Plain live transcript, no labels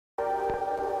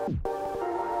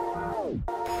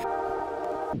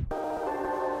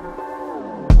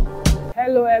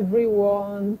Hello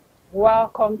everyone,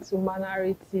 welcome to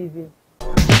Manari TV.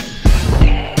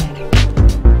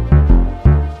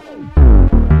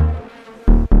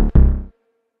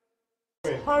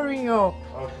 Hurry up.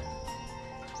 Okay.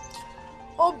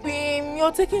 Oh, Bim,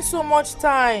 you're taking so much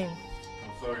time.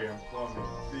 I'm sorry, I'm coming.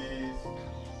 Please.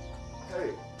 Hey.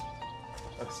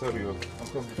 I'm sorry, I'm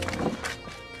coming.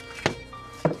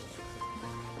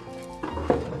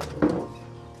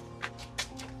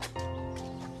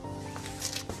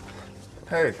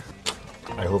 Hey.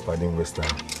 I hope I didn't waste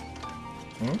time.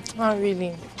 Not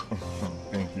really.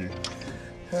 Thank you.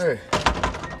 Hey.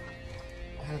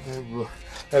 Hey, bro.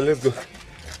 Hey, let's go.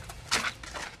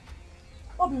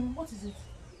 Obim, what is it?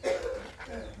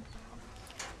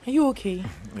 Are you okay?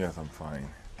 Yes, I'm fine.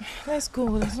 Let's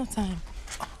go, there's no time.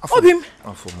 Obim!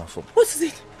 Nwafor. What is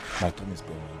it? My tongue is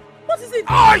burning. What is it?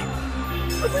 Oi!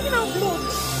 You're bringing out blood.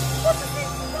 What is it?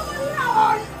 Somebody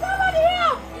help! Somebody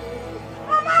help!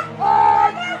 Mama!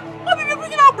 Mama! Obim, you're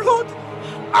bringing out blood.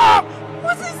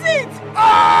 What is it?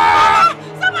 Mama!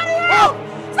 Somebody help!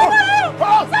 Somebody help!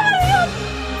 Somebody help!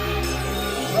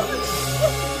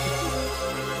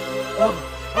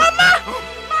 Mama!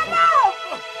 Mama!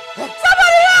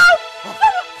 Somebody help!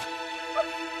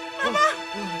 Mama!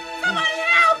 Somebody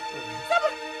help!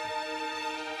 Somebody...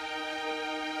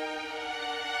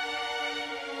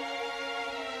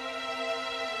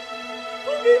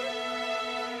 Obim!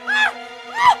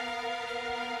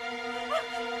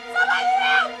 Somebody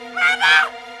help! Mama!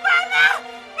 Mama!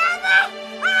 Mama!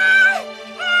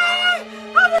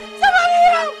 Obim! Somebody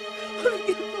help!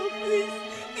 Get up, please!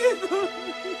 Get up!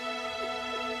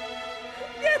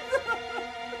 Get up!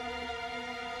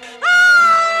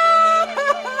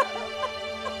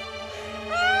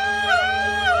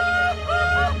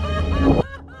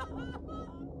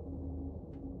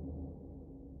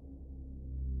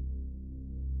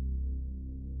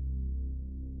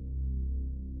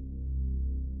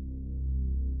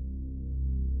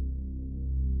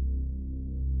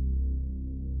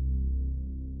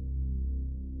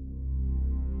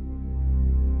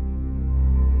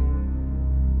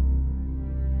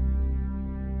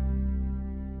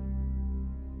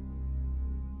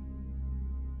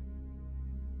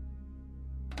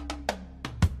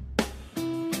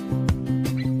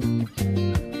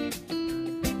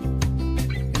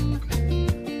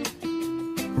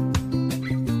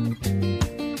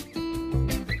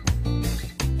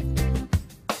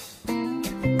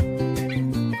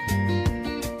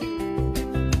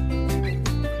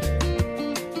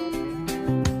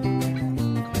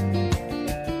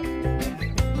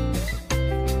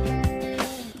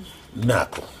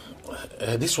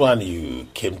 This one, you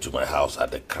came to my house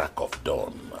at the crack of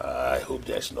dawn. I hope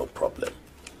there's no problem.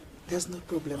 There's no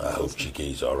problem. I hope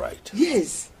Chike is all right.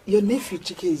 Yes, your nephew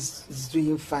Chike is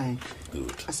doing fine.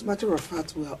 Good. As a matter of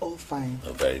fact, we are all fine.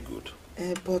 Oh, very good.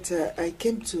 But I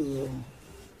came to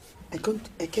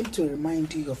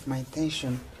remind you of my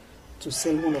intention to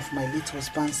sell one of my late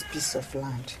husband's piece of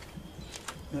land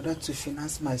in order to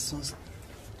finance my son's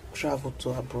travel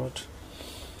to abroad.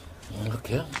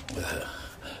 Okay.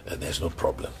 There's no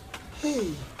problem.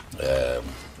 Hey.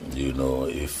 You know,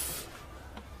 if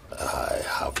I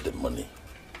have the money,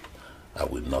 I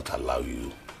will not allow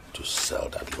you to sell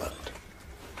that land.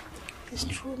 It's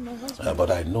true, my husband.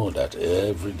 But I know that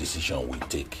every decision we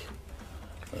take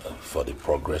for the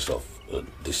progress of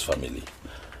this family,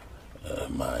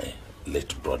 my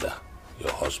late brother,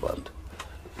 your husband,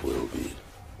 will be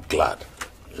glad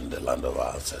in the land of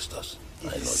our ancestors.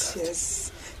 Yes, I know that.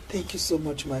 Yes. Thank you so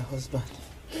much, my husband.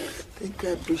 Thank you,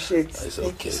 I appreciate it. It's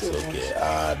okay, it's okay.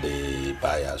 Are the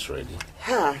buyers ready?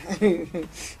 Ha!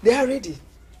 They are ready.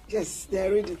 Yes, they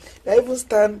are ready. They even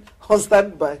stand on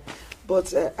standby.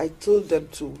 But I told them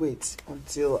to wait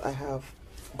until I have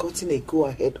gotten a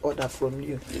go-ahead order from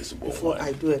you before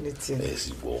I do anything.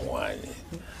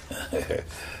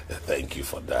 Thank you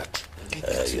for that.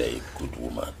 You're a good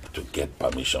woman to get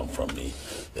permission from me,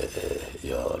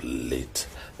 your late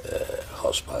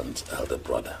husband's elder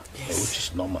brother, which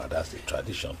is normal. That's the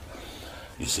tradition.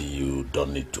 You see, you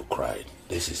don't need to cry.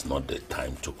 This is not the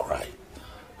time to cry.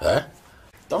 Huh?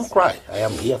 Don't cry. I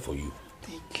am here for you.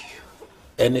 Thank you.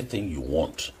 Anything you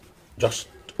want, just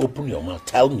open your mouth.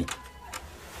 Tell me.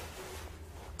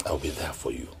 I'll be there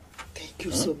for you. Thank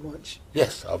you so much.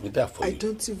 Yes, I'll be there for you. I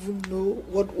don't even know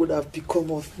what would have become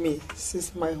of me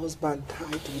since my husband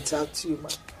died without you,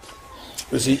 man.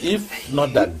 You see, if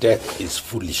not that death is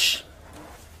foolish,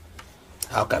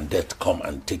 how can death come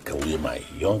and take away my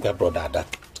younger brother at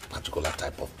that particular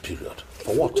type of period?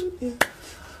 For what? Yeah.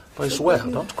 But it's well,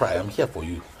 don't cry. I'm here for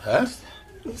you. Huh?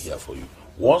 I'm here for you.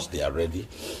 Once they are ready,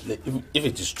 if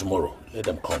it is tomorrow, let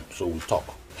them come so we'll talk.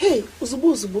 Hey,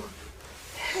 Uzubo.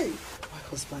 Hey, my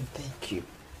husband, thank you.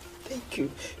 Thank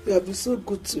you. You have been so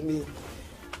good to me.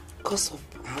 Because of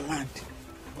our land.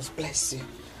 I must bless you.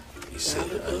 You say,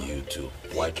 and you too.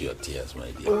 Wipe your tears, my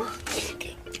dear.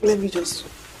 Okay. Let me just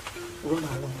run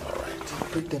along. All right. I'll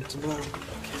bring them tomorrow.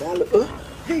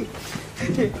 Okay.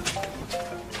 Hey.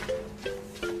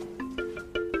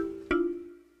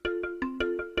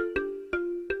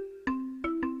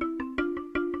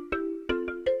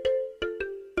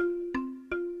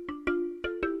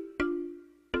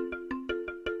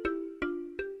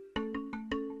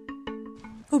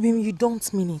 Obim, you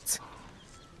don't mean it.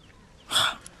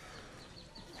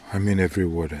 I mean every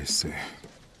word I say.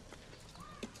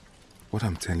 What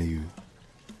I'm telling you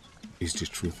is the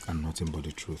truth and nothing but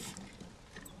the truth.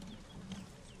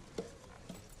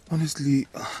 Honestly,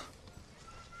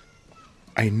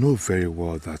 I know very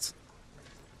well that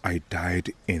I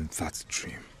died in that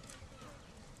dream.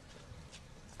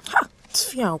 Ha!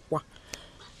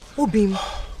 Obim,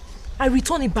 I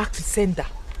return it back to sender.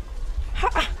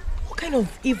 What kind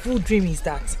of evil dream is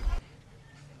that?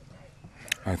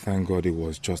 I thank God it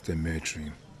was just a mere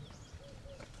dream.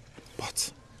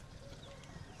 But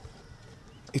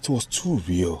it was too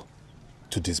real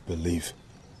to disbelieve.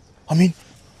 I mean,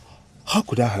 how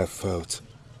could I have felt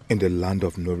in the land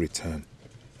of no return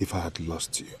if I had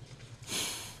lost you?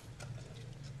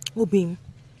 Obim,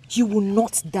 you will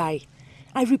not die.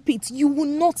 I repeat, you will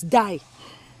not die.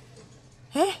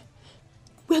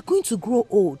 We're going to grow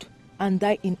old and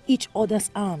die in each other's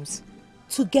arms.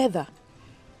 Together.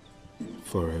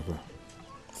 Forever.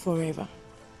 Forever.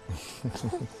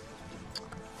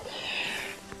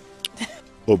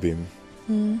 Obim,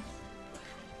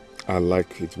 I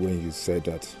like it when you said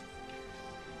that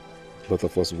both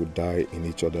of us would die in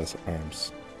each other's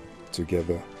arms.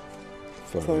 Together.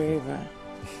 Forever.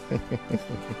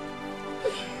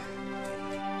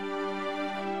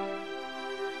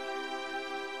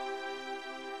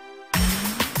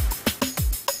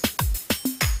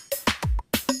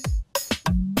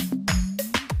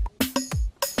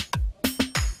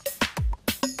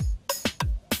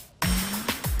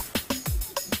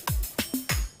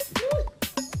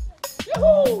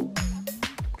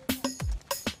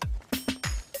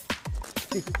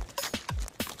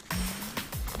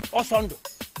 Osondo.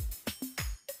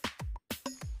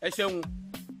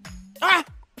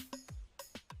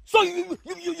 So you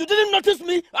didn't notice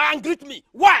me and greet me.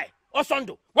 Why?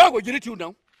 Osondo. Why would you greet you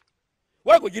now?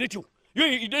 Why would you greet you?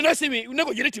 You didn't see me. You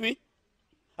never greet me.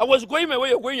 I was going my way,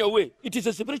 you're going your way. It is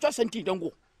a spiritual sentence. Don't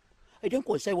go. I don't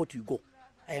concern what you go.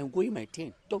 I am going my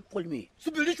thing. Don't call me.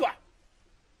 Spiritual.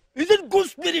 Is it good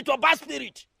spirit or bad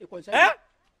spirit? Eh?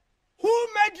 Who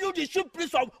made you the chief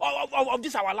priest of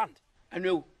this our land? I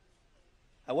know.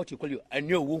 What you call you? I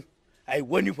know. I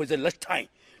warn you for the last time.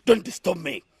 Don't disturb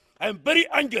me. I am very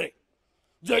angry.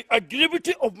 The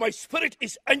agility of my spirit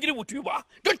is angry with you.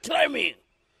 Don't try me.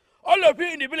 All of you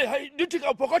in the village, do you think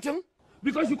I've forgotten?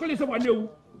 Because you call yourself a new.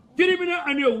 Criminal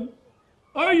and you.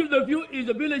 All of you is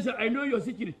the villager. I know your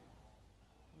secret.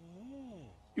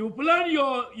 You plan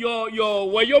your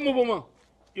Wayomo.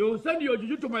 You send your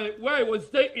juju to where I was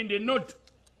staying in the north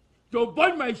to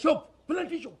burn my shop,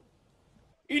 plenty shop.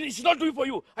 It's not doing for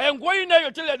you. I am going there,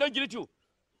 you tell you I don't greet you.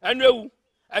 I know.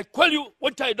 I call you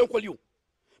one time, I don't call you.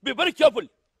 Be very careful.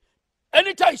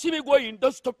 Anytime you see me going,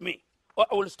 don't stop me, or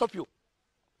I will stop you.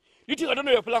 You think I don't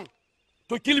know your plan?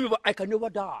 To kill me, but I can never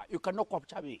die. You cannot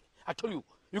capture me. I tell you,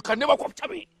 you can never capture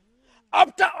me.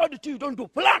 After all the things you don't do,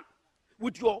 plan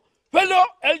with your fellow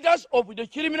elders of the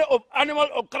criminal of animal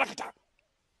of character.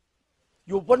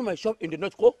 You burn my shop in the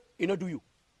North Coast, you know, do you?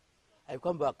 I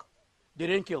come back,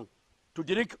 drinking, to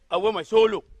drink away my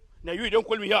solo. Now you don't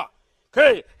call me here.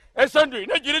 Hey, Sunday,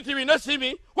 not greet me, not see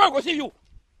me. Where go see you?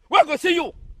 Where go see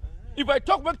you? If I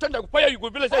talk back to the fire, you go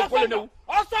be like, Osando!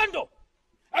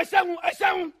 I say,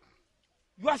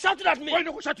 you are shouting at me. Why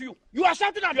don't I shout to you? You are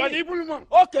shouting at me. You are an evil man.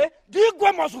 Okay,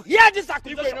 Digwe must hear this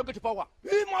accusation. Digwe not get power.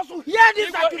 He must hear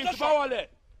this accusation. Power.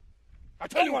 I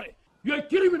tell you what. You are a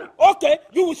criminal. Okay,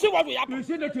 you will see what will happen. You will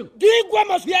see nothing. Digwe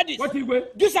must hear this. What Digwe?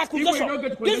 This accusation.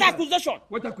 This accusation.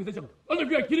 What accusation? All of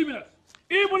you are criminals.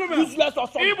 Evil man. Useless or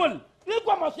something. Evil.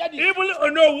 Digwe must hear this. Evil or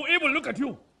no evil, look at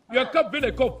you. You are cop, being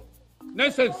a cop.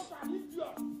 Nonsense.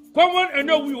 Come on and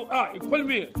know who you are. You call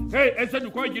me. Hey, I said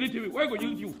you call you. Why go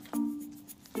you?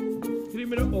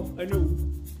 Criminal of I know.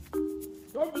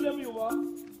 Don't believe me, what?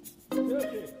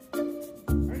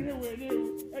 Anyway,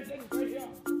 I said right here.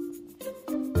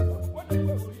 What is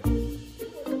it?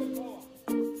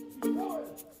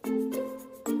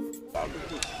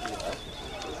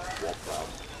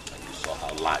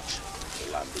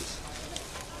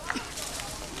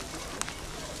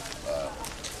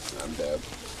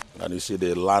 And you see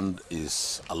the land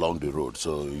is along the road,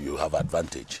 so you have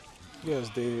advantage. Yes,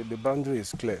 the boundary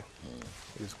is clear.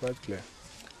 It's quite clear.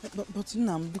 But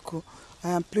Biko, I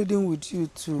am pleading with you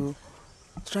to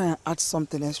try and add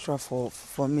something extra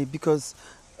for me, because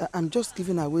I'm just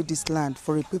giving away this land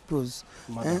for a purpose.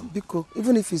 Biko,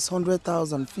 even if it's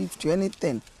 100,000, 50,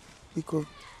 anything. Biko.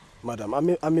 Madam, I'm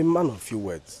a man of few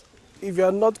words. If you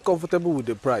are not comfortable with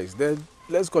the price, then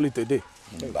let's call it a day.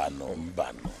 Mbano.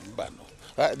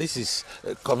 This is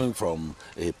coming from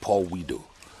a poor widow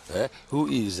who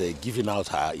is giving out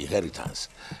her inheritance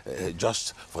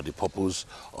just for the purpose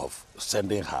of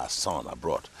sending her son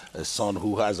abroad. A son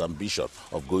who has ambition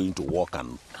of going to work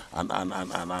and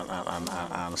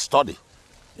study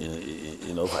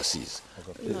in overseas.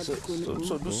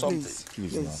 So do something.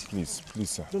 Please,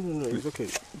 sir. No, it's okay.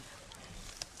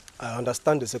 I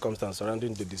understand the circumstance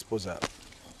surrounding the disposal.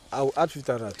 I'll add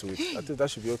 50,000 to it. I think that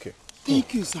should be okay.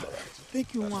 Thank you, sir.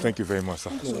 Thank you, Thank you very much,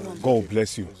 sir. God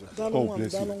bless you. God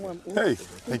bless you. Hey,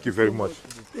 thank you very much.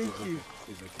 Thank you.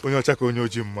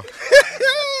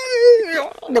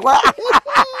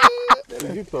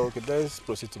 Victor, okay, let's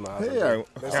proceed to my house. Hey,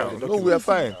 no, we are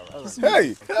fine.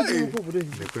 Hey.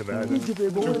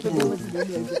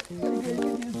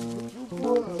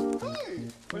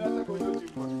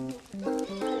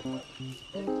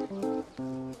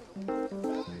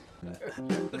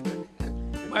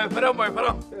 My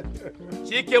friend.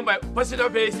 She came my personal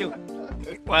basin.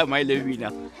 Why am I leaving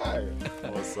now?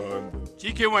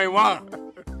 She came my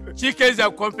one. Chickens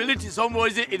are completely somewhere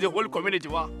in the whole community.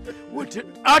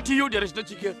 Without you, there is no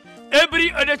chicken.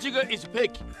 Every other chicken is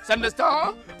fake.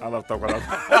 Understand?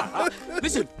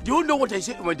 Listen, do you know what I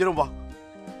said in my dream?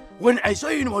 When I saw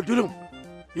you in my dream,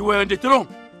 you were on the throne.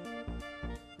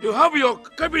 You have your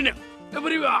cabinet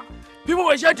everywhere. People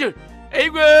were shouting, "Hey,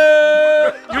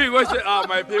 you were saying,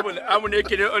 my people, I'm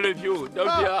naked, all of you. Don't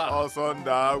be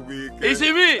that week. You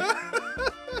see me?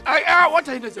 What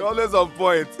are you saying? Always on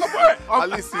point. At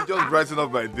least you just brighten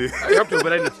up my day. I have to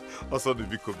brighten it. Also, the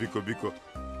Biko.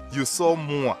 You saw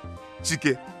more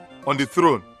Chike on the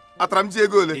throne.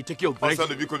 Hey, take your break.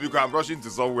 Also, the Biko, I'm rushing to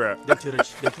somewhere. That's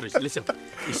rich. Listen,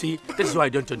 you see, that's why I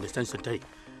don't understand sometimes.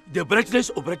 The brightness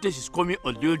of brightness is coming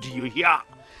on you here.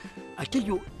 I tell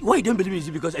you, why you don't believe me is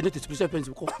because I know the special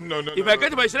pencil. No. If I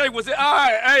get my share, I will say,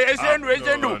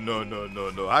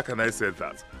 No. How can I say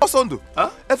that? Osondo,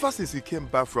 ever since he came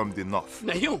back from the north,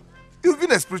 now you've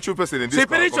been a spiritual person in this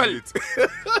community.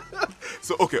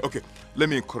 So, okay. Let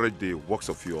me encourage the works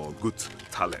of your good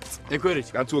talent.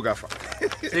 Encourage.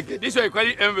 This way I call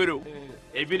it envelope.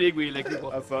 Every day we like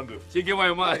people. Asando. Chicken,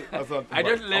 my man. I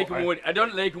don't like money. I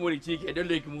don't like money, Chicken. I don't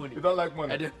like money. You don't like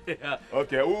money? I don't.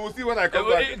 Okay, we'll see when I come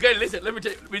back. Okay, listen, let me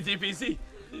tell you, with the PC.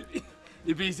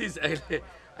 The PCs,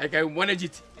 I can manage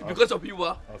it because of you,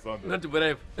 not to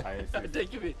bribe.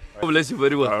 Thank you. God bless you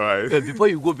very well. All right. Before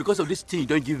you go, because of this thing you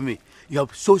don't give me, you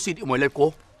have sowed seed in my life.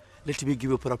 Let me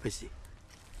give you prophecy.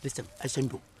 Listen, I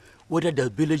send you. Whether the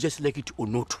villagers like it or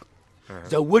not,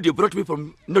 the way they brought me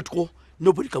from Notco,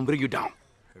 nobody can bring you down.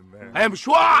 Amen. I am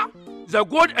sure the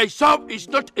God I serve is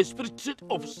not a spirit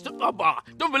of stubborn.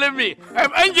 Don't believe me. I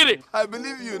am angry. I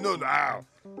believe you know now.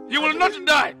 You will not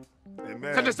die.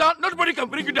 Amen. Understand? Nobody can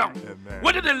bring you down. Amen.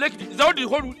 Whether they like it, the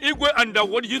whole Igwe and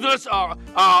what users are,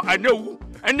 I know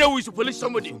we should police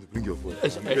somebody. Bring your phone.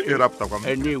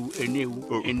 I knew.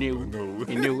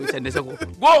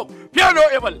 Go! Piano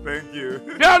able. Thank you.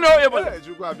 Piano able.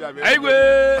 I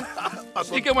will.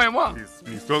 Speak my mom.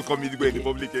 Please don't come in the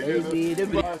public again.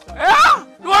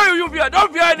 Why you be?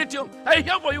 Don't be anything. I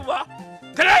here for you,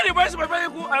 Can I revise my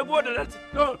vehicle? I go to that.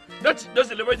 No, that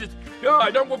doesn't revise it. Yeah,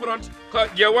 I don't go front.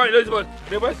 Yeah, why? That's what.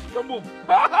 Revise, don't move.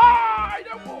 I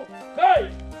don't move. Hey,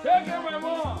 take care, my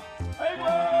mom. I go.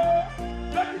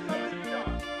 That is the video.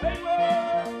 I go.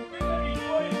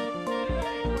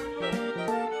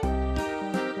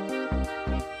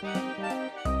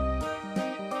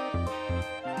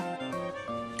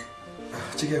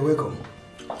 Chike, welcome.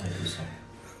 Thank you, sir.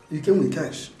 You came with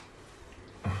cash.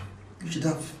 You should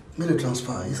have made a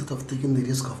transfer instead of taking the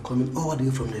risk of coming all the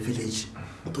way from the village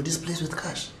to this place with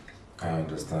cash. I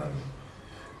understand.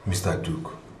 Mr.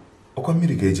 Duke,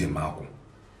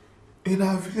 in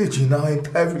our village, in our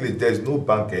entire village, there is no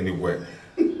bank anywhere.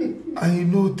 And you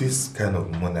know this kind of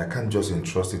money, I can't just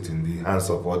entrust it in the hands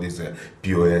of all these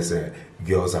POS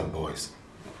girls and boys.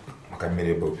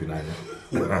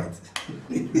 You're right.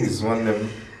 This one,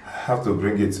 I have to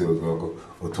bring it to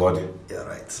Otwadi. You're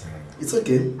right. It's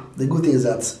okay. The good thing is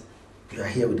that you are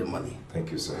here with the money.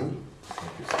 Thank you, sir.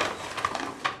 Thank you, sir.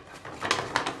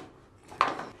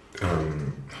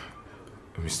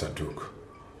 Mr. Duke,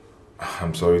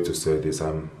 I'm sorry to say this.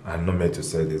 I'm not meant to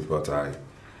say this, but I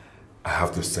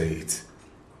have to say it.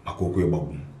 Go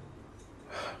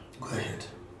ahead.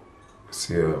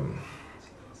 See,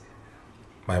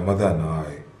 my mother and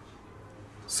I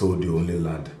sold the only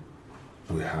land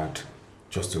we had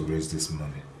just to raise this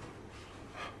money.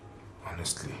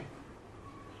 Honestly,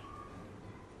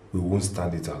 we won't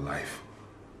stand it alive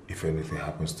if anything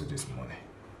happens to this money.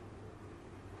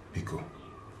 Biko,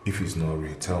 if it's not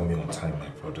real, tell me on time, my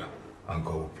brother, and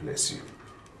God will bless you.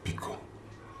 Biko,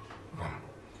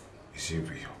 is it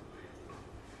real?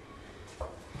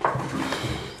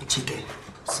 Chike.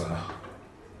 Sir?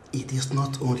 It is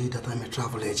not only that I'm a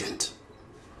travel agent.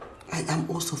 I am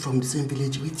also from the same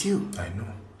village with you. I know.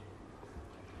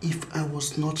 If I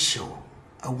was not sure,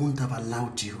 I wouldn't have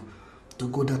allowed you to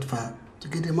go that far to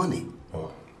get the money.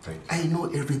 Oh, thank you. I know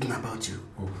everything about you,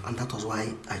 and that was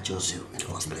why I chose you in the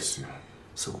first place.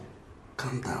 So,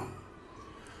 calm down.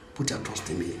 Put your trust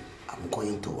in me. I'm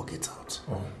going to work it out.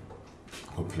 Oh,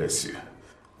 God bless you.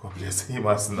 God bless him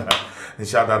as now.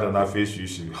 Inshallah, on our face, you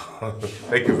should.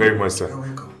 Thank you very much, sir. You're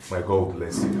welcome. My God will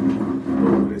bless you.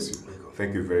 God will bless you.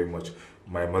 Thank you very much.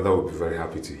 My mother will be very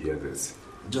happy to hear this.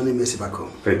 Johnny Messi back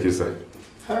home. Thank you, sir.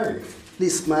 Hi.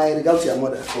 Please, my regards to your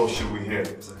mother. Oh, she will hear.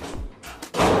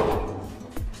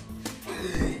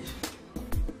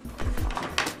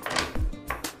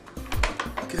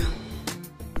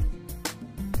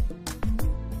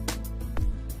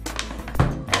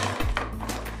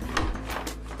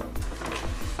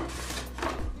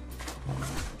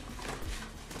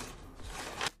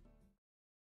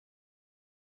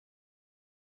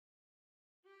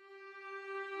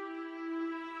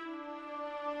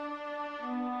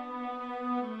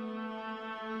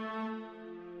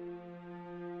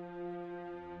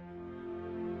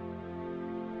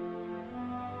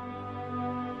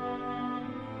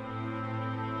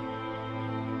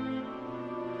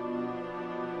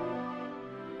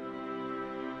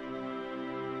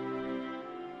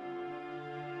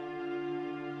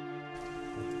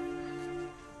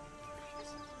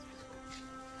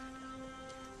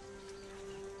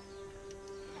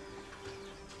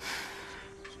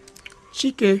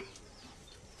 Okay.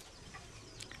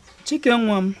 Chike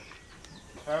Nwam.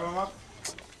 Hi, Mama.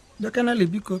 Dakanali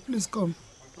Biko, please come.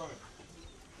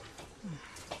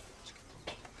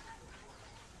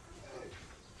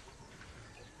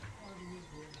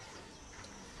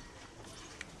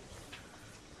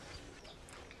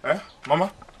 Eh,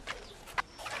 Mama?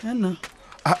 Anna.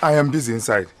 I am busy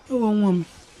inside. Oh, Nwam.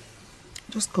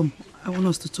 Just come. I want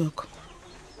us to talk.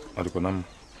 Adukonam.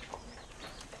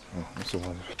 Oh, that's so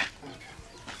hard.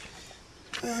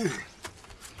 Hey.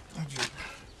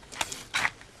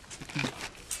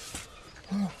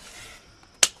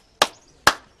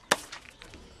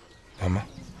 Mama,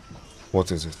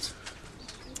 what is it?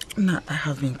 Nah, I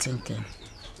have been thinking.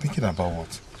 Thinking about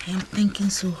what? I am thinking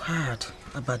so hard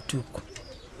about Duke.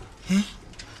 Eh?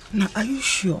 Now, are you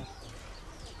sure?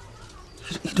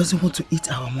 He doesn't want to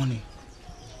eat our money.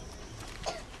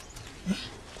 Eh?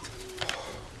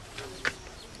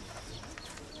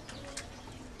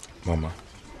 Mama,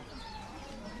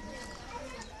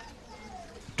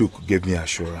 Duke gave me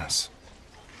assurance.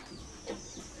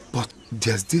 But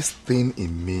there's this thing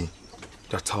in me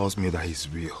that tells me that he's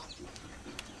real.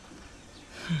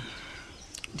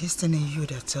 This thing in you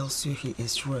that tells you he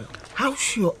is real. How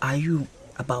sure are you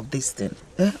about this thing?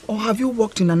 Eh? Or have you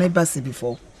worked in an embassy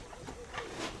before?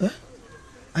 Eh?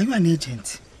 Are you an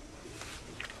agent?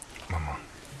 Mama,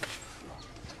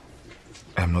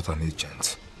 I am not an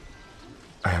agent.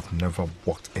 I have never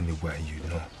worked anywhere, you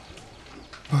know.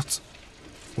 But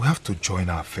we have to join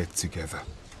our faith together.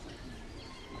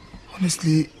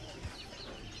 Honestly,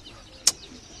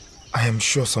 I am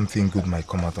sure something good might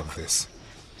come out of this.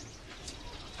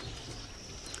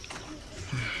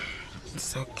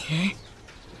 It's okay.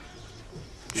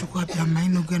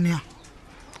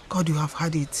 God, you have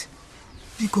had it.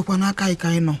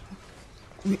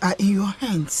 We are in your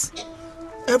hands.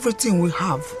 Everything we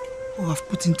have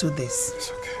put into this.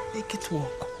 It's okay. Make it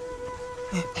work.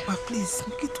 Hey, Papa, please,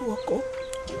 make it work. Oh.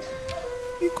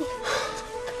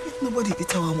 Let nobody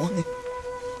eat our money.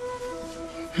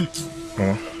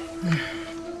 Mama,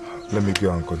 let me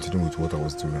go and continue with what I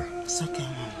was doing. It's okay,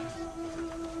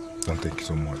 Mom. Don't thank you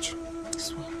so much.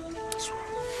 This one. This one.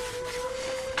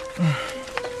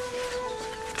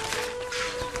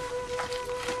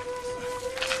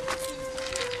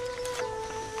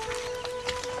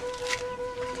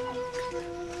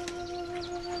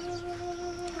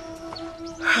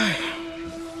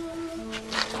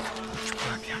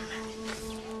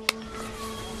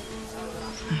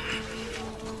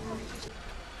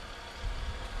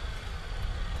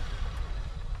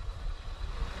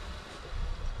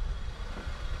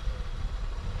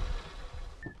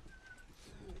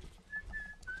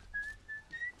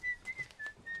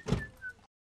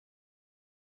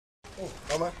 Oh,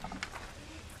 Mama.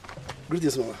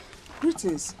 Greetings, Mama.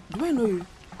 Greetings. Do I know you?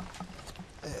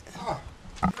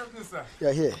 Greetings, sir.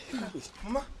 You're here.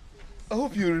 Mama, I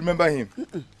hope you remember him.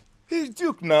 He's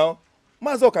Duke now.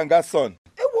 Mazok and God's son.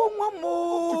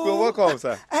 You're welcome,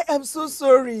 sir. I am so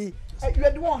sorry. You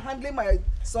are the one handling my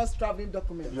son's traveling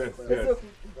documents. Yes.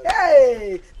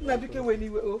 Hey!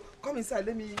 Come inside,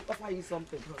 let me offer you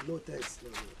something. No thanks.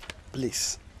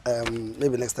 Please,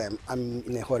 maybe next time. I'm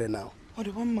in a hurry now. Oh,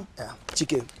 the one man. Yeah.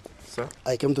 Chike. Sir?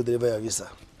 I came to deliver your visa.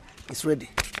 It's ready.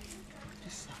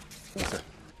 Yes, sir. Yes, sir.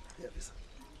 Yeah, visa.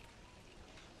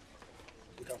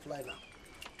 You can fly now.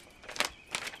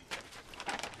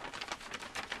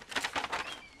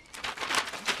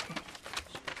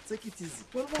 Take it easy.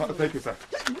 Thank you, sir.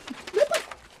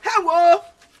 Hello!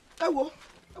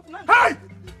 Hey!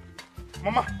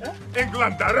 Mama,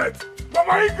 England direct.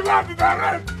 Mama, England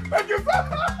direct. Thank you, sir.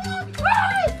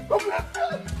 Hey! God bless you.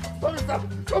 Sorry, sir.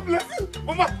 God bless you.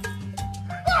 Mama.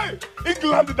 Hey!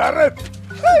 England direct.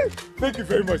 Hey! Thank you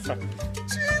very much, sir.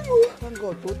 Thank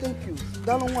God. Oh, thank you.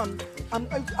 That one,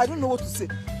 I don't know what to say.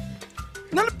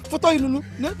 Photo you, Lulu.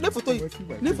 Photo you.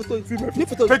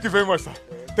 Photo. Thank you very much, sir.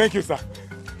 Thank you, sir.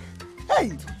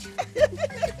 Hey!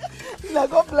 Now,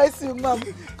 God bless you, Mom.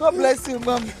 God bless you,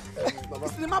 Mom.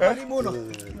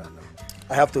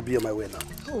 I have to be on my way now.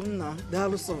 Oh, no.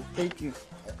 Thank you.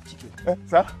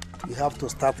 Sir? You have to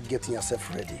start getting yourself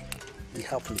ready. We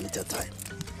have limited time.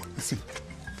 See,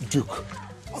 Duke.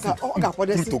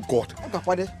 True to God.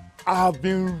 I have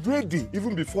been ready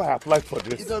even before I applied for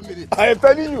this. You don't mean it. I am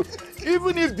telling you,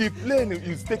 even if the plane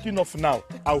is taking off now,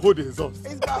 I'll hold the results.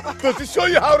 To show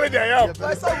you how ready I am.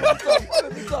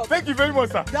 Thank you very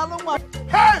much, sir.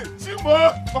 Hey,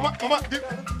 Chimo! Mama,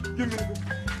 give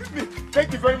me.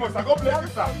 Thank you very much, sir. God bless you,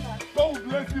 sir. God will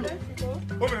bless you.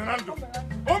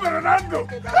 Hernando.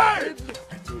 Hey!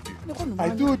 I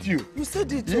told you. You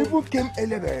said it. You even came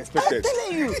earlier than I expected. I'm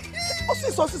telling you.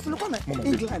 Look at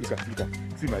England.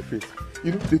 See my face.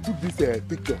 You know, they took this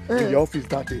picture in your office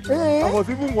that day. I was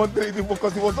even wondering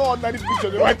because it was not ordinary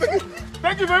picture.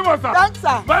 Thank you very much, sir. Thanks,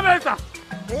 sir. Bye, sir.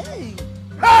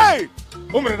 Hey!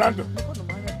 Hernando.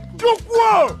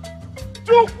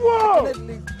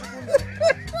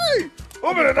 Hey!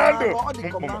 Hernando.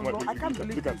 I can't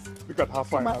believe it. Look at how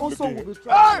fine My I'm own son looking. will be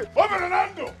trying. Hey!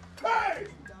 Hernando. Hey!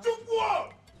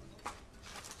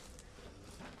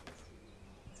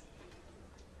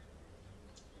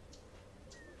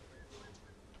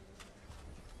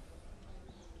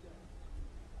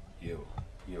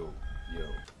 Yo.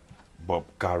 Bob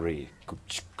Curry.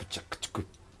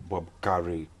 Bob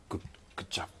Curry.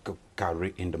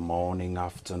 Curry in the morning,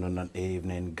 afternoon, and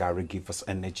evening. Gary give us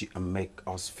energy and make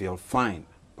us feel fine.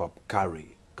 Bob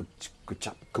Curry.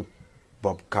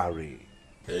 Bob Curry.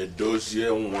 A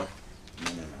dossier one.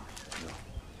 No.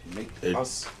 Make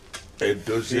us a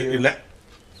dossier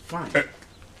fine.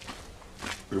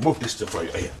 Remove this thing from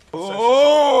your ear.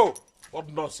 Oh! What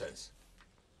nonsense.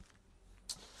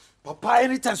 Papa,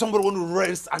 anytime somebody want to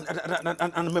rest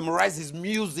and memorize his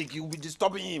music, you'll be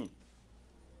disturbing him.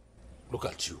 Look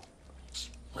at you.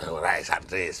 Memorize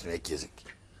and rest, make music.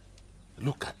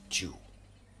 Look at you.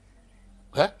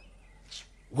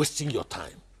 Wasting your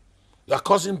time. Your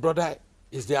cousin brother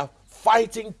is there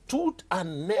fighting tooth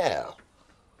and nail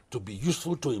to be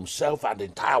useful to himself and the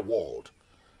entire world.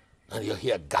 And you're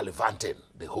here gallivanting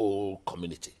the whole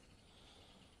community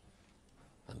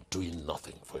and doing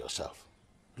nothing for yourself.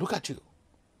 Look at you.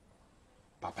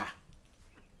 Papa,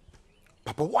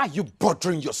 why are you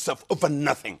bothering yourself over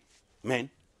nothing, man?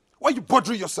 Why are you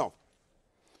bothering yourself?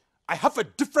 I have a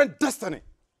different destiny.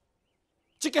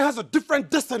 Chicken has a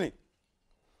different destiny.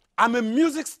 I'm a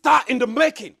music star in the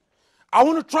making. I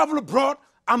want to travel abroad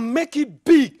and make it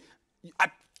big.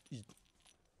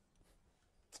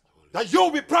 That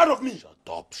you'll be proud of me.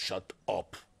 Shut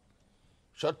up.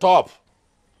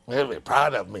 You'll be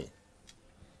proud of me.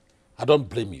 I don't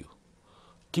blame you.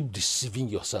 Keep deceiving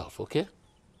yourself, okay?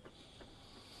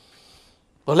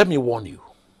 But let me warn you.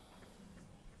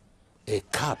 A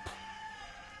cap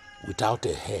without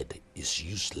a head is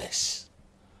useless.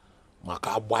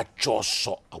 Maka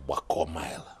abachoso abako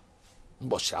mile.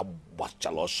 Mbosi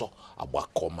abachaloso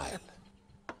abako mile.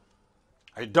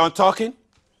 Are you done talking?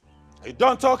 Are you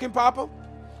done talking, Papa?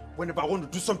 Whenever I want to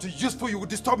do something useful, you will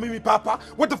disturb me, Papa.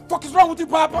 What the fuck is wrong with you,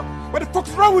 Papa? What the fuck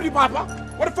is wrong with you, Papa?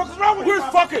 What the fuck is wrong with you,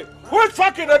 Papa? Who is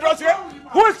fucking, Adossia?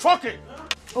 Who is fucking?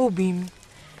 Obim,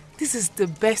 this is the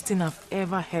best thing I've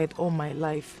ever heard all my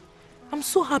life. I'm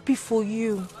so happy for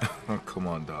you. Come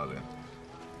on, darling.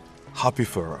 Happy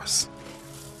for us.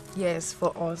 Yes,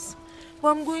 for us. But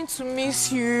I'm going to miss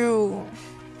you.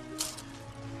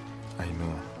 I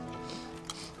know.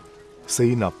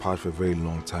 Staying apart for a very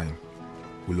long time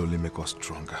will only make us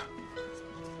stronger.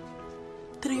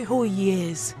 3 whole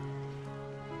years.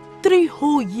 3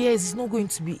 whole years is not going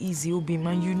to be easy, Obi,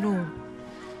 man, you know.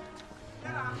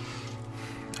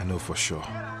 I know for sure.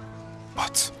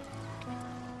 But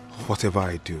whatever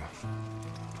I do,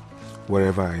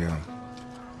 wherever I am,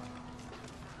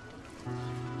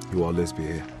 you will always be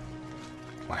here.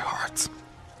 My heart.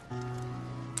 Are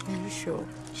you sure?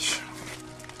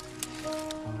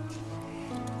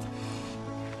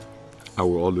 I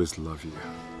will always love you.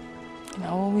 And I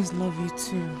always love you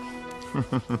too.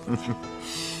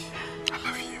 I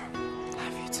love you.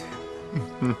 Love you too.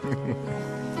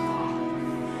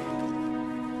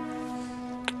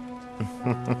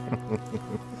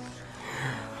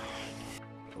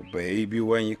 Oh, baby,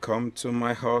 when you come to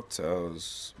my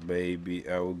hotels, baby,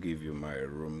 I will give you my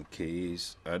room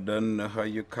keys. I don't know how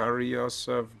you carry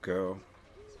yourself, girl.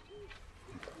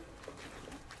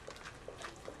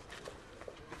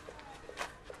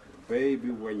 Baby,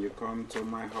 when you come to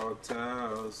my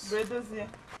hotels.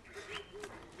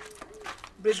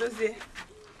 Bredozie,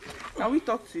 can we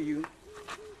talk to you?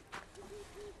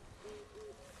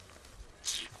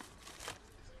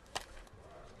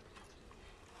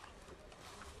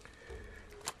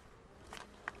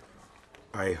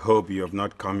 I hope you have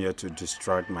not come here to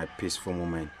distract my peaceful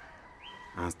moment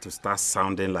and to start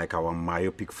sounding like our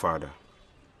myopic father.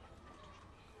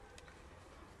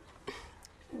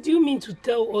 Do you mean to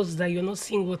tell us that you're not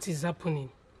seeing what is happening?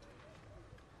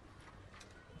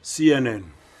 CNN,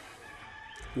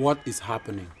 what is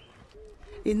happening?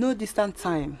 In no distant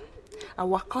time,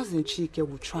 our cousin Chike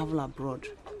will travel abroad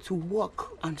to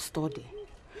work and study.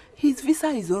 His visa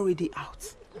is already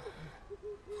out.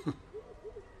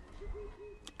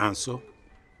 And so,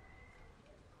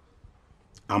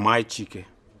 am I Chike?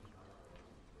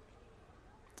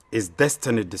 Is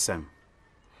destiny the same?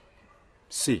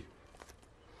 See,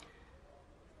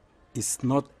 it's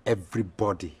not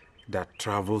everybody that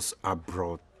travels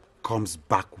abroad comes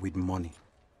back with money.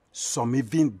 Some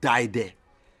even die there.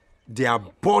 Their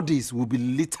bodies will be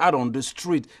littered on the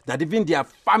street that even their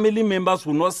family members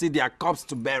will not see their corpse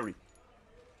to bury.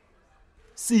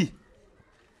 See,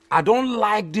 I don't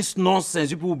like this nonsense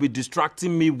people will be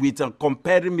distracting me with and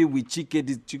comparing me with Chike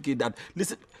this, Chike that.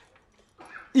 Listen,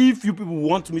 if you people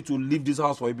want me to leave this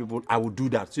house for you people, I will do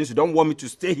that. Since you don't want me to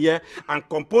stay here and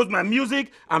compose my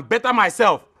music and better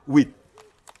myself with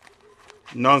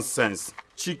nonsense.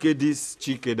 Chike this,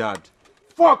 Chike that.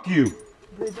 Fuck you!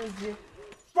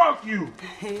 Fuck you!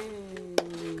 Hey.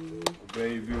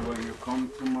 Baby, when you come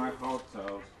to my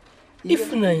hotel...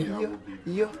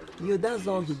 Yo, that's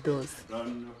all he does.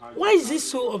 Why is he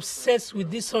so obsessed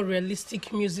with this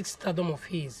unrealistic music stardom of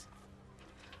his?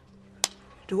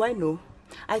 Do I know?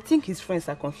 I think his friends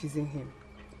are confusing him.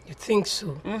 You think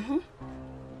so? Mm-hmm.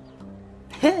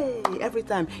 Hey, every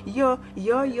time. Yo.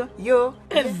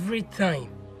 Every time.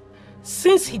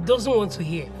 Since he doesn't want to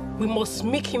hear, we must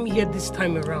make him hear this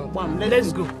time around.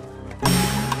 Let's go.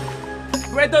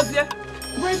 Bredozie,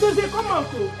 come on,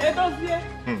 Bredozie.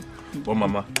 Oh,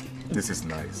 Mama, this is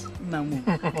nice. Now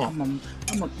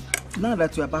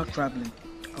that you're about traveling,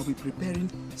 I'll be preparing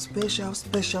special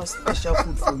food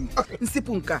for you.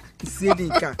 Nsipunka,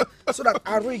 Nsiedinka, so that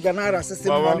Ari Ganara says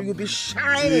you'll be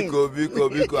shining.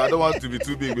 Biko, I don't want to be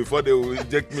too big before they will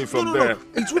eject me from there. No.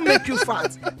 It will make you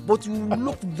fat, but you will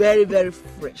look very, very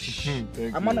fresh.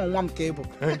 I'm on one cable.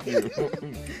 Thank you.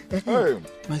 Hey.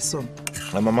 My son.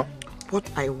 Hi, Mama. What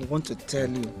I want to tell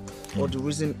you, or the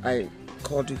reason I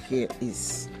called you here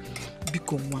is,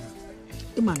 Biko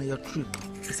Mom, your trip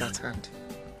is at hand.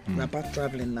 We're about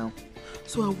traveling now.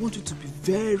 So I want you to be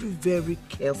very, very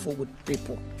careful with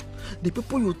people. The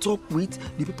people you talk with,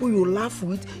 the people you laugh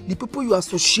with, the people you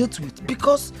associate with.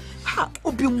 Because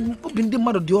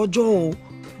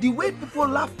the way people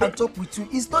laugh and talk with you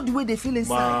is not the way they feel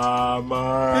inside.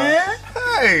 Mama.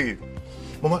 Hey!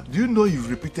 Mama, do you know you've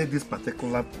repeated this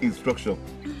particular instruction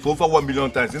for over 1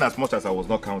 million times, in as much as I was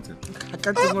not counting? I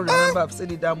can't even remember I've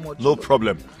said it that much. No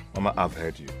problem. Mama, I've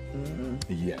heard you.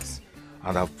 Yes.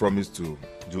 And I've promised to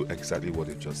do exactly what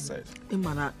you just said.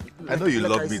 I know you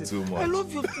love me too much. I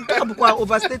love you.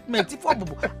 Overstatement.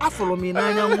 I follow me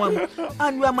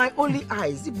and you are my only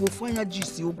eyes. If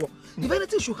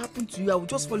anything should happen to you, I will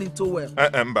just fall into well.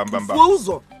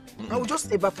 I will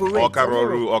just evaporate.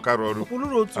 Okaroru.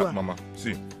 Mama,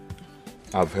 see,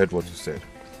 I've heard what you said,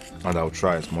 and I'll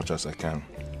try as much as I can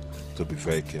to be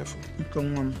very careful.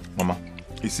 Mama,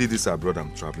 you see this abroad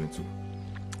I'm traveling to.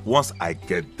 Once I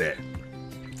get there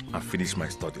and finish my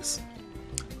studies,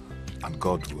 and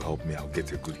God will help me, I'll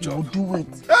get a good job. You will do it.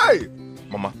 Hey!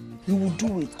 Mama, He will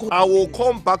do it. God I will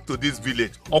come back to this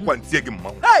village.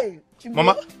 Hey!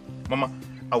 Mama,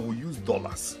 I will use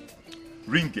dollars,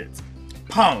 ringgit,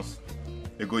 pounds.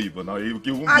 Now you won't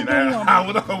be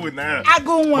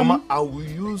Mama, I will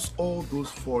use all those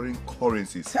foreign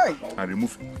currencies and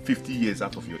remove 50 years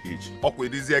out of your age. Okay,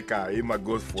 this year Ima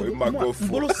goes for.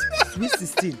 Sweet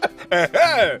 16.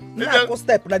 Now go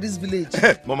step na this village.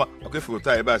 Mama, okay for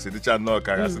time I say the channel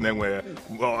can as nwe.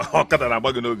 Okada na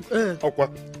agba no. Okwa.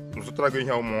 So try going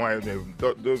here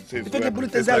those things.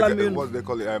 What they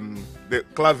call it the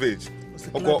clavage. I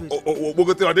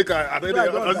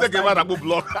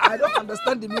don't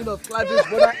understand the meaning of clavage,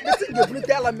 but I think the bullet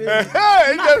tell me.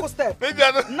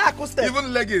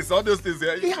 Even leggings, all those things.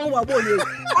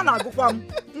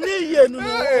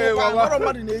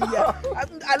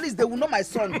 At least they will know my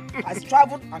son has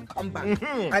traveled and come back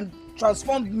and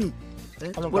transformed me.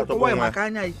 No,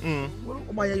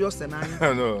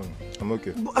 I'm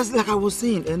okay. But as like I was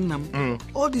saying,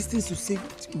 all these things you say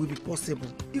will be possible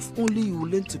if only you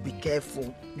learn to be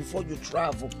careful before you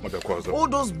travel. All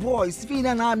those boys, you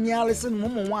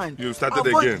started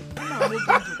again.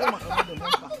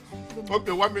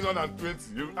 Okay,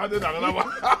 1,020,000. You added another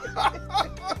one.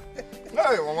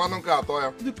 Hey,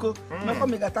 Biko, na kwa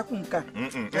megata kunka.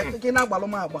 Ke na agbalo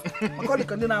ma agba. Makoli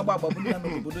kan na agba agba na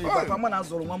obodo yi. Papa ma na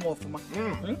zoro nwa ma ofuma.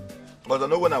 But I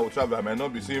know when I will travel, I might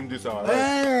not be seeing this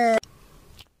hour.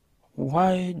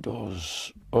 Why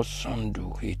does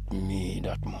Osandu hate me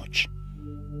that much?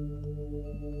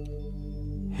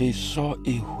 He saw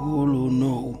a holo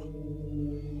no,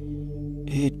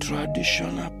 a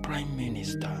traditional prime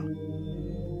minister,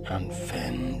 and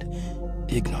feigned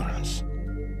ignorance.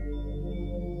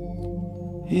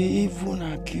 He even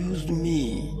accused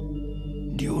me,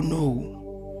 Diono,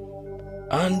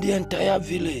 and the entire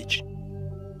village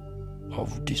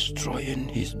of destroying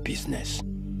his business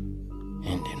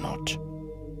in the north.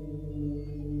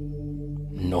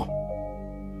 No,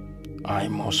 I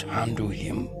must handle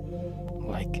him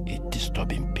like a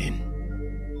disturbing pain.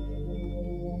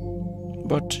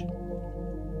 But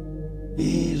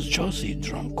he is just a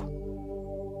drunk,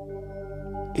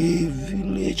 a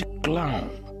village clown.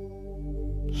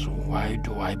 So why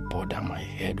do I bother my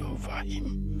head over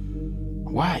him?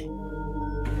 Why?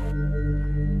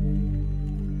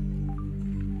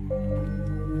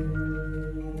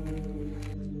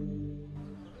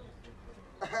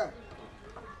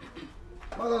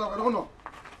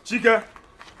 Chika.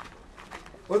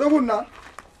 Odoguna.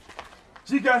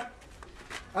 Chika.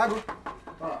 Ago.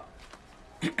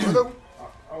 Odogu.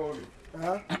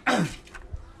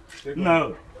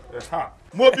 No.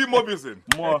 Mobi sin.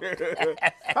 More.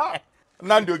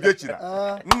 Nando Viechina.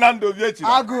 Nando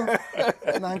Viechina. Ago.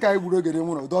 Nanka iburo gere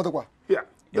mu no dodokwa. Yeah.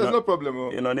 There's no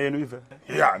problem. You know na ife.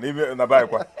 Yeah, nive na bai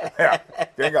kwa. Yeah.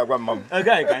 Kenga kwa mam.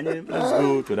 Okay, let's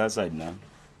go to that side now.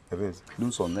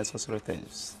 Do some necessary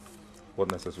things. What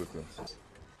necessary things?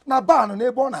 Na ba no na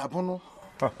ebe na abu no.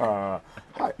 Hi,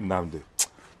 Namde.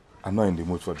 I'm not in the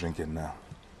mood for drinking now.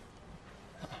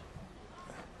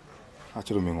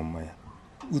 Actually, me on my.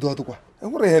 I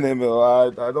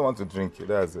don't want to drink.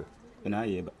 That's it.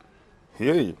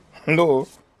 Hey, no,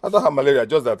 I don't have malaria.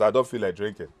 Just that I don't feel like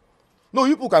drinking. No,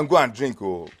 you people can go and drink.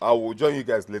 Oh, I will join you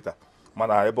guys later.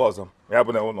 Man, I boss them. I have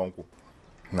no uncle.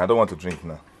 I don't want to drink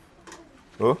now.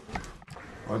 Oh,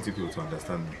 I want people to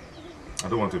understand me. I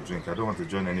don't want to drink. I don't want to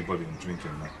join anybody in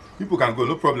drinking now. People can go,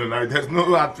 no problem. There's no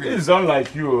hard feelings. It's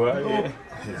unlike you. No.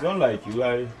 It's unlike you.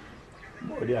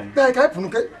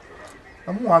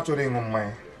 I'm actually in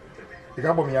my. I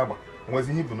don't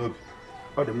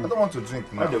want to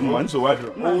drink now.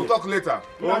 We'll talk later.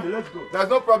 Let's go. There's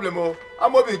no problem.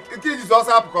 I'm Obi. Kid is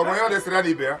also up because when you're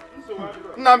ready bear.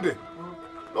 Namde.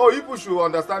 No, people should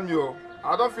understand me.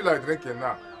 I don't feel like drinking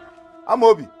now. I'm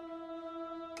Obi.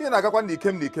 Kid I got one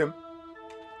nikem.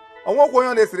 I won't go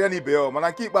on this ready bear. Man,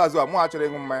 I keep as well. I'm actually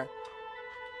in my.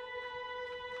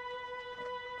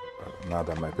 Now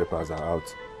that my papers are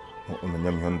out, I'm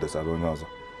going to I don't know.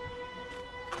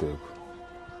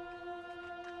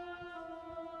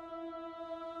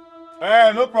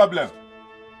 Hey, no problem.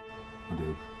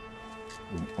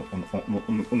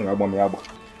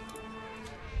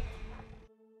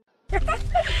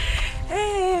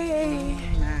 Hey.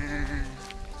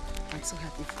 I'm so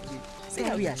happy for you. See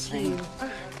how we are shining.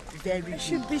 Very. I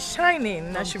should be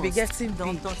shining. I should be getting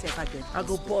don't ever get. I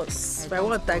go boss. If I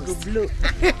want, I go blow.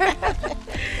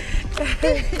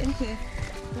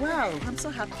 Wow, I'm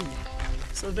so happy.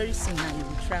 So very soon now you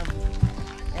will travel.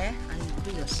 And you will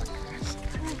do your sacrifice.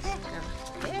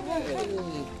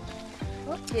 Hey.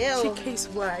 Okay. Chike's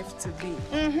wife to be.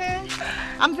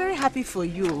 I'm very happy for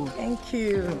you. Thank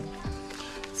you.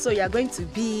 So you are going to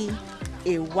be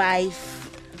a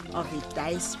wife of a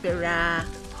diaspora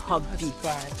hubby.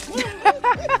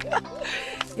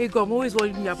 Hey, God, I'm always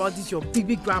worrying about this, your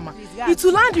big grammar. It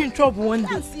will land you in trouble one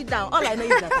day. Sit down. All I know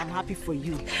is that I'm happy for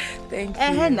you. Thank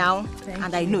you. Now, Thank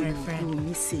and you, I know my you friend. will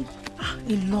miss him.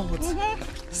 A lot.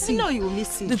 See, know you will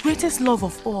miss him. The greatest love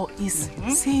of all is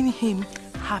seeing him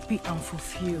happy and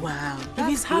fulfilled. Wow. If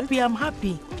he's happy, I'm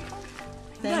happy.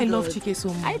 You know I love Chike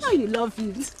so much. I know you love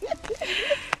him.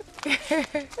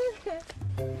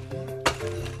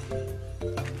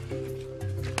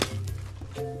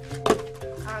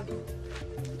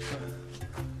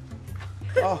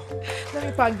 Oh, let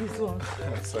me pack this one.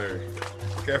 Sorry.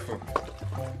 Careful.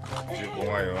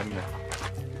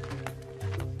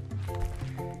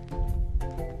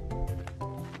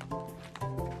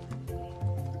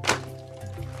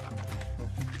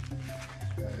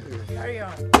 Carry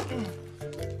on.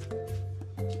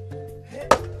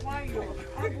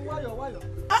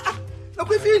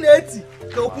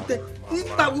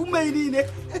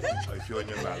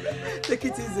 Take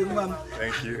it easy, ma'am.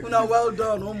 Thank you. Well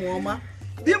done, Mama.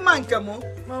 Be man,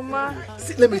 Mama.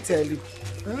 See, let me tell you.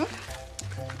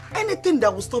 Anything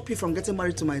that will stop you from getting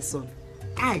married to my son,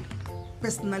 I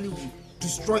personally will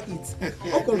destroy it.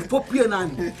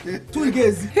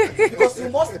 Because you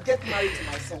must get married to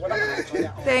my son.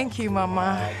 Thank you,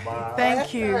 Mama.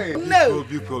 Thank you. No.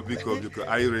 Biko.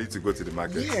 Are you ready to go to the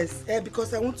market? Yes,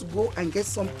 because I want to go and get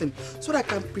something so that I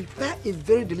can prepare a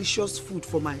very delicious food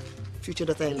for my future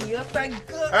daughter.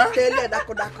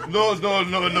 No,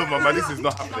 Mama, this is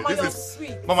not happening. Mama, This is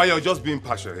sweet. Mama, you're just being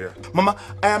partial here. Mama,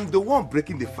 I am the one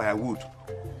breaking the firewood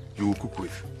you will cook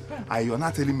with. And you're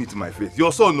not telling me to my face.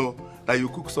 Your son know that you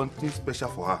cook something special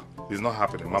for her. It's not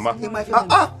happening, Mama.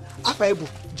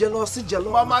 Jealousy.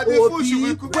 Mama, the food she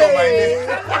will cook for my name.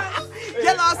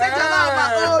 Jealousy.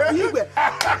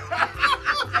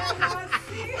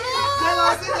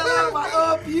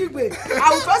 I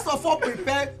will first of all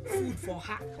prepare food for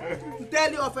her.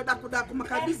 Tell you of it, that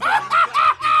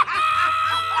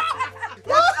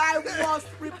I must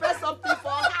prepare something for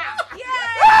her.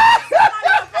 Yes!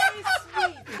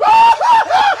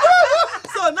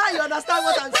 So now you understand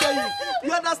what I'm saying.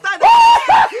 You understand?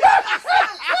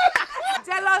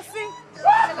 Jealousy.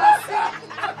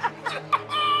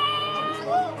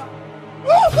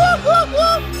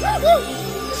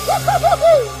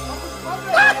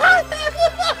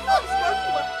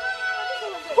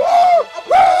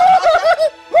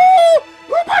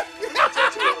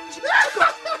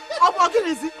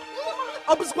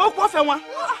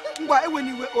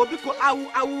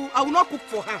 I will not cook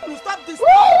for her. You stop this. I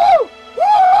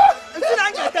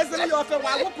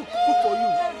will cook for you.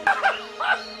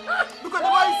 Because the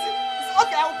boy is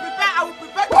okay, I will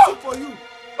prepare the soup for you.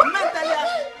 Mentally.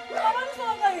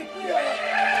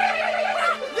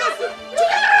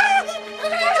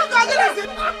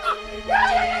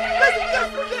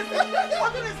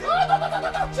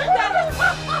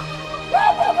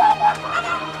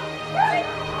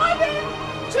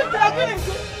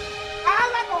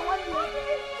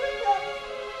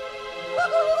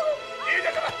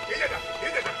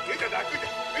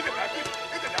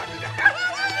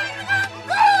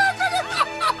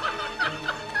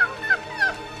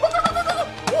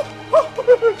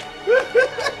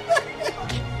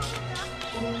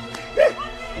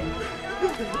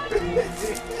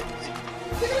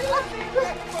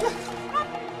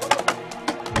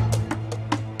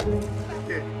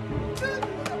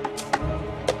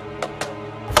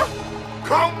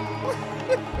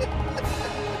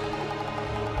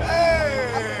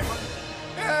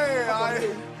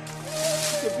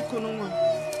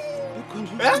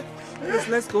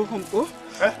 Let's go home.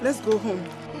 Let's go home.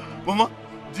 Mama,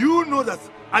 do you know that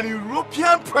an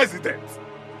European president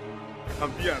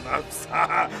can be an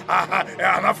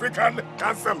African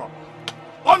chancellor?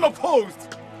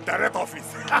 Unopposed, direct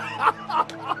office.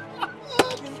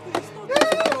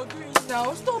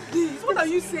 Now, stop this. What are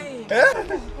you saying?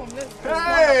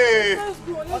 Hey!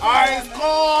 I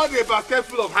scored a basket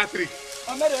full of hat-trick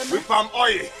with palm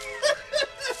oil.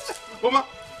 Mama,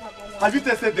 have you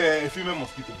tested the female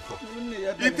mosquito before?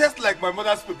 It tastes like my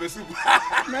mother's pepper soup.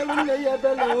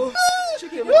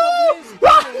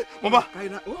 Mama,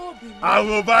 I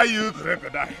will buy you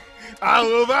crocodile. I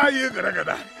will buy you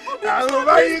crocodile. I will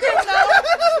buy you crocodile.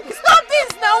 Stop this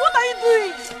now. What are you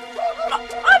doing?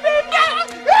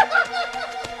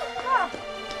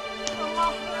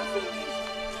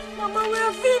 Mama, we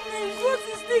are finished. What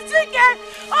is this? Chicken!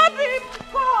 Abi,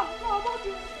 come,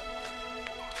 Abi.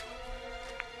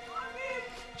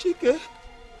 Chike,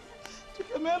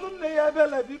 melon ne ya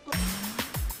bela biko.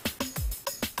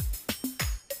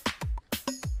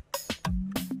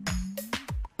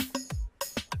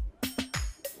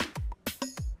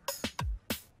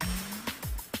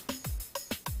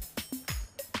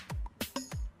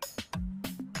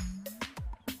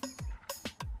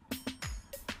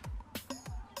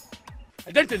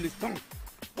 I don't understand.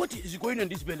 What is going on in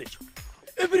this village?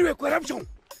 Everywhere corruption.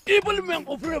 Evil men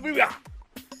operate everywhere.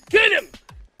 Killing.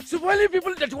 Spoiling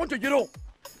people that want to grow.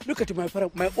 Look at my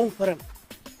farm, my own farm.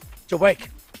 Jawike.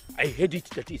 I hate it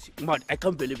that is mad. I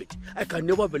can't believe it. I can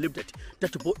never believe that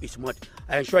that boy is mad.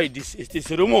 I am sure this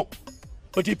is a rumor.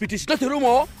 But if it is not a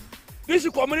rumor, this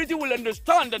community will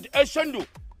understand that Eshandu,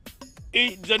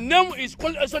 the name is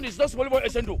called Eshandu, is not small boy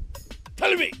Eshandu.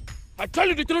 Tell me. I tell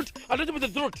you the truth, I don't tell you the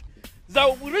truth.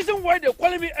 The reason why they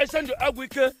call me Eshandu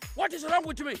Agwike, what is wrong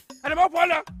with me? And my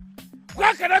father,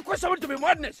 why can I call someone to be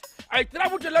madness? I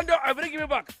travel to London, I bring me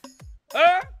back.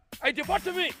 I deport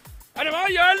to me. And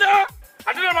I'm yellow.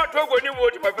 I don't know about Togo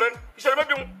anymore, my friend. You shall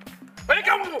remember.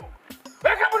 Welcome.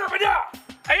 Welcome over there.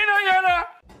 I know yellow.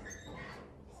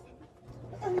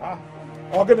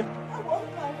 Okay.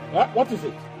 What is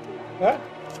it?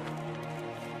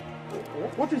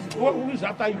 What is it? Who is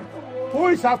after you? Who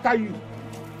is after you?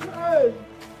 Hey.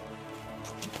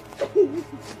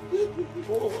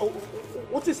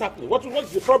 What is happening? What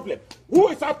is the problem? Who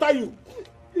is after you?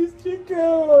 It's Chicken.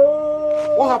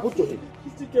 What happened to him?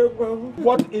 It's Chicken.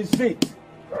 What is it?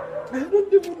 I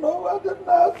don't even know what the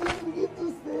now to begin to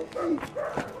say.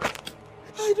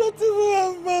 I don't even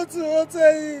have mouth to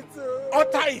utter it.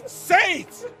 Utter it! Say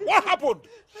it! What happened?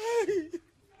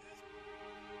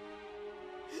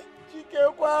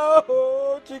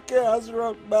 Chicken has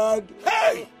run bad.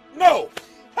 Hey! No!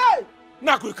 Hey!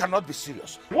 Naku, you cannot be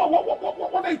serious.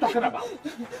 What are you talking about?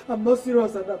 I'm not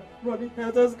serious, and I'm running.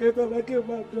 I just get like a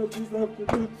man this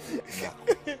afternoon.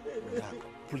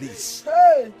 Please.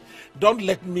 Hey! Don't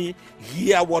let me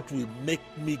hear what will make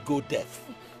me go deaf.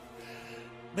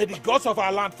 May the gods of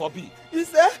our land forbid. You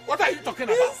say? What are you talking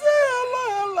about? You say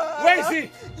Allah. Where is he?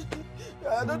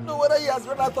 I don't know whether he has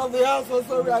run out of the house or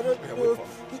sorry. I don't know.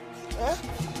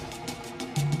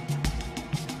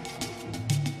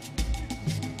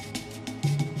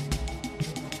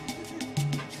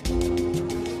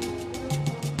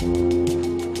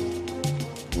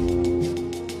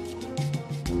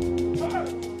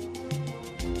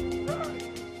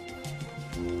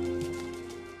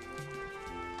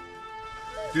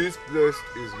 This place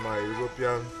is my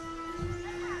European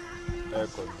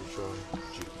air-conditioned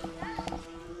jeep.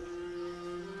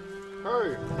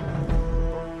 Hey!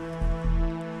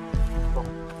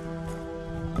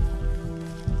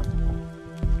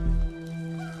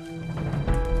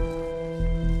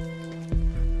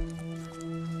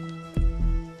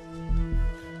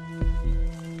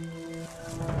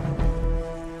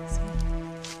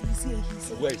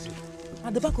 Where is he?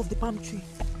 At the back of the palm tree.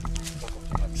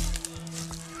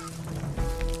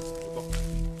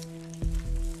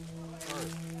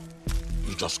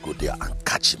 You just go there and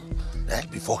catch him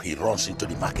before he runs into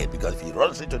the market. Because if he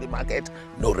runs into the market,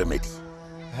 no remedy.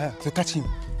 So catch him.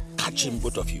 Catch him,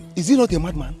 both of you. Is he not a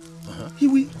madman? He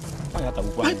will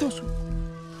bite us.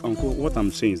 Uncle, what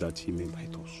I'm saying is that he may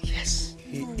bite us. Yes.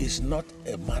 He is not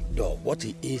a mad dog. What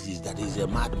he is that he's a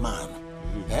madman.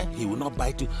 He will not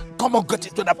bite you. Come on, get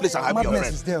into that place and help your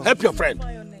friend. Help your friend.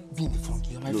 Be in the front,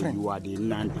 you are my friend. You are the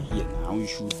Nandi here now. You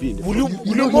should be in the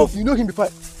front. You know him before.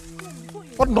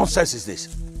 What nonsense is this?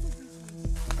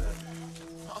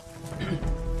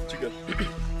 Chicken.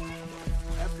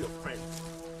 Help your friend.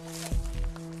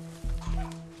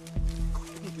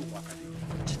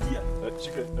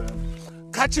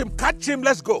 Chicken. Catch him,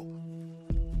 let's go.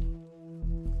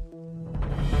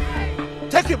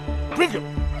 Take him, bring him.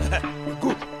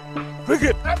 Good. Bring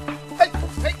him.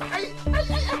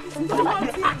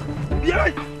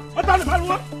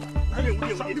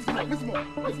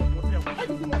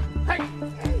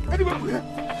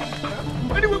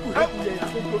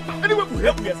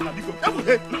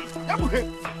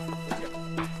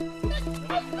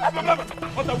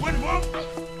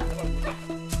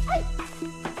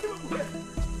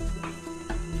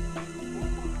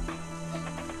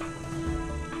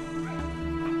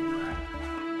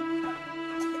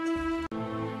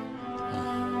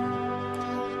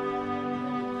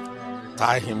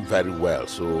 Tie him very well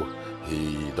so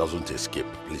he doesn't escape.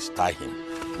 Please tie him.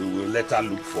 We will later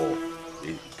look for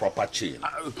a proper chain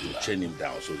to chain him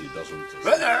down so he doesn't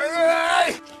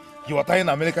escape. You are tying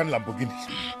American Lamborghini.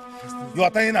 You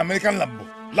are tying American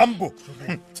Lambo.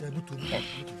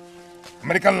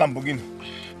 American Lamborghini.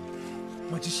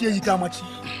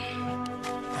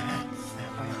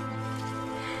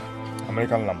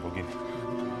 American Lamborghini.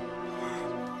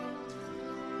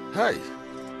 Hi.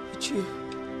 Ichi,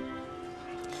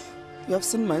 you have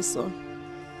seen my son.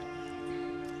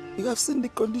 You have seen the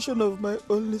condition of my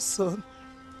only son.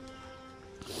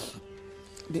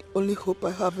 The only hope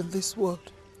I have in this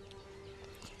world.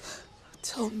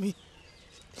 Tell me,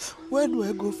 Where do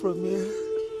I go from here?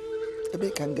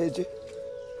 Nkechi.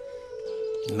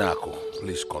 Nako,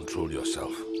 please control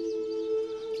yourself.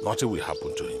 Nothing will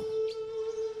happen to him.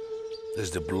 This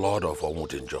is the blood of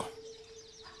Omutinjo.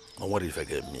 And what if I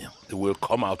get me? He will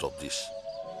come out of this.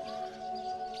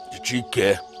 Did you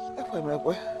care?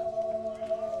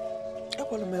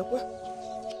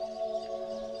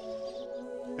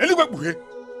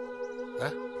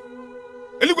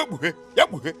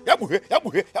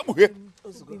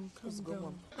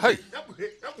 Hey!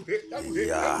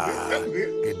 Yeah,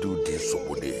 they do this so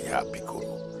good they have because.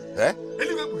 Eh?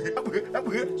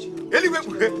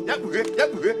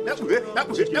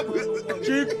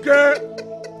 Chicken!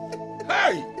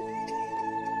 Hey!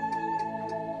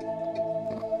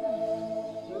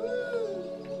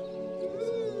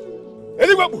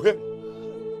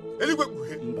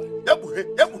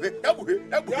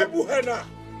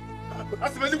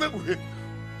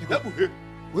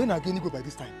 When are going to go by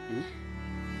this time?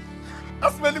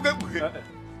 Let's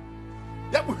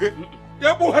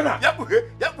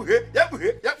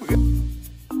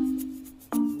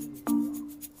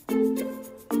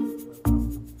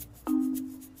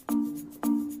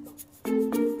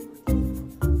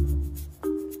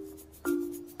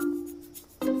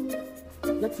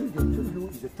see the children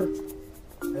is a church.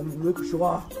 And make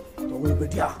sure to will be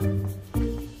there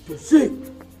to see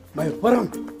my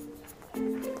parent.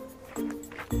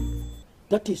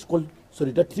 That is called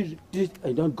solidarity.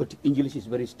 I don't got English is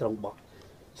very strong, but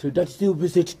solidarity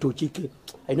visit to Chike.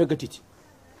 I don't get it.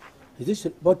 This,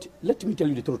 but let me tell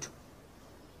you the truth.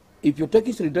 If you're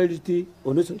taking solidarity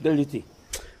or no solidarity,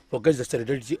 forget the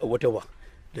solidarity or whatever.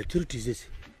 The truth is this.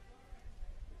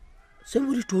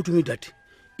 Somebody told me that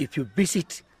if you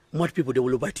visit mad people, they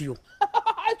will bite you.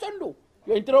 I don't know.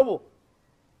 You're in trouble.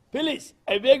 Please,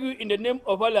 I beg you in the name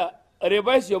of Allah,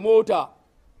 revise your motor.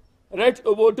 Right,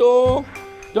 Oboto.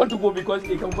 Don't go because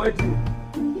they can bite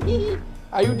you.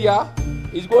 Are you there?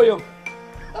 It's going.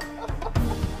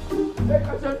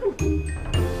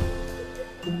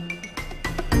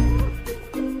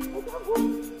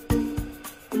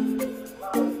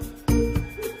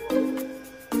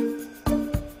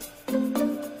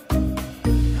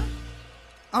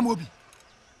 Amobi,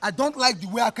 I don't like the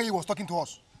way Akeyi was talking to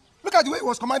us. Look at the way he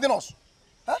was commanding us.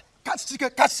 Huh? Catch chicken,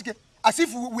 as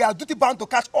if we are duty bound to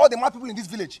catch all the mad people in this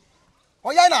village. Oh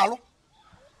yeah, now.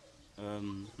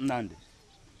 Nandi,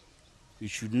 you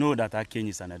should know that Akeyi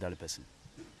is an elderly person.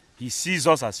 He sees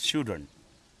us as children.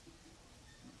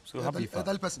 So happy for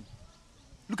elderly person.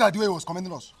 Look at the way he was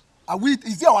commanding us.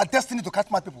 Is it our destiny to catch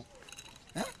mad people?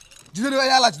 Huh?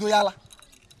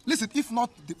 Listen, if not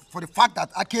for the fact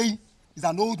that Akeyi is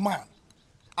an old man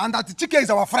and that Chike is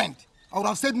our friend, I would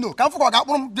have said no. What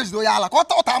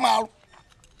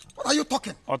are you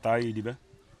talking?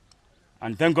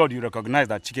 And thank God you recognize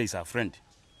that Chike is our friend.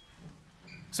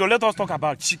 So let us talk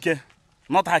about Chike,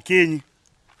 not Akeyi.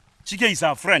 Chike is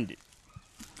our friend.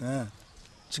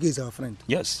 Chike is our friend?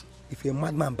 Yes. If a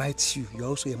madman bites you, you're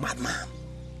also a madman.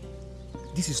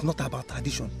 This is not about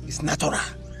tradition. It's natural.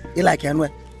 Let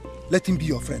him be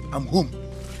your friend. I'm home.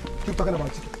 Keep talking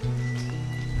about Chike.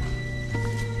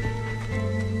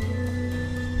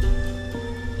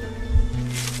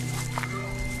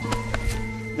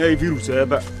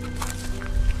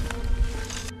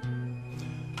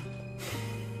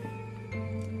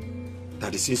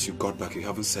 Daddy, since you got back, you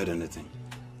haven't said anything.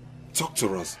 Talk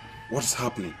to us. What is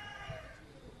happening?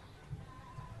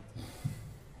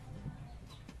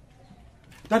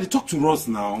 Daddy, talk to us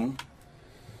now.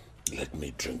 Let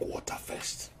me drink water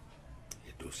first.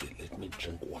 Let me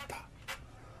drink water.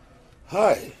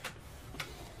 Hi.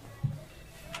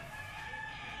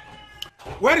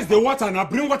 Where is the water now?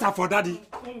 Bring water for Daddy.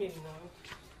 Come here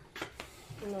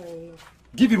now. No.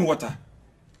 Give him water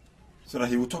so that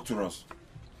he will talk to us.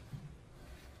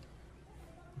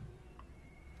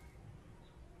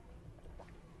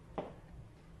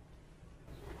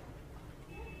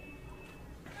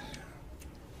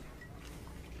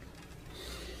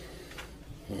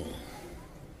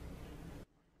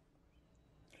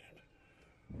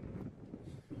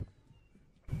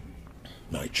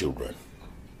 My children,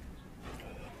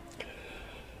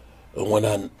 when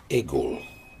an eagle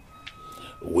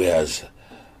wears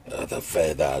the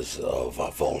feathers of a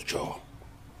vulture,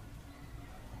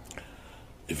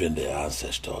 even their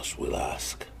ancestors will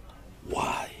ask,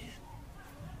 why?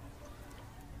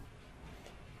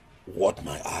 What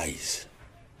my eyes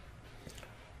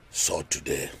saw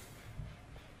today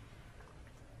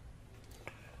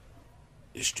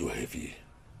is too heavy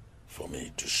for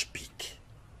me to speak.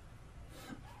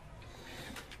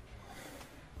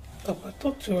 Papa,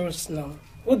 talk to us now.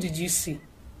 What did you see?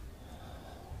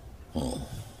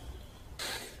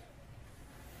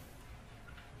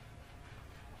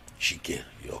 Chike,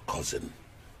 your cousin,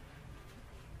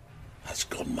 has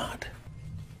gone mad.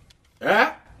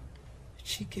 Eh?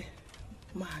 Chike,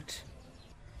 mad.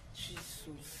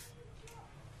 Jesus.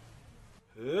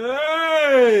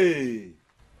 Hey!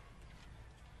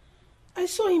 I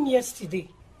saw him yesterday.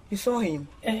 You saw him?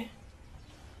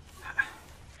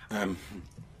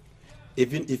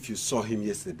 Even if you saw him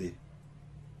yesterday,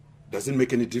 doesn't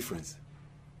make any difference.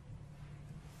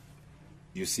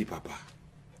 You see, Papa,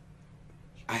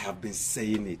 I have been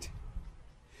saying it.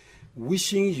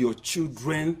 Wishing your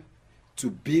children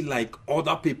to be like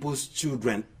other people's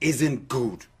children isn't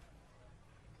good.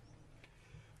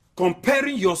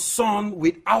 Comparing your son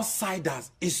with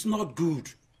outsiders is not good.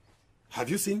 Have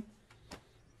you seen?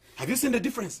 Have you seen the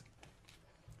difference?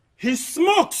 He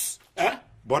smokes,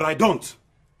 but I don't.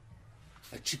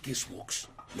 Chike smokes.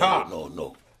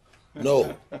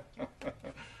 No.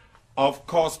 Of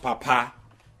course, Papa,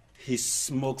 he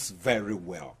smokes very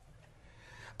well.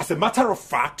 As a matter of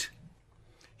fact,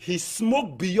 he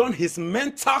smoked beyond his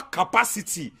mental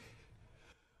capacity.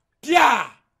 Yeah,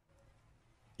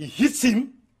 he hits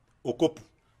him, Okopu.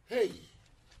 Hey.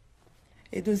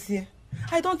 Edozie,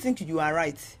 I don't think you are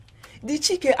right. The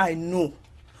Chike I know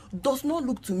does not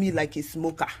look to me like a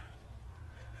smoker.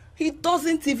 He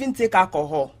doesn't even take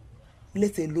alcohol,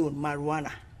 let alone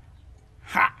marijuana.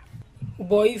 Ha!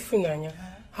 Boy, Funanya,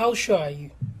 how sure are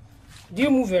you? Do you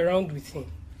move around with him?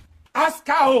 Ask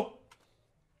her,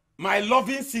 my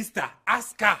loving sister,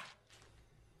 ask her.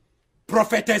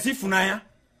 Prophetess Ifunanya.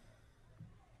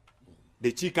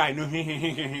 The chick I know.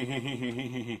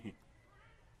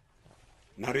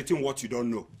 Narrating what you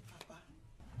don't know.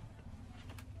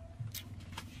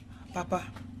 Papa,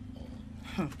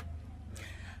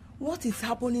 what is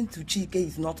happening to Chike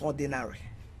is not ordinary.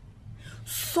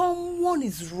 Someone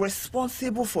is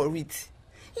responsible for it.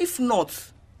 If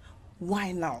not,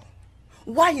 why now?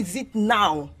 Why is it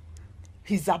now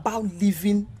he's about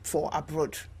leaving for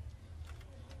abroad?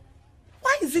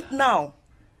 Why is it now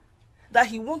that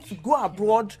he wants to go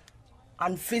abroad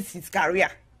and face his career?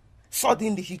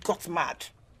 Suddenly he got mad.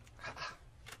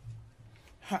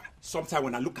 Sometimes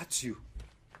when I look at you,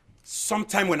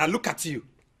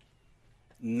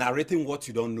 narrating what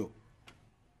you don't know.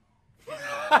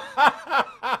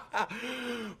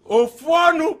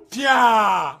 Ofuanu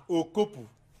pia okopu.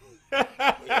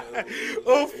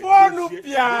 Ofuanu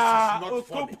pia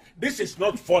okopu. This is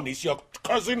not funny. It's your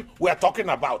cousin we are talking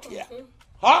about here.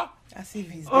 Huh? As if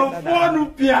he's better than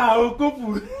Ofuanu pia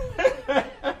okopu.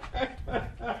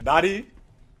 Daddy,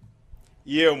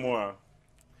 yeah, more.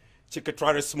 Chike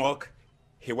tried to smoke.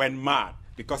 He went mad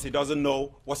because he doesn't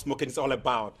know what smoking is all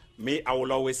about. Me, I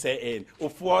will always say in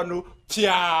Ofuanu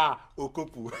pia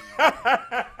okopu.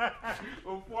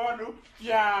 Ofuanu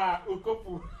pia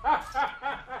okopu.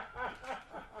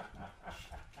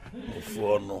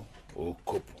 Ofuanu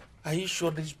okopu. Are you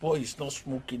sure this boy is not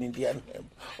smoking Indian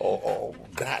hemp or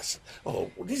grass?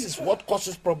 Oh, this is what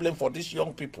causes problem for these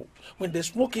young people. When they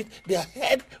smoke it, their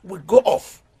head will go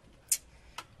off.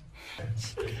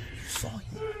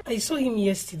 I saw him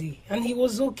yesterday and he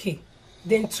was okay.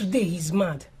 Then today he's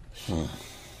mad.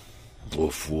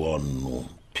 Ofuanu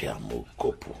piamo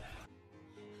kopu.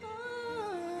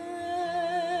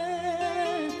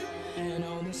 And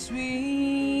all the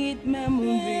sweet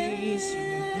memories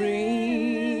you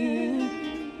bring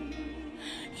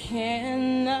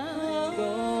cannot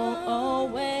go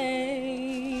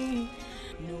away.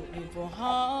 No evil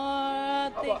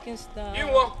heart they can stop.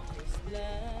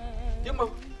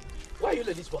 Jimbo, why are you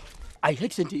like this for? I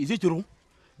heard something. Is it true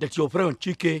that your friend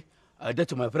Chike,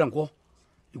 that's my friend, go?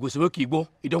 You go smoke, you go.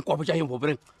 You don't cooperate him for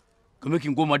friend. To make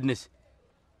him go madness.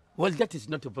 Well, that is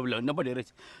not a problem. Nobody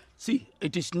else. See,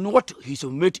 it is not his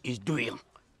mate is doing.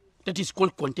 That is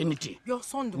called continuity. Your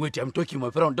son. Wait, I'm talking, my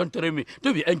friend. Don't tell me.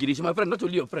 Don't be angry. He's my friend, not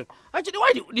only your friend. Actually,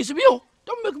 why this is you?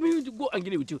 Don't make me go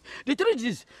angry with you. The truth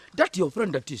is that your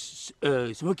friend that is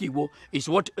smoking is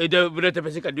what the better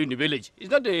person can do in the village.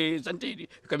 It's not something you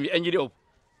can be angry of.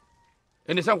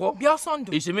 Understand what? Your son.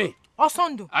 It's me.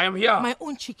 Osondo. I am here. My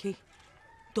own Chike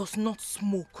does not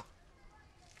smoke.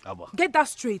 Abba. Get that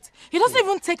straight. He doesn't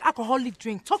even take alcoholic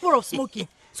drink. Talk more of smoking.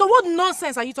 So what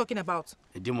nonsense are you talking about?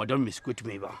 Dima, don't misquote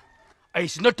me, ba.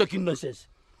 It's not talking nonsense.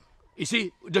 You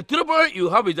see, the trouble you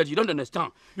have is that you don't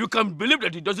understand. You can believe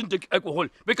that he doesn't take alcohol,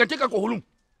 but he can take alcohol.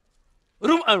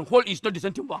 Room and hall is not the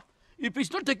same thing, ba. If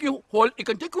he's not taking hall, he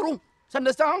can take room. You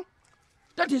understand?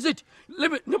 That is it.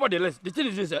 Nevertheless, the thing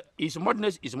is this: is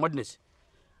madness is madness.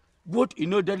 But you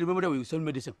know that remember that we sell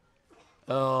medicine.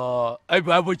 That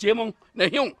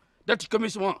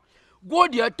comes one.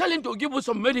 God, they are telling to give us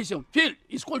some medicine. Pill.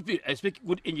 It's called pill. I speak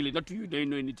good English, not to you. They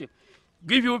know anything.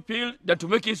 give you a pill that to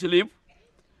make you sleep.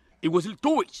 It was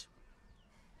 2 weeks.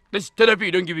 This therapy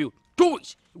you don't give you 2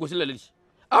 weeks. It was like this.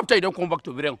 After you don't come back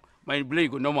to brain, my brain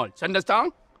go normal. You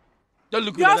understand? Don't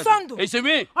look at that. It's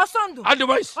me.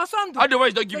 Otherwise,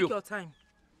 don't give you. Take your time.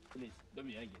 Please, don't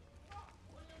be angry.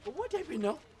 But what happened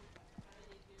now?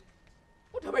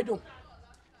 What have I done?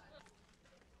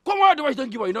 Come on, otherwise don't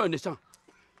give you. You don't understand.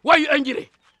 Why are you angry?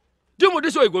 Do you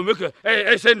this way go make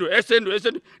a send.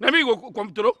 Now me go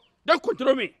control. Don't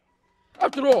control me.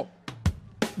 After all.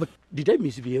 But did I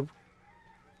misbehave?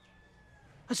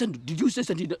 I said, did you say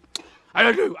something that... I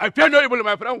don't know. I feel not able,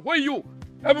 my friend. Who are you?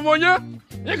 Everyone,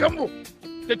 you come.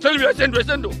 They tell me I send.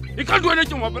 You can't do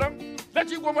anything, my friend. Let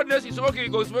you go, my dress is okay.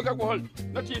 Go smoke alcohol.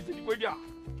 Not easy. Go there.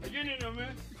 Again, you know,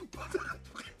 man.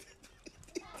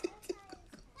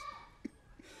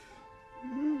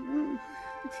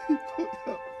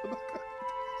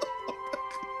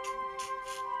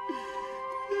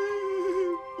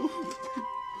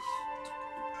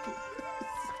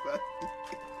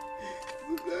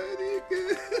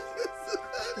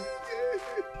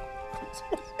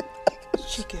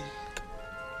 Chicken,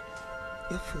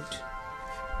 your food.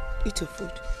 Eat your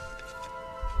food.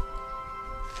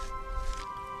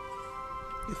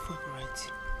 Your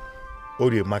favorite.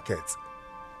 Orie Market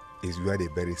is where they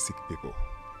bury sick people.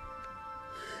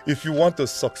 If you want to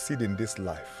succeed in this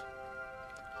life,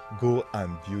 go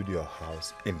and build your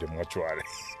house in the mortuary.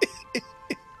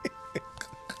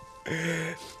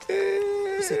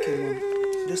 It's okay, Mom.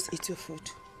 Just eat your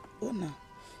food. Oh, no.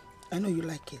 I know you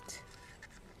like it.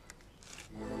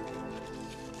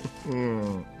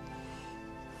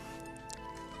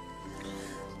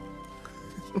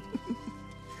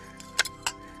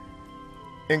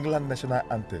 England national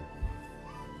anthem.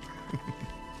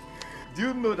 Do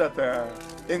you know that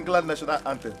England national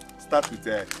anthem starts with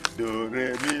do,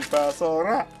 re, mi, fa, so,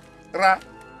 ra, ra.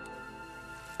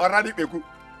 Oradi peku,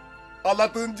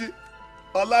 olatunji,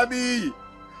 oladi,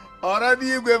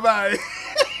 oradi igwebai.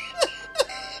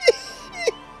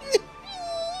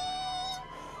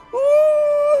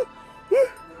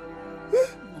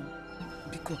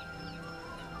 Biko,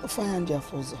 Orphan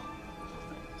Jafozo,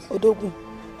 Odogun,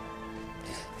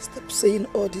 stop saying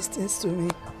all these things to me.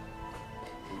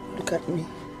 Look at me.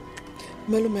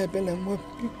 Melo my bella,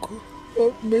 Biko,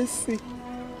 have mercy.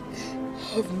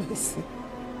 Have mercy.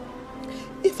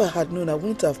 If I had known, I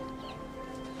wouldn't have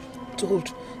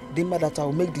told Dima that I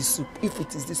will make the soup. If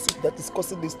it is the soup that is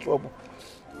causing this trouble,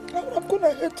 I'm going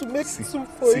ahead to make soup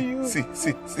for you. See.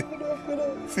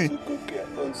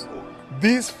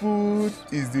 This food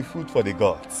is the food for the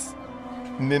gods.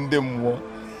 Nendemwo.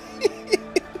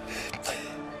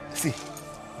 See,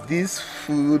 this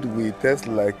food will taste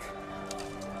like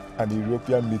an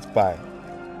European meat pie.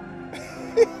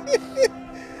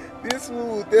 This food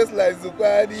will taste like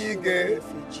Zupani Ige.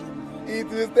 It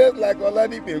will taste like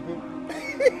Olani Peku.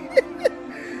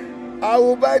 I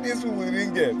will buy this food with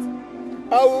ringgit.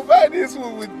 I will buy this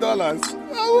food with dollars.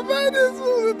 I will buy this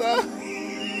food with dollars.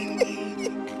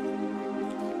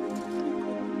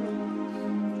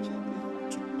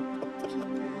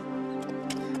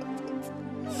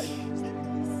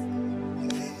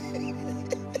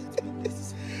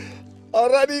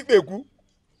 Already Peku.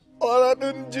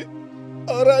 Already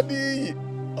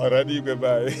Already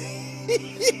goodbye.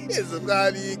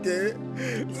 Zukanike.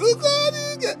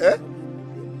 Eh?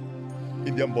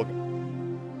 Indian burger.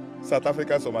 South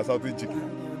African summer salted chicken.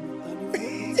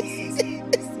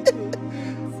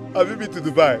 Have you been to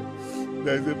Dubai?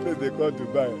 There is a place they call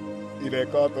Dubai in a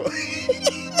quarter.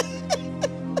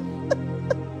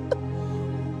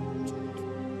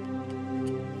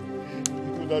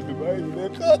 You do not Dubai in a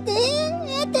quarter.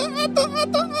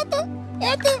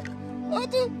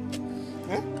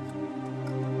 Eh?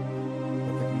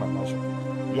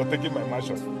 You're taking my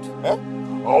mansion. Eh?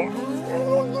 Oh.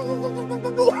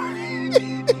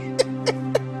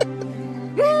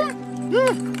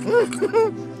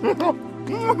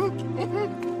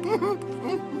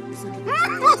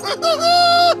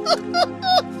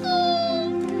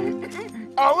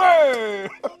 Away!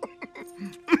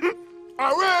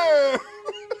 Away!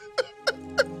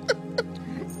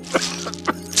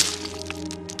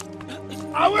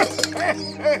 Away!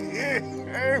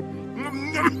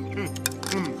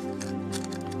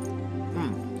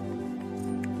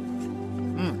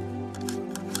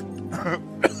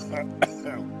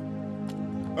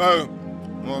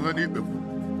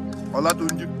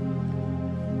 Olatunji.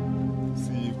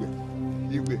 See Igwe.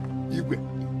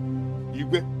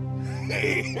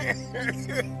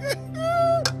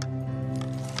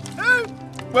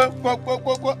 Go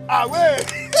away.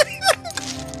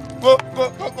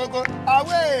 Go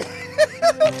away.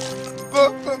 Go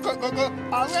away.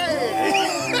 Go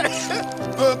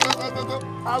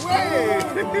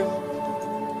away.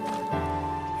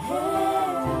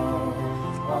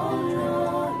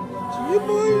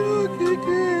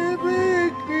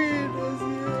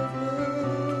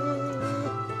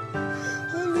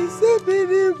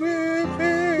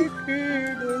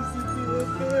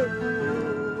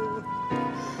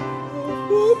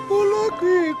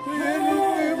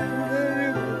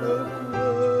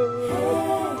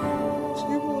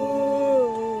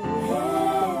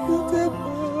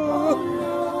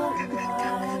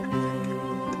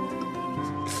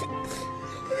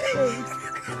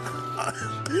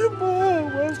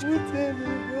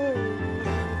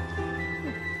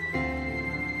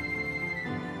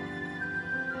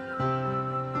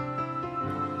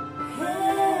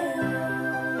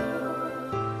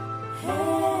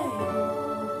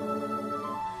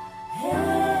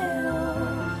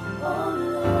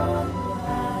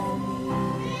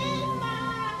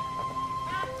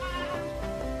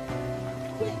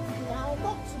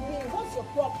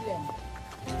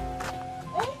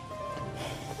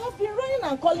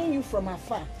 From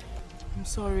afar. I'm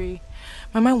sorry.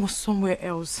 My mind was somewhere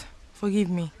else. Forgive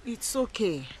me. It's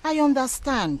okay. I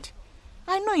understand.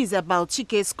 I know it's about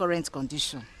Chike's current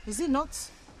condition. Is it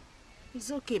not? It's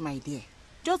okay, my dear.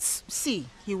 Just see,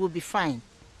 he will be fine.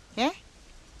 Eh? Okay.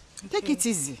 Take it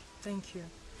easy. Thank you.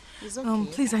 It's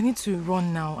okay. Please, I need to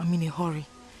run now. I'm in a hurry.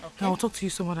 Okay. I'll talk to you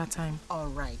some other time. All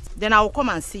right. Then I will come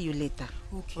and see you later.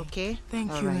 Okay. Okay?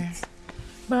 Thank All you. Right.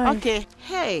 Bye. Okay.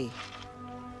 Hey.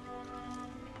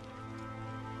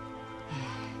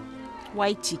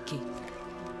 Why Chike?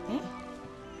 Eh?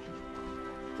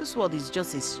 This world is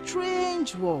just a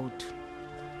strange world.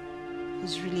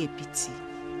 It's really a pity.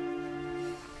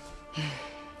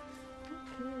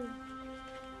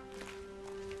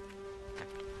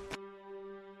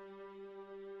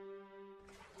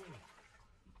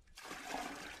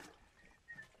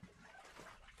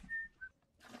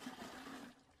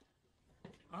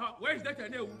 Where is that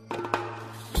canoe?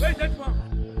 Where is that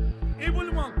man?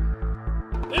 Evil man!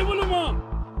 Evil man!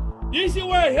 You see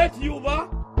why I hate you, ba?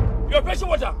 Your pressure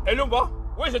water, hello, ba?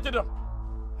 Where is the children?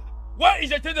 Where is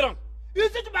the children? You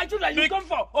say to my children you come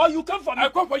for, or you come for me? I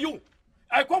come for you.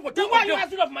 I come for then why are you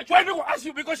asking of my children? children? Why do I ask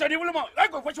you? Because you're the evil man. I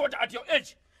go fetch water at your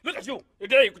age. Look at you.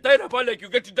 Today you tired about like you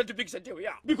get to that big city.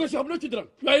 Yeah. Because you have no children.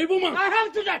 You are evil man. I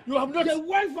have children. You have not. They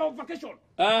went for vacation.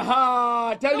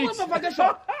 Aha, tell they it. Went for vacation.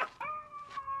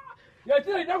 You're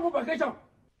telling them go vacation.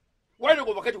 Why do you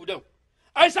go vacation with them?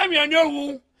 I say me and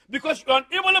you because you're an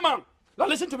evil man. Now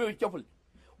listen to me very carefully.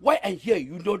 Why I hear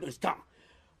you don't understand.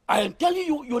 I am telling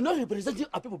you, you're not representing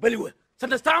our people very well.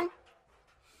 Understand?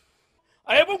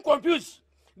 I even confused.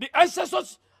 The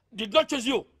ancestors did not choose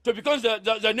you to become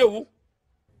the new.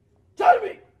 Tell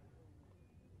me.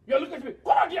 You look at me.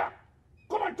 Come on here.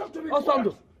 Come and talk to me.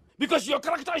 Osando. Because your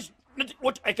character is not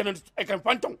what I can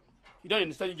phantom. You don't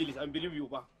understand English. I believe you,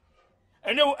 ba.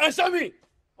 And now answer me.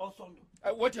 Osando.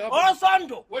 What happened?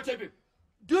 Osando. What happened?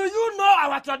 Do you know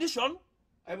our tradition?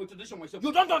 I have a tradition myself.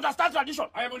 You don't understand tradition.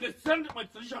 I understand my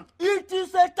tradition. It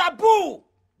is a taboo.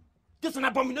 This is an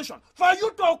abomination. For you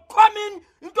to come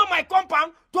into my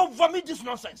compound to vomit this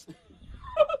nonsense.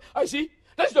 I see.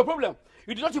 That's the problem.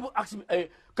 You did not even ask me,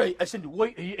 I said,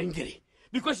 why are you angry?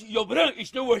 Because your brain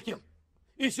is not working.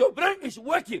 If your brain is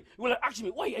working, you will ask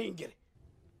me, why are you angry?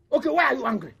 Okay, why are you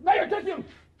angry? Now you're talking.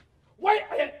 Why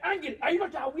are you angry? Are you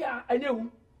not aware, I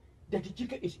know, that the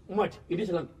chicken is mad in this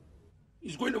land?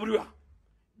 He's going everywhere.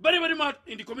 Very, very mad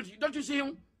in the community. Don't you see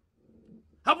him?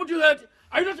 Haven't you heard?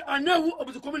 Are you not aware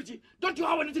of the community? Don't you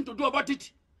have anything to do about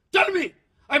it? Tell me.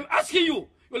 I'm asking you.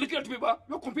 You're looking at me, but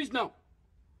you're confused now.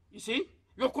 You see?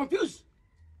 You're confused.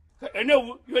 I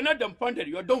know you're not dumbfounded.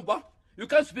 You're dumb, but you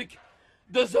can't speak.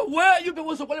 There's a way you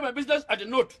people support my business at the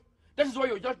north. That is why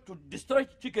you're just to destroy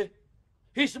Chike.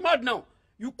 He's mad now.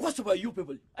 You question you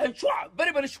people. I'm sure,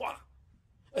 very, very sure.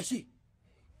 I see.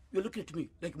 You're looking at me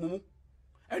like Mumu.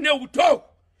 And now we talk.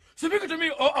 Speak to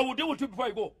me or I will deal with you before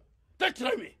I go. Don't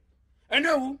try me. And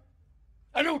now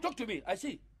talk to me. I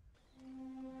see.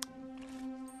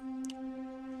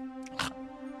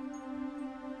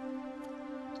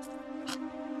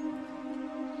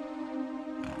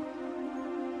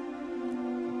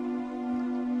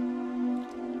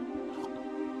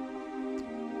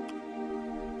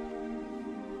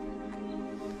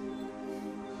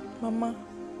 Mama,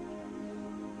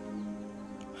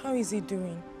 how is he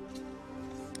doing?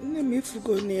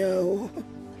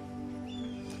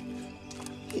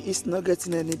 It's not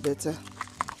getting any better.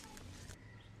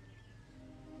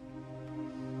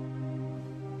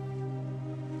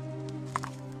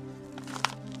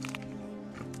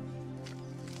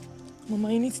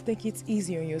 Mama, you need to take it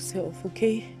easy on yourself,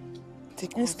 okay?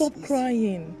 And stop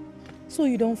crying so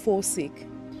you don't fall sick.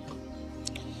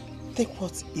 Take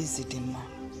what's easy, Dima.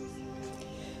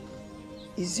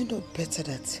 Is it not better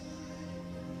that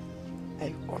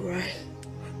I cry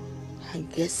and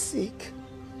get sick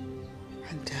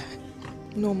and die?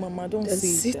 No, Mama, don't then say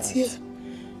sit that. Here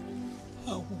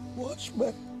and watch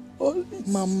my only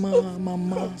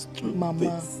Mama,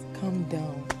 calm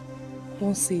down.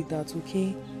 Don't say that,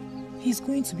 okay? He's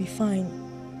going to be fine.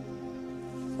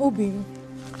 Obin,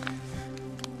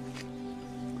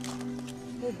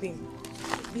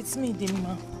 it's me,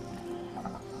 Dima.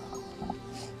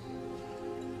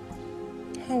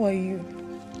 How are you?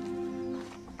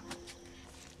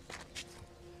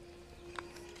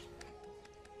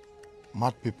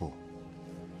 Mad people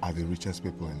are the richest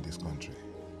people in this country.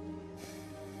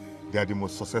 They are the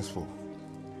most successful.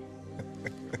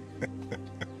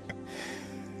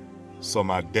 Some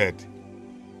are dead.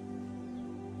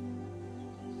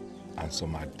 And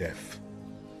some are deaf.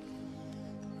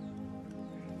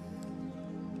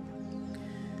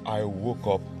 I woke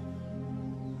up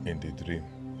in the dream.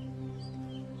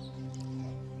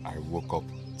 I woke up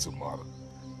tomorrow.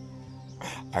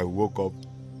 I woke up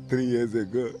 3 years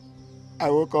ago.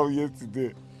 I woke up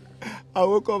yesterday. I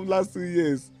woke up last 2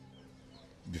 years.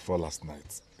 Before last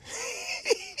night.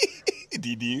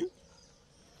 Did you?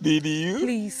 Did you?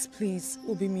 Please,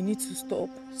 Obi, we need to stop.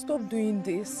 Stop doing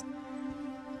this.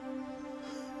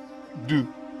 Do,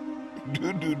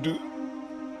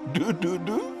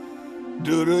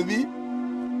 Ruby.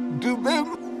 Do, babe.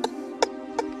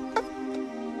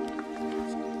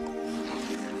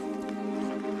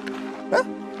 Huh?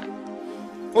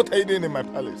 What are you doing in my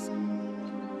palace?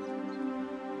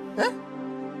 Huh?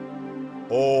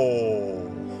 Oh.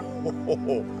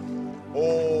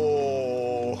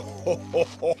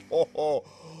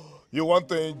 You want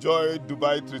to enjoy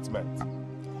Dubai treatment?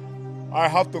 I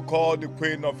have to call the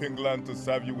Queen of England to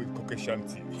serve you with Caucasian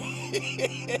tea.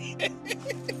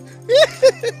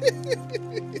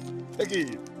 Take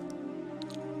it.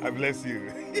 I bless you.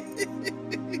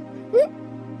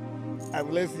 I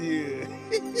bless you.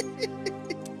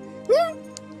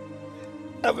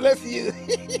 I bless you.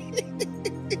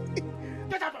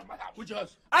 Get out of my house. Which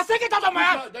house? I say get out of my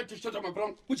house. That is shut up, my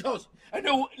bro. Which house? And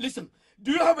now, listen.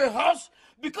 Do you have a house?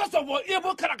 Because of your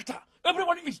evil character,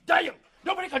 everybody is dying.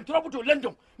 Nobody can travel to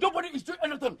London. Nobody is doing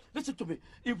anything. Listen to me.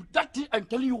 If that thing I'm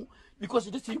telling you, because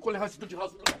this thing you call a house, not your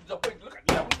house. Look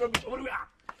at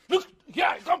Look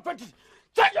here, come practice.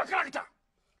 Change your character.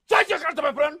 Change your character,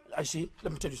 my friend. I see.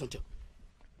 Let me tell you something.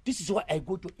 This is why I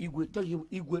go to Igwe. Tell you,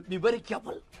 Igwe, be very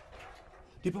careful.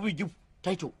 The people give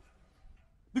title.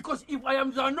 Because if I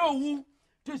am the no who,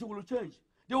 things will change.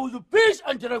 There will be peace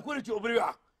and tranquility over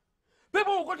here.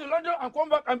 People will go to London and come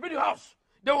back and build a house.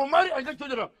 They will marry and get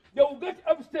children. They will get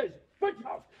upstairs, pet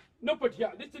house. No pet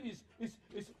here. This thing is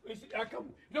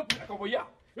no pet over here.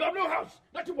 You have no house.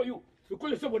 Nothing for you. You call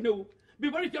yourself a no. Be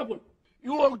very careful.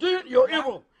 You are doing your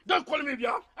evil. Don't call me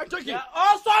here. I'm taking.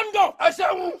 Osando. I say,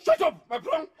 shut up, my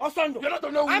friend. Osando. You're not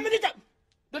a no. I'm in it.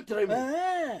 Don't try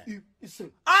me.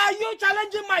 Listen. Are you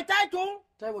challenging my title?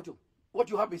 Tie what you? What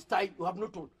you have is tie. You have no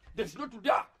tool. There's no tool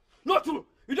there. No tool.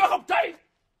 You don't have tie.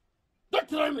 Don't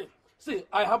try me. See,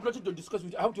 I have nothing to discuss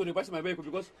with you. I have to revise my vehicle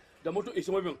because the motor is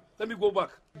moving. Let me go back.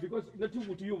 Because nothing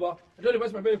with you, but I don't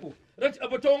revise my vehicle. That's a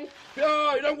baton.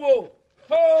 Yeah, you don't go.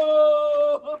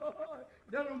 Oh,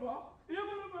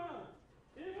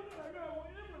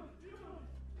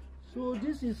 so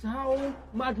this is how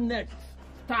madness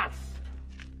starts.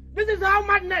 This is how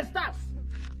madness starts.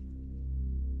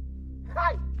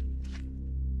 Hi.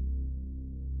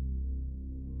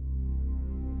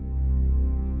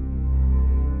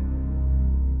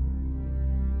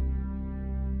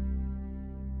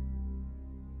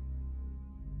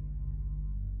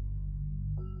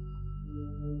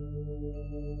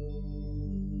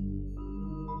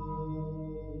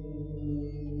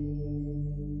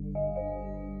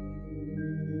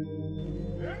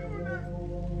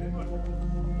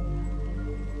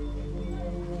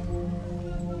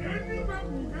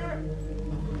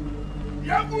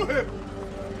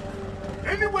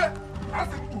 Anywhere,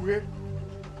 as in Kuhe.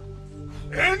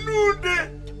 Anyway,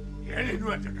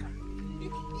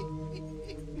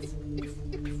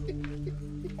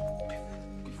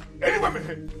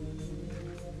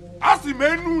 as in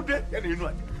Menude,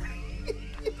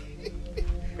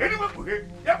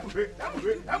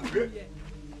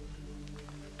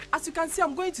 As you can see,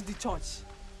 I'm going to the church.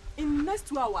 In the next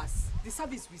 2 hours, the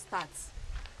service will start.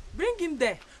 Bring him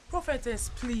there. Prophetess,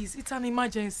 please, it's an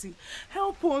emergency.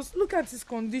 Help us. Look at his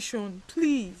condition,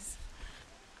 please.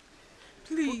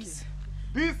 Please.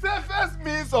 The safest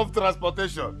means of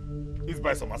transportation is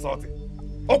by somersaulting.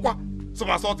 Okwa,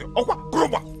 somersaulting. Okwa,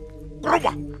 kroba,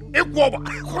 ekwoba,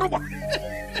 kroba.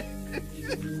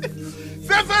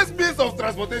 Safest means of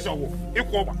transportation,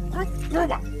 ekwoba,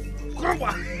 kroba.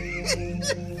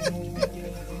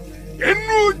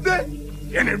 Enude,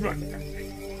 enude.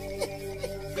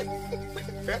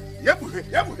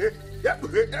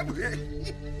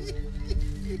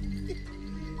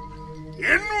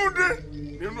 Enude.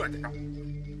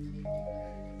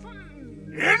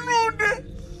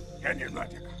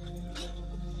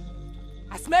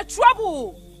 I smell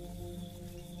trouble.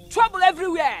 Trouble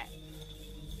everywhere.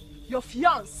 Your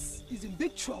fiancé is in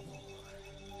big trouble.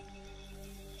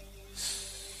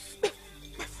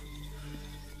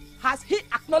 Has he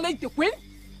acknowledged the queen?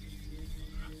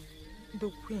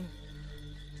 The queen?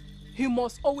 He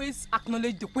must always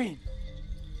acknowledge the queen.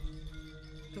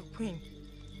 The queen?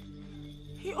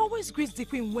 He always greets the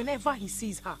queen whenever he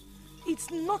sees her.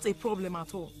 It's not a problem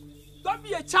at all. Don't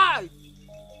be a child.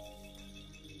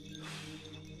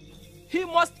 He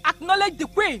must acknowledge the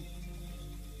queen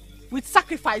with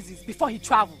sacrifices before he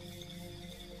travels.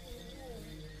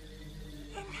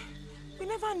 We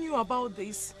never knew about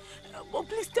this. But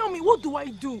please tell me, what do I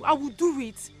do? I will do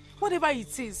it. Whatever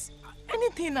it is.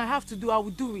 Anything I have to do, I will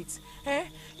do it.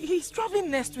 He's traveling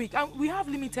next week and we have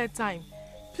limited time.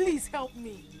 Please help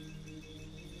me.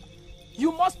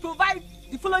 You must provide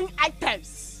the following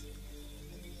items.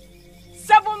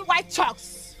 7 white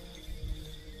chalks.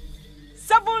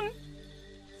 7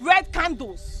 red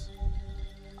candles.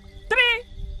 3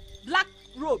 black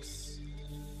robes.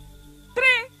 3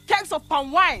 kegs of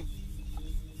palm wine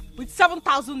with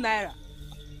 7,000 naira.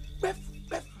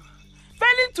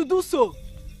 Failing to do so,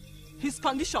 his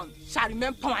condition shall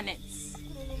remain permanent.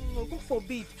 No, God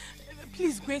forbid.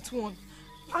 Please, great one.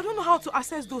 I don't know how to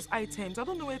access those items. I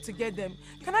don't know where to get them.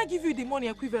 Can I give you the money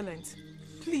equivalent?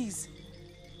 Please.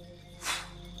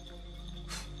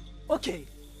 Okay.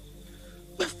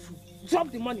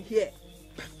 Drop the money here.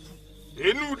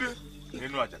 Enude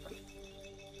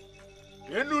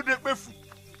befu.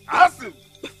 Asim.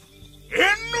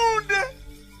 Enude.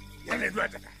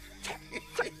 Enude.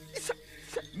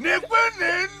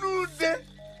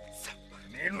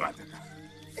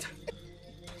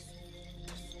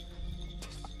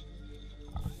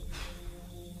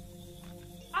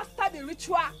 After the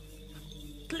ritual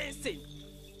cleansing,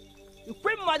 the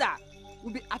queen mother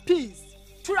will be appeased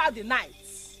throughout the night.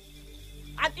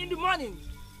 And in the morning,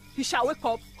 he shall wake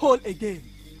up whole again.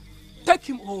 Take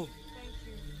him home.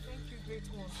 Thank you, great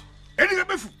one. Enude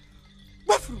befu.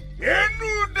 Befu.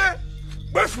 Enude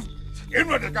befu.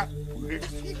 Enude ka.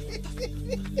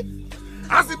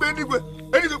 Asi bendigwe.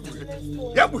 Enude buhe.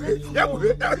 Yabuhe.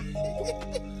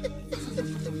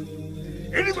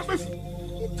 Enude befu.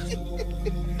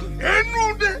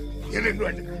 Enude.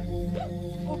 Enude ka.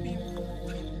 Obi.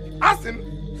 Asim.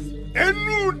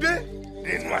 Enude.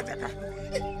 Enude ka.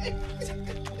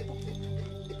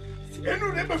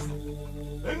 Enude befu.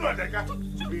 Enude ka.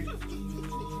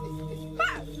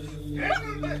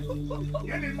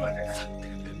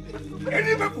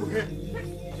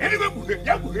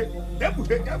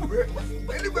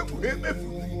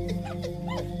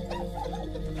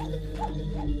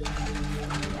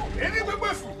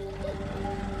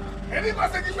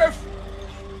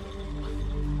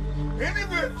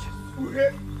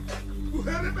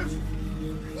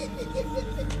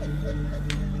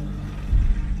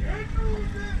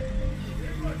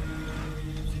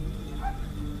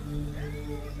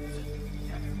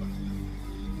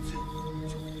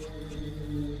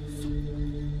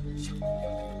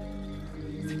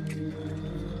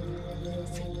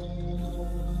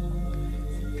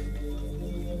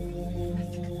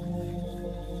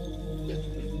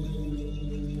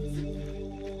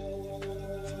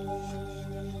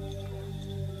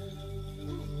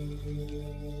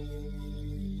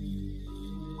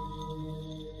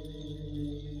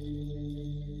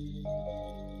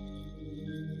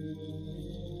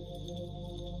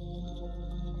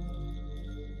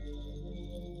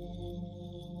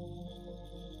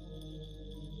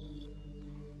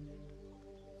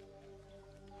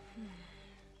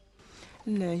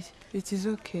 No, it is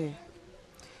okay.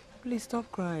 Please stop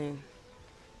crying.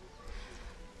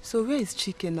 So where is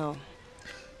Chike now?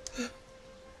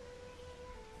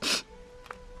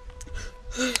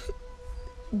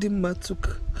 Dimma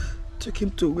took him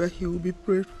to where he will be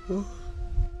prayed for.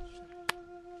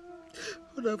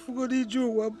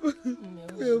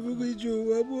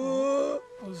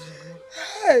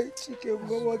 Hey, Chike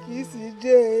Mama Kisi.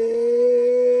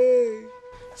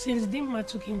 Since Dimma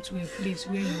took him to a place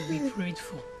where he will be prayed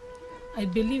for, I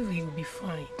believe he will be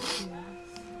fine.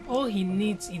 All he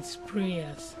needs is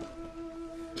prayers.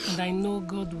 And I know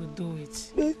God will do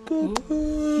it. He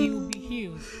will be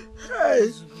healed.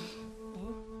 Hey!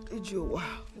 Did you?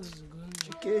 Wow.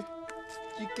 Chike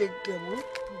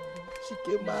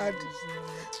mad.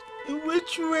 In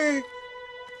which way?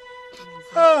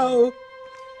 How?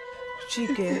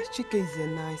 Chike is a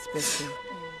nice person.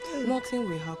 Nothing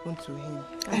will happen to him.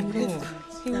 I know.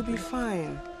 He will be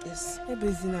fine. Yes.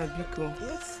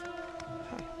 Yes.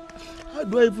 How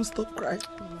do I even stop crying?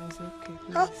 No, it's okay,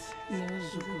 please. How? No,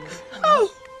 it's okay.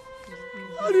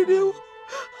 How did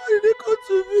they come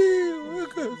to me? I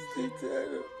can't stay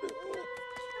there.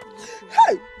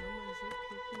 Hey!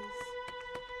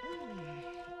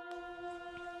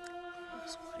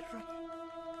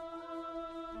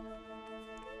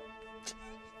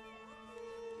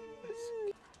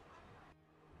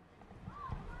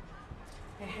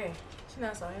 Hey,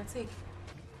 Chinasa, take.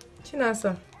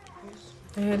 Chinasa.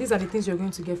 These are the things you're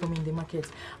going to get from me in the market.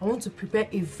 I want to prepare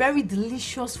a very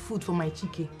delicious food for my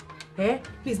chike.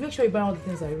 Please make sure you buy all the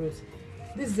things I wrote.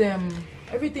 This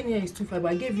everything here is 2,500,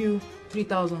 but I gave you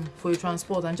 3,000 for your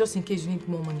transport, and just in case you need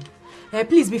more money.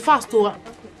 Please be fast, though.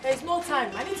 There's no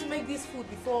time. I need to make this food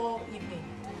before evening.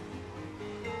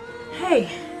 Hey.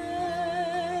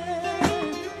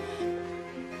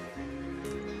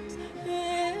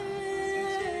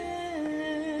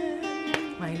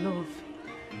 My love.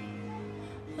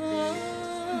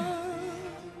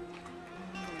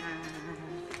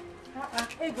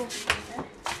 Ego.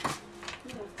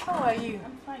 How are you?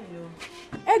 I'm fine, yo.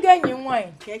 Again, you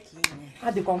wine.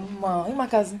 I'm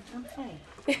fine.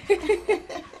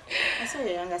 I saw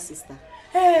your younger sister.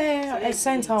 Hey, I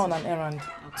sent her on an errand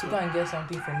to go and get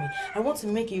something for me. I want to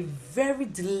make a very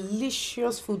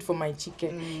delicious food for my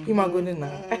chicken. You might go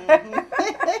now.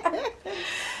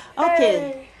 Okay.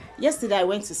 Hey. Yesterday I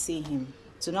went to see him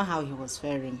to know how he was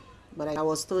faring, but I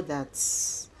was told that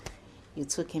you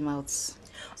took him out.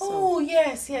 So. Oh,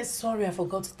 yes. Sorry, I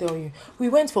forgot to tell you. We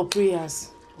went for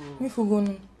prayers.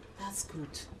 That's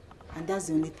good. And that's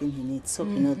the only thing he needs. So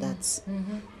you know that.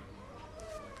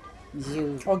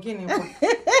 You.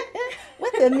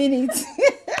 Wait a minute.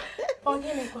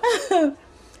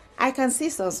 I can see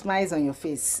some smiles on your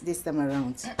face this time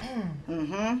around.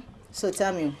 So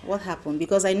tell me, what happened?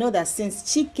 Because I know that since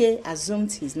Chike assumed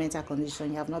his mental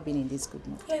condition, you have not been in this good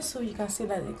mood. Yes, so you can say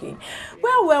that again.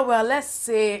 Well, let's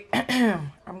say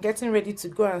I'm getting ready to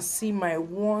go and see my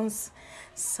once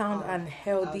sound and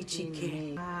healthy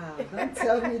Chike. Don't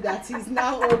tell me that he's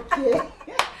now okay.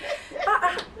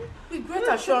 With great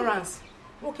assurance.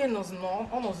 Okay, no.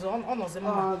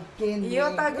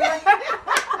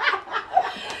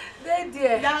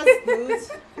 Dear. That's good.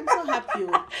 I'm so happy.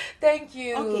 Thank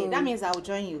you. Okay, that means I'll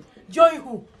join you. Join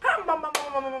who?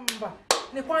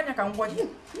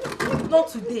 Not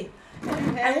today.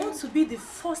 I want to be the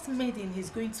first maiden he's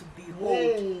going to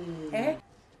behold.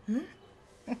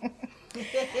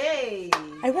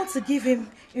 I want to give him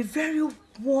a very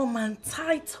warm and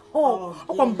tight hug.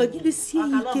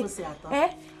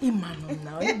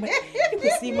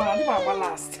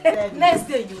 Next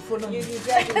day you follow me.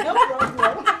 No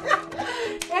problem.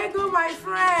 Hey, go, my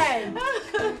friend.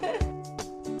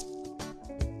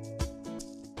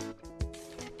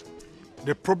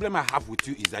 The problem I have with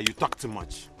you is that you talk too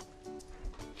much.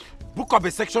 Book up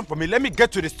a section for me. Let me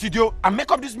get to the studio and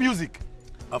make up this music.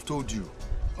 I've told you.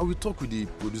 I will talk with the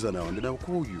producer now and then I'll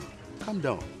call you. Calm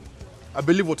down. I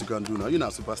believe what you can do now. You're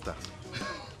not a superstar.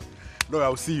 No,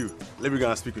 I'll see you. Let me go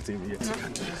and speak with him. Yes.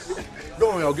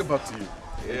 Don't worry, I'll get back to you.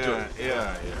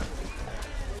 Yeah.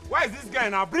 Where is this guy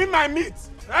now? Bring my meat.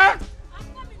 Huh?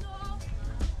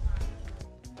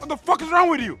 What the fuck is wrong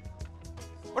with you?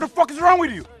 What the fuck is wrong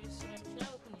with you?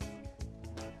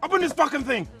 Open this fucking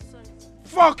thing.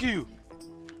 Fuck you.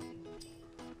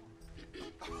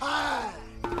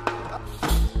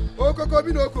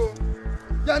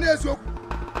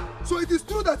 So it is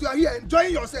true that you are here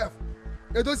enjoying yourself.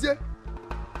 It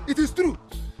is true.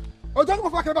 You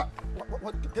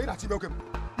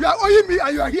are owing me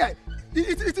and you are here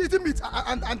eating meat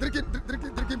and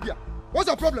drinking beer. What's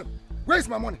your problem? Where is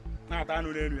my money?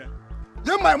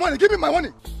 Give my money. Give me my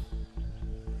money.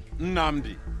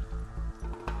 Nnamdi,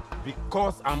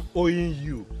 because I'm owing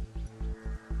you,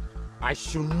 I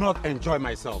should not enjoy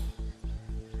myself.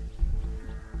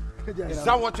 Is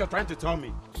that what you're trying to tell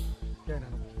me?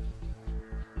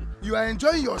 You are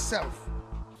enjoying yourself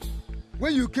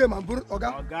when you came and brought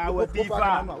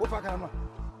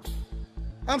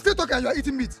I'm still talking and you are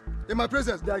eating meat in my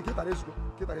presence.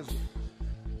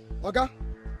 Oga,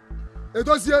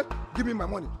 Edozie, give me my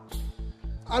money.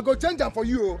 I'll go change them for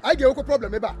you. I get no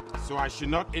problem. So I should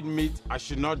not eat meat, I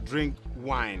should not drink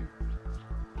wine.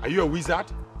 Are you a wizard?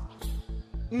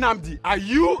 Nnamdi, are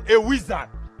you a wizard?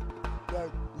 Yeah,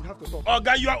 you have to talk.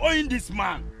 Oga, you are owing this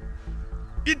man.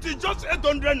 It is just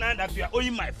 800 naira that you are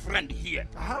owing my friend here.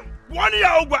 1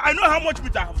 year ago, I know how much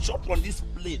meat I have shot on this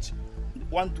plate.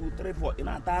 1, 2, 3, 4. In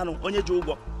Atano, onye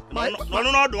jogo. No,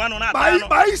 the one on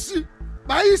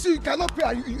Baisi, you cannot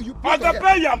pay. You pay. Oga,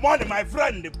 pay your money, my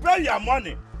friend. Pay your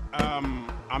money.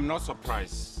 I'm not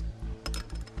surprised.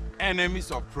 Enemies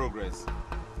of progress.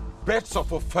 Bet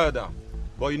suffer further.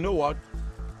 But you know what?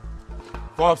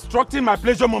 For obstructing my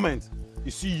pleasure moment,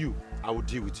 you see you, I will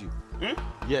deal with you.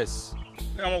 Yes.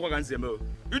 You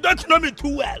don't know me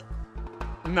too well.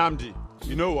 Nnamdi,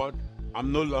 you know what?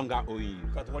 I'm no longer owing you.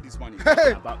 Cut what is money?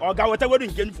 Hey! Oga, whatever you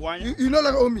gain for you no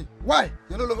longer owe me. Why?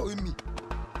 You no longer owe me.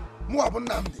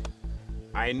 Nnamdi.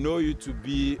 I know you to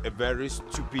be a very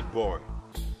stupid boy,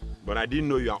 but I didn't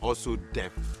know you are also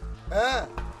deaf.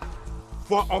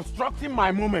 For obstructing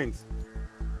my moment,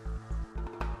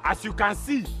 as you can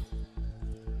see,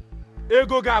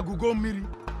 Ego ga gugo miri.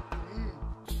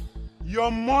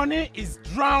 Your money is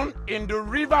drowned in the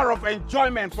river of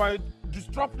enjoyment for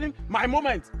disrupting my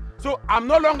moment. So I'm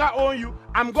no longer owing you.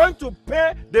 I'm going to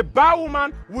pay the bar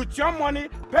woman with your money,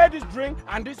 pay this drink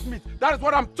and this meat. That is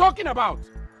what I'm talking about.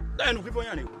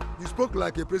 You spoke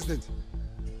like a president.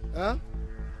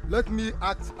 Let me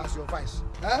act as your vice.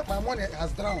 My money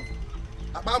has drowned.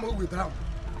 Abamu will drown.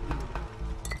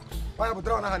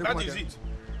 That is it.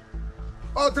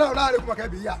 Oh, drown now.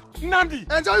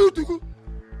 Nnamdi, enjoy you too.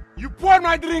 You poured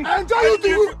my drink. Enjoy you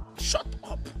too. Shut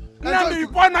up. Nnamdi, you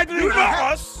poured my drink. You know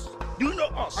us. You know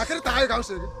us. I can't tell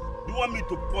you. You want me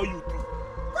to pour you through?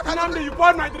 Nnamdi, you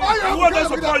poured my drink. You want us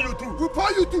to pour you through? We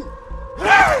pour you too.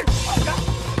 Hey!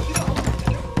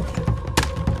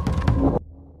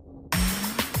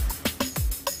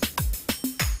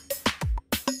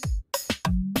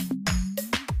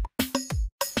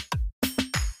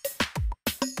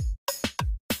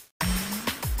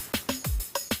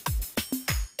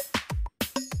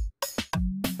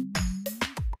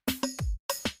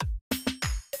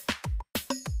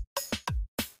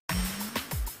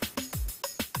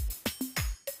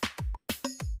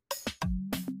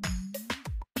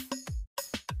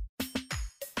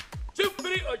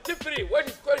 What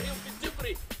is called him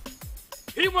Chipri?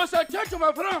 He must attend to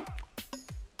my friend.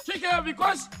 Check it out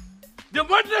because the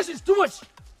madness is too much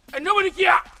and nobody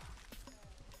care.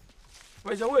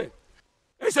 By the way,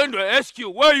 I send to ask you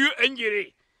why you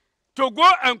angry to go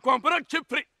and confront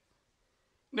Chipri.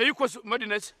 Now you cause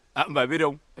madness.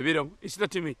 It's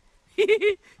not to me.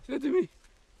 It's not to me.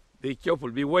 Be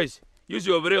careful, be wise. Use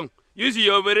your brain. Use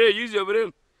your brain. Use your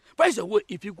brain. By the way,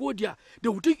 if you go there, they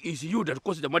will think it's you that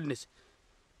caused the madness.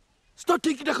 Stop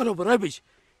thinking that kind of rubbish.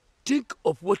 Think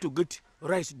of what to get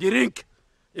rice, drink.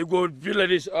 You go feel like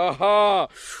this. Aha.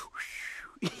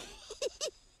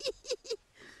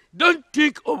 Don't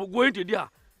think of going to there.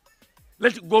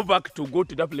 Let's go back to go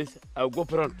to that place. I'll go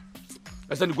front.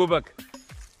 I said go back.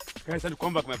 I said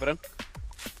come back, my friend.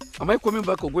 Am I coming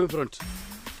back or going front?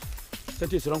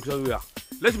 That is wrong somewhere.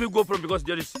 Let me go front because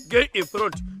there is gay in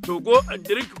front to go and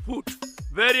drink food.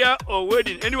 Burial or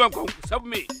wedding. Anyone can serve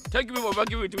me. Thank you for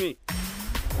working with me.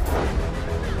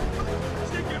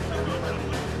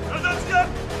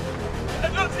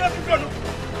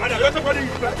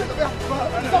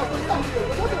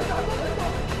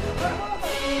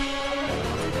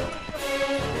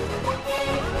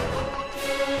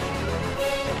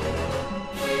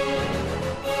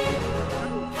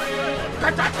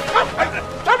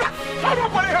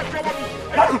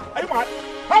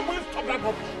 How will you stop that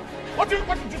rubbish? What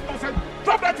is this nonsense?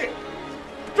 Drop that thing!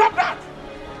 Drop that!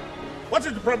 What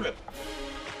is the problem?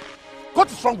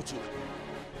 What is wrong with you?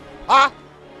 Huh?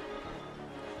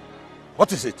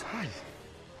 What is it?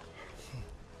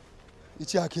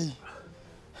 Ichiaki,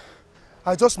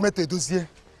 I just met Edozie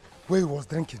where he was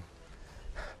drinking.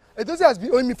 Edozie has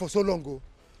been owing me for so long ago.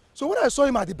 So when I saw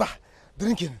him at the bar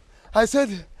drinking, I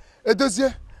said,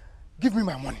 Edozie, give me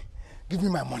my money. Give me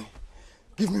my money.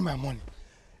 Give me my money.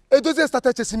 Edozie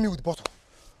started chasing me with bottle.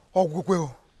 Oh,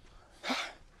 go.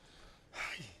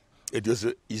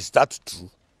 Edozie, is that true?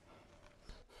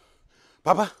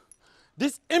 Papa,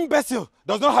 this imbecile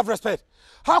does not have respect.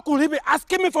 How could he be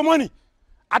asking me for money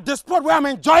at the spot where I'm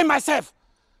enjoying myself?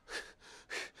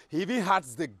 He even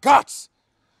has the guts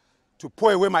to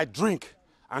pour away my drink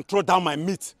and throw down my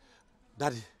meat.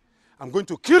 Daddy, I'm going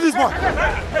to kill this boy.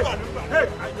 Hey,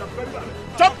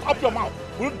 jump up your mouth.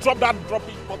 Will you drop that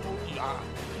dropping bottle?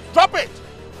 Drop it!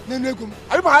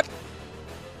 Are you mad?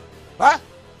 Huh?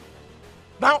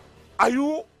 Now, are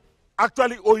you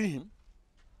actually owing him?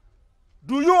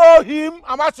 Do you owe him?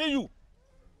 I'm asking you.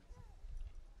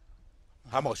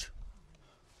 How much?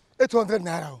 800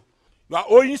 naira. You are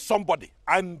owing somebody,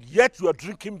 and yet you are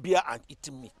drinking beer and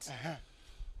eating meat.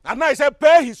 And now I say,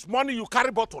 pay his money, you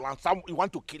carry bottle, and you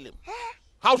want to kill him.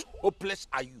 How hopeless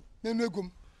are you?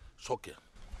 It's okay.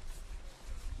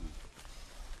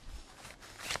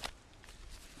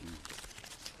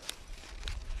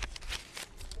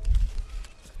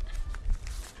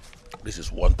 This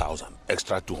is 1,000,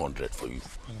 extra 200 for you.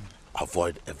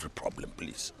 Avoid every problem,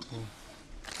 please.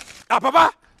 Ah,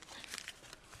 Papa!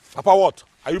 Papa, what?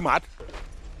 Are you mad?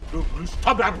 Look,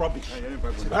 stop that rubbish.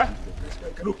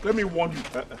 Look, let me warn you.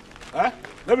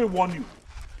 Let me warn you.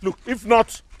 Look, if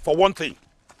not for one thing,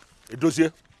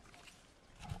 Edozie,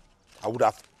 I would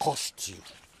have cursed you.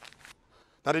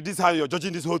 That this is how you're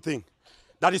judging this whole thing.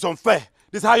 That is unfair.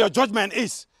 This is how your judgment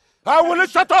is. I will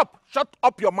shut up. Shut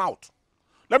up your mouth.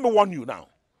 Let me warn you now.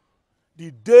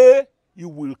 The day you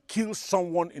will kill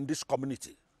someone in this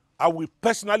community, I will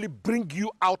personally bring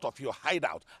you out of your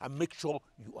hideout and make sure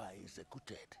you are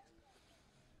executed.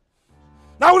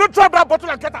 Now, will you drop that bottle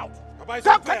and get out? Papa, it's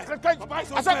unfair. Papa,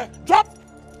 it's unfair. I said, drop!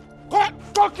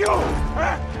 Fuck you!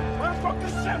 What fuck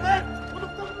this shit, man? What the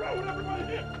fuck is wrong with everybody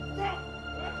here?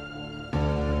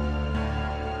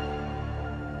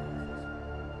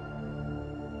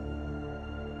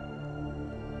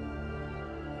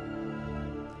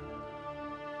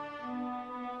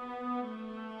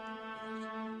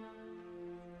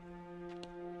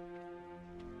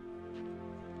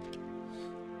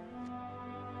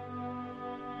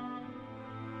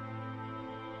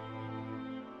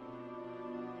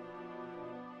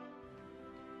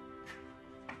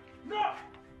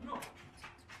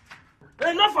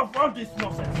 Enough of all this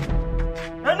nonsense.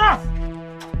 Enough!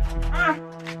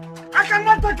 I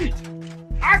cannot take it.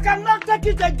 I cannot take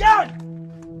it again.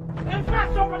 In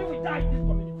fact, somebody will die in this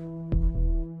community.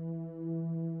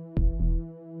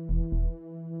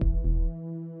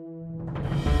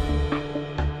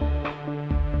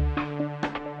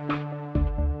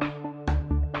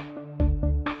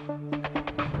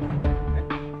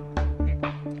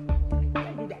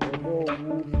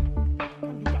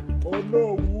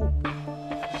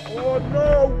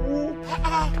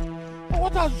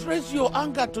 What has raised your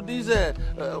anger to this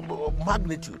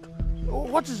magnitude?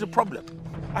 What is the problem?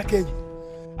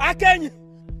 Akenyi,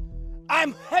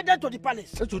 I'm headed to the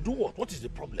palace. To do what? What is the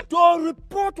problem? To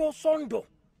report Osondo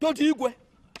to the Igwe.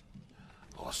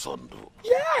 Osondo?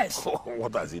 Yes.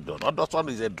 What has he done? Osondo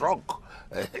is a drunk.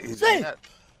 See,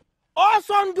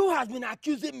 Osondo has been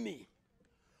accusing me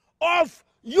of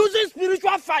using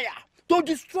spiritual fire to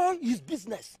destroy his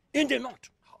business in the north.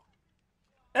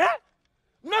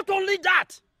 Not only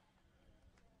that,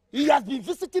 he has been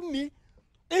visiting me,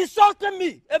 insulting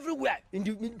me everywhere in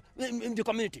the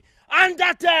community, and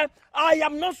that I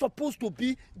am not supposed to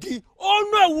be the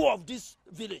owner of this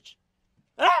village.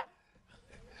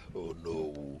 Oh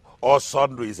no,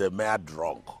 Osondo is a mere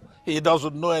drunk. He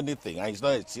doesn't know anything, and he's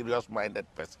not a serious-minded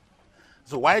person.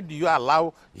 So why do you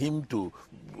allow him to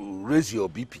raise your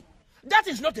BP? That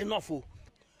is not enough.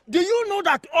 Do you know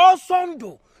that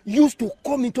Osondo used to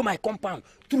come into my compound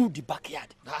through the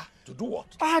backyard? To do what?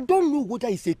 I don't know whether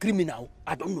he's a criminal.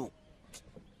 I don't know.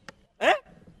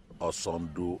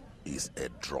 Osondo is a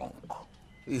drunk.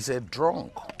 He's a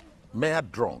drunk. Mere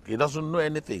drunk. He doesn't know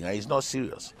anything and he's not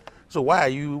serious. So why are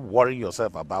you worrying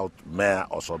yourself about Mayor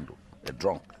Osondo, a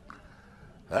drunk?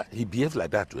 He behaves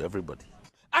like that to everybody.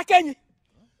 Akenyi,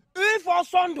 if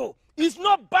Osondo is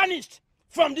not banished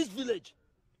from this village,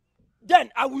 then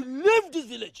I will leave this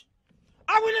village.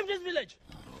 I will leave this village.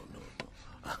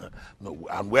 No,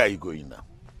 and where are you going now?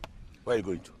 Where are you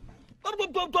going to?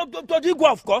 To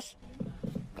Digwa, of course.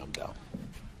 Calm down.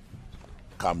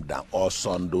 Calm down.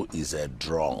 Osondo is a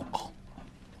drunk.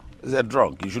 He's a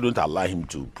drunk. You shouldn't allow him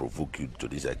to provoke you to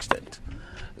this extent.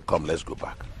 Come, let's go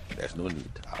back. There's no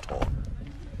need at all.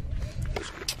 Let's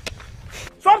go.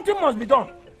 Something must be done.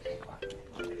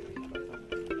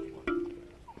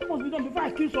 It must be done before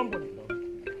I kill somebody.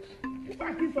 Before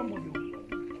I kill somebody.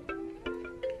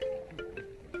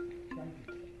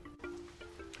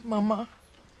 Mama,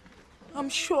 I'm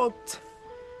shocked.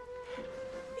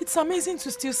 It's amazing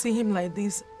to still see him like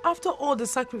this after all the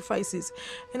sacrifices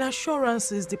and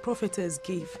assurances the prophetess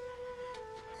gave.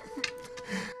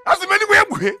 As many way,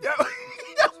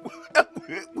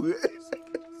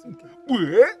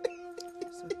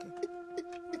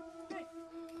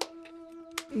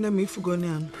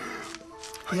 Nemifugonian,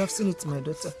 you have seen it, my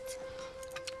daughter.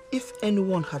 If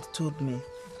anyone had told me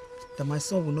that my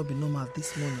son will not be normal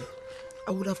this morning,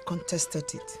 I would have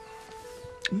contested it.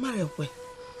 Marry away.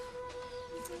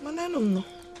 Man, I don't know.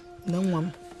 No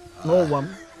one. No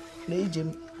one. No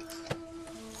agent.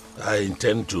 I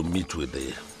intend to meet with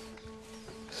the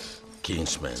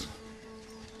kingsmen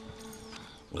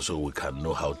so we can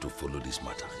know how to follow this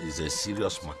matter. It's a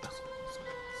serious matter.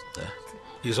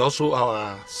 He's also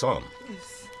our son.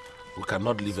 Yes. We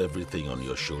cannot leave everything on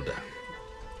your shoulder.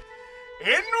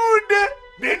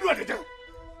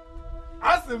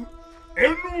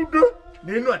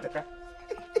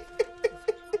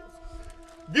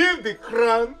 Give the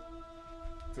crown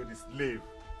to the slave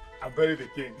and bury the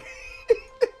king.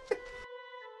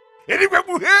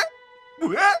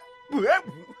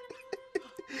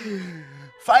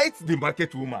 Fight the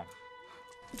market woman.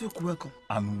 Duke, welcome.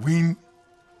 And win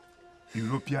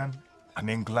European and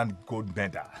England gold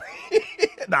medal.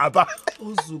 Naba.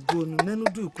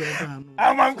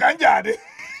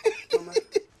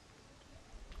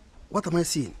 What am I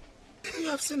seeing? You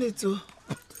have seen it too.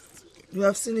 You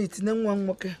have seen it.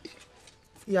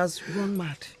 He has run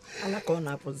mad.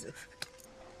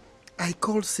 I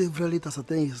called severally to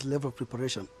ascertain his level of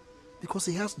preparation because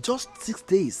he has just 6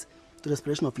 days to the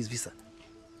expiration of his visa.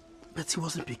 But he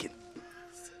wasn't picking.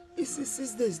 It's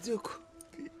 6 days, Duke.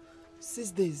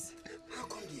 6 days. How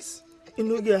come this?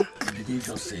 Inugia. Did he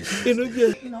just say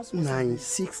Inugia.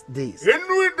 6 days.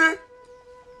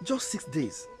 Just 6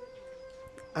 days.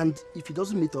 And if he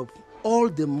doesn't meet up, all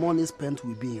the money spent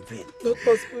will be in vain. Not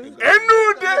possible. It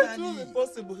will be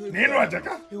possible.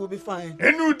 He will be fine.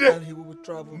 And he will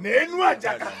travel.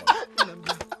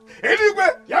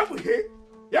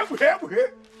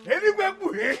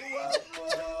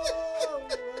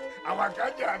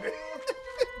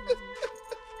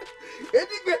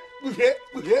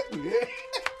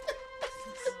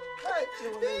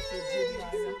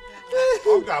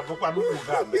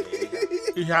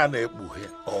 Ihe a na-ekpughe,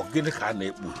 ọ gịnị ka a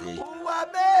na-ekpughe?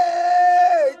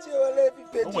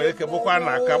 O nwere ike bụkwa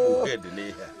na aka kpughe dị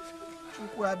n'ihe.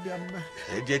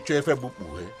 Eje chọọ efe bụ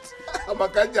kpughe. Ọ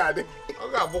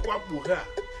ga-abụkwa kpughe a.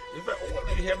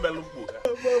 Ihe melụ kpughe.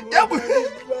 Ya bụ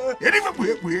edigwe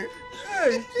kpughe.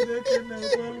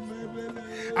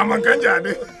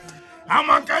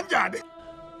 Amakanjade.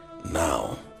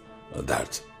 Now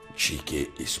that Chike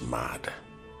is mad,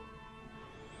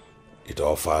 it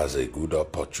offers a good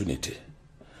opportunity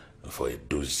for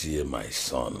Edozie, my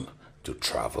son, to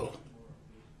travel.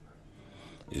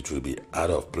 It will be out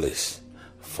of place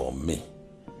for me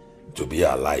to be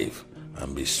alive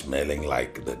and be smelling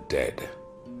like the dead.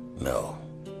 No.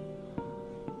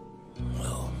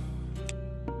 No.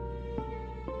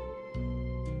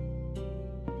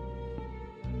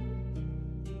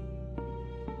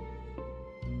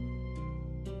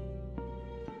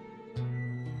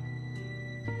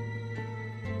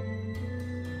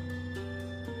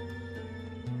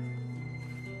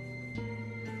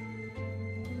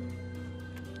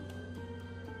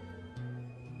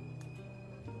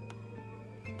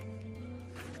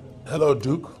 Hello,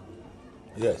 Duke.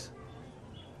 Yes.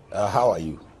 How are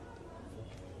you?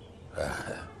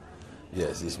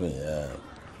 Yes, it's me.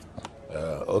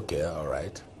 Okay, all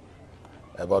right.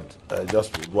 But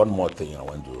just one more thing I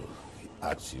want to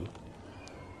ask you.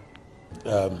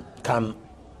 Can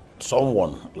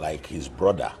someone like his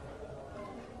brother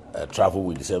travel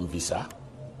with the same visa?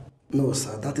 No,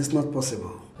 sir, that is not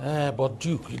possible. But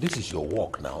Duke, this is your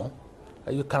work now.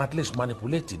 You can at least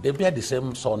manipulate it. They bear the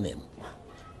same surname.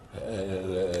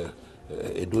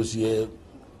 Edozie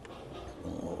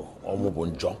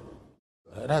Omobonjo.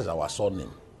 That's our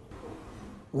surname.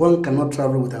 One cannot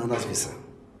travel with another's visa.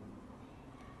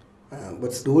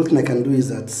 But the only thing I can do is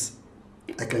that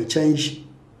I can change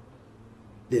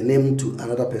the name to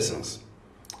another person's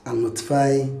and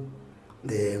notify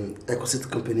the Ecosit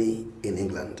company in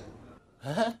England.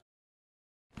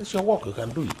 It's your work, you can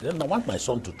do it. Then I want my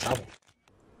son to travel.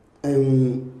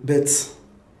 But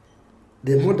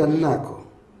the mother Nako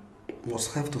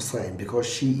must have to sign because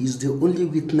she is the only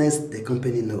witness the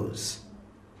company knows.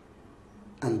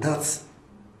 And that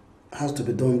has to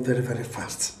be done very, very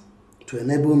fast to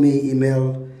enable me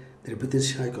email the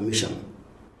British High Commission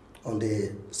on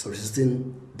the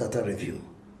soliciting data review.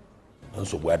 And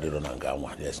so where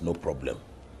there's no problem.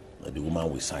 The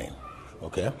woman will sign.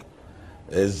 Okay?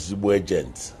 As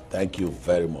agent, thank you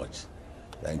very much.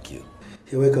 Thank you.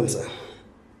 You're welcome, sir.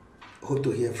 Hope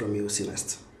to hear from you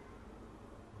soonest.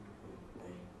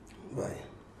 Bye.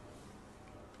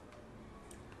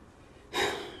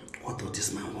 What does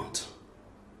this man want?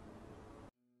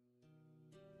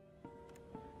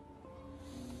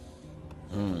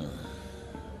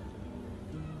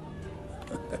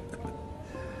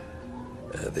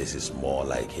 This is more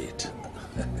like it.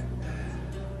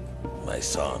 My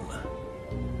son,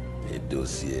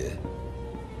 Edozie,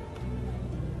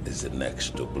 is the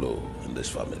next to blow in this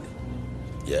family.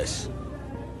 Yes,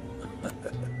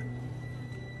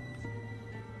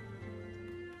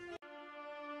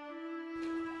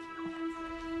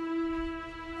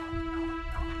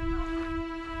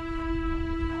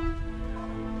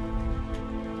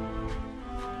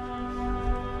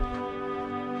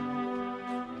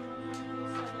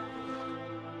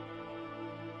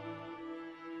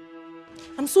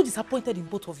 I'm so disappointed in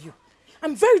both of you.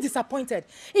 I'm very disappointed.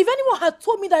 If anyone had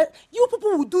told me that you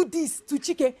people would do this to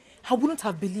Chike, I wouldn't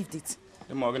have believed it.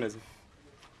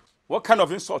 What kind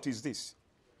of insult is this?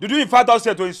 Did you invite us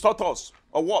here to insult us?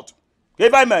 Or what?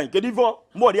 Calm down,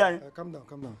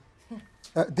 calm down.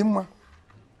 Dimma,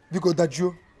 Vigo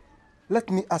Dajo, let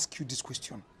me ask you this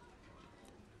question.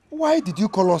 Why did you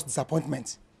call us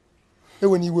disappointment?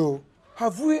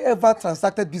 Have we ever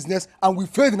transacted business and we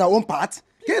failed in our own part?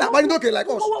 Like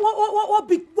us.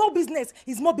 What business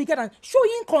is more bigger than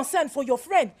showing concern for your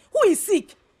friend who is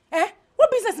sick? What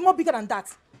business is more bigger than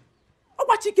that?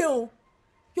 Your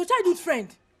childhood friend.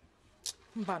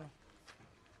 Mbano.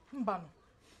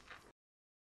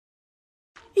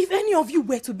 If any of you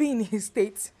were to be in his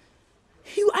state,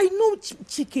 I know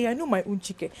Chike, I know my own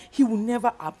Chike. He will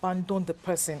never abandon the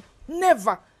person.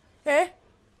 Never.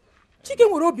 Chike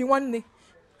will not be one day.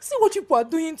 See what you people are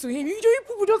doing to him. You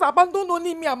people just abandon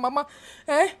only me and Mama.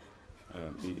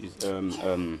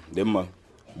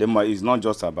 Demma is not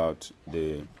just about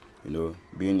the,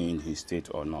 being in his state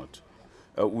or not.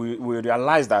 We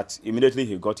realized that immediately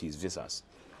he got his visas.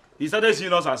 He started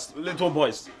seeing us as little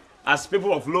boys, as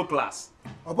people of low class.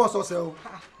 Boss also,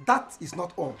 that is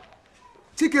not all.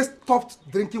 Chike stopped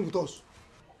drinking with us.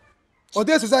 Or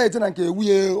there's society and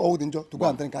we old enjoy to go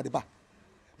and drink at the bar.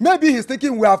 Maybe he's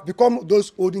thinking we have become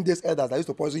those olden days elders that used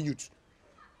to poison youth.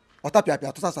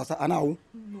 No.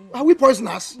 Are we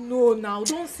poisonous? No, now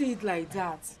don't say it like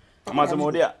that.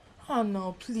 Oh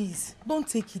no, please. Don't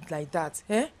take it like that.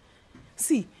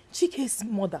 See, Chike's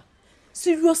mother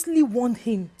seriously warned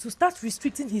him to start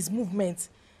restricting his movements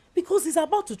because he's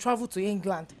about to travel to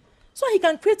England. So he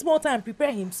can create more time and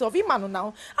prepare himself.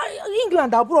 Now,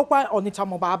 England, Onitsha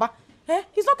Mobaba.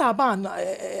 He's not about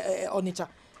Onitsha.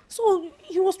 So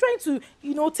he was trying to,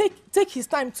 take his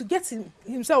time to get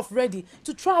himself ready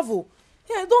to travel.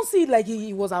 Don't see it like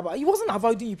he wasn't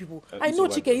avoiding you people. I know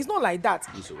Chike, he's not like that.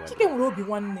 Chike will be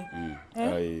one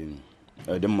name.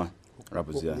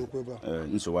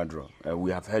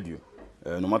 We have heard you.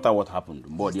 No matter what happened,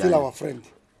 still our friend.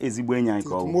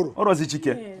 Tomorrow. What was it,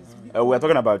 Chike? Yes. We are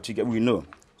talking about Chike. We know.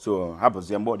 So, what do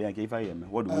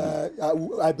we do?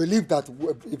 I believe that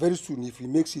very soon, if he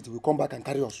makes it, he will come back and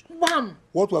carry us. Bam!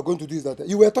 What we are going to do is that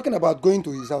you were talking about going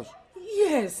to his house.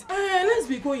 Yes. Let's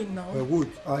be going now.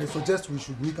 Good. I suggest we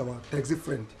should meet our taxi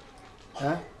friend.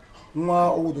 So we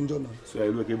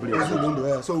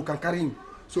can carry him.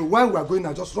 So while we are going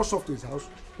now, just rush off to his house.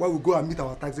 While we go and meet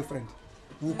our taxi friend,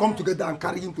 we'll come together and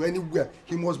carry him to anywhere.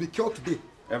 He must be cured today.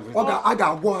 Let's go.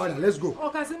 Let's go.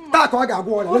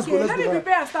 Let me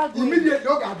prepare and start going. Immediately,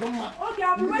 okay,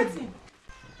 I'll be waiting.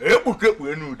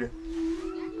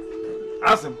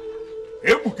 Asim.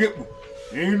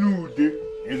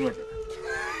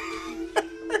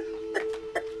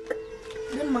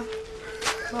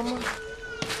 Mama.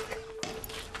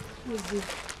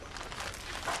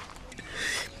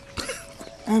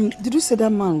 Did you say that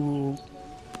man will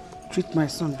treat my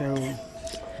son very well?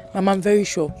 Mama, I'm very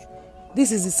sure.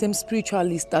 This is the same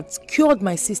spiritualist that cured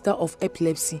my sister of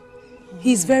epilepsy.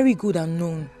 He's very good and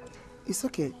known. It's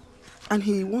okay. And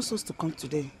he wants us to come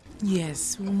today.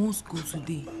 Yes, we must go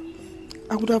today.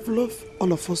 I would have loved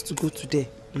all of us to go today,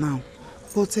 now.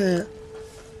 But,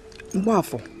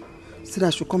 Nwafor said I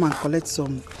should come and collect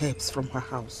some herbs from her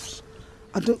house.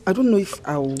 I don't know if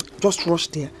I will just rush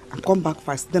there and come back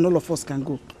fast, then all of us can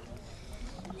go.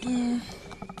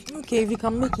 Okay, if you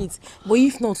can make it. But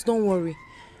if not, don't worry.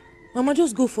 Mama,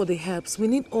 just go for the herbs. We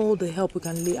need all the help we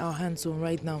can lay our hands on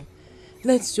right now.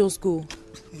 Let's just go.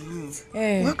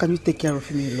 Why can you take care of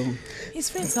him alone? His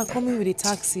friends are coming with a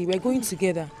taxi. We're going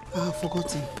together. I've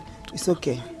forgotten. It's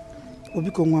okay.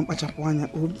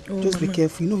 Just be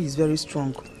careful. You know he's very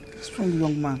strong. Strong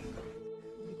young man.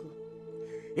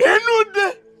 Let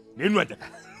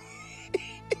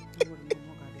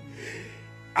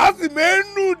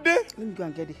me go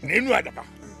and get the help.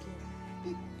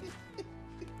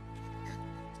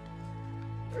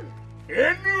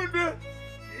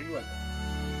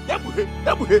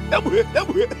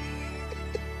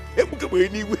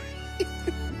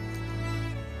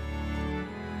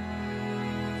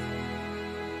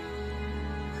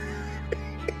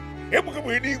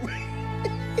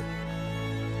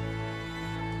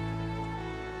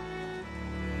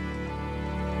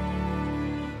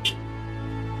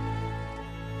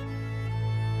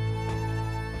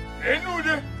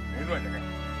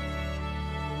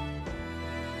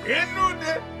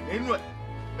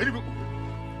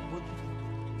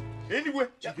 Anyway,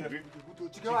 Chike.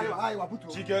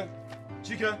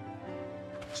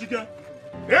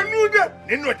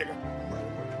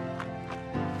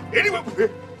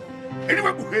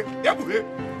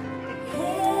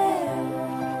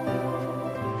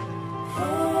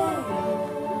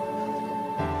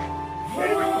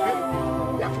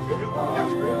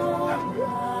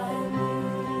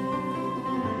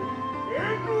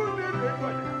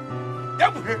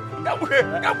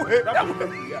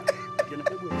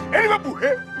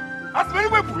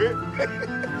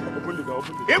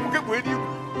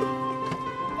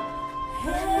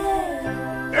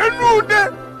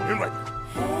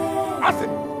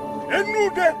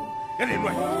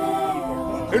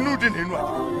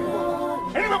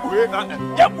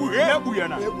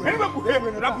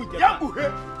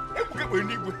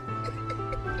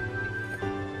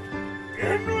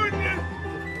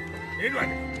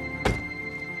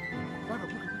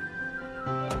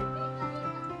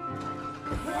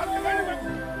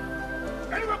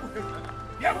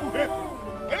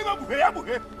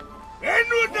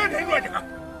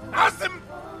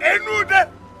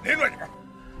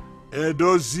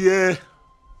 Edozie.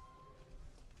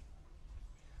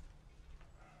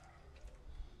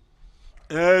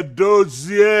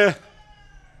 Edozie.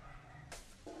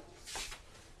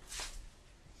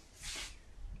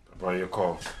 Papa, you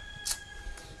call.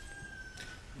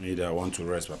 Maybe I want to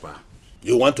rest, Papa.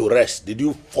 You want to rest? Did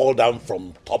you fall down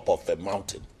from top of a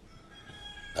mountain?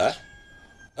 Huh?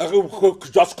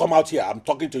 Just come out here. I'm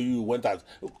talking to you. You went out.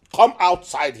 Come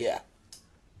outside here.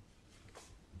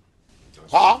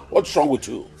 Huh? What's wrong with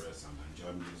you?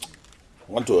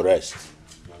 Want to rest?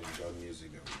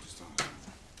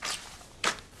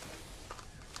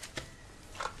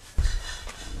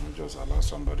 Just allow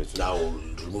somebody to... Now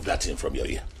remove that thing from your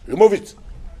ear. Remove it.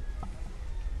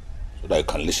 So that you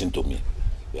can listen to me.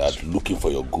 You are looking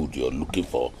for your good. You are looking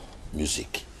for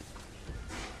music.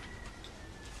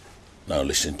 Now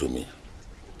listen to me.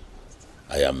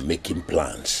 I am making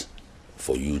plans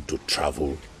for you to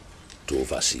travel to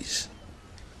overseas.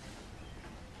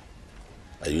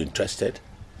 Are you interested?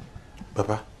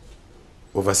 Papa,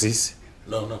 overseas?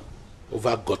 No.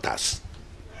 Over gutters.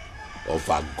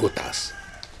 Over gutters.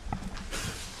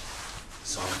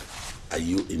 So, are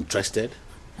you interested?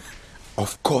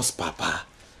 Of course, Papa.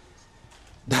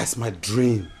 That's my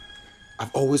dream.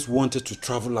 I've always wanted to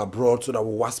travel abroad so that I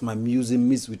will watch my music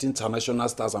mix with international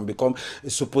stars and become a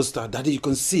superstar. Daddy, you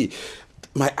can see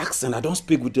my accent. I don't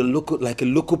speak with a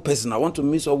local person. I want to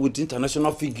mix up with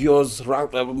international figures,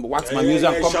 watch my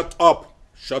music. Shut up.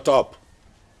 Shut up.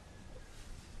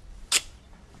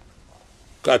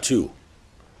 Got you.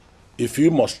 If you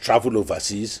must travel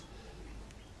overseas,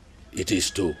 it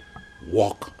is to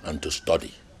work and to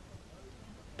study.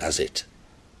 That's it.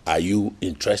 Are you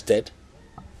interested?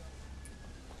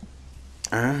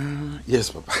 Yes,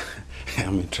 Papa.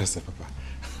 I'm interested, Papa.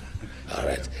 All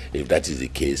right. If that is the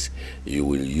case, you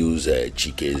will use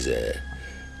Chike's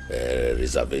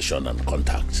reservation and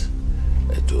contact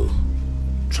to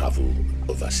travel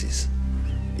overseas.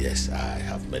 Yes, I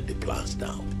have made the plans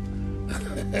now.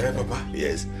 Yeah, Papa?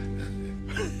 Yes.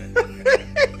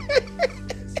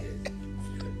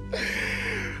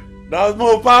 That's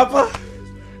my Papa.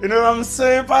 You know what I'm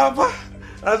saying, Papa?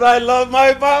 That's why I love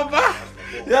my Papa.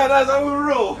 Yeah, that's how we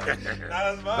roll.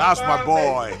 That's my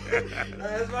boy.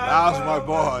 That's my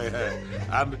boy.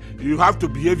 And you have to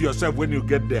behave yourself when you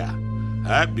get there.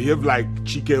 Behave like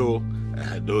Chike.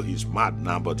 Though he's mad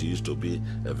now, but he used to be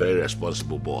a very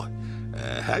responsible boy.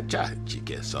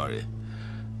 Chike, sorry.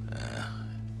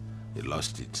 He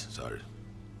lost it, sorry.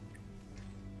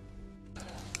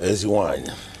 There's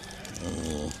wine.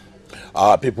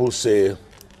 Our people say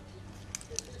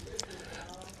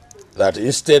that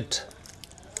instead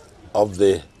of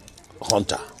the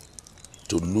hunter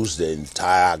to lose the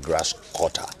entire grass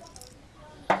cutter,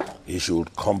 he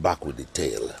should come back with the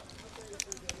tail.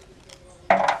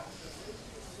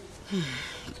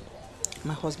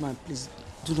 My husband, please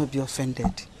do not be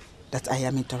offended that I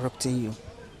am interrupting you.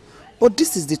 But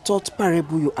this is the third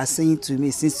parable you are saying to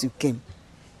me since you came.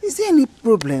 Is there any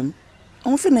problem?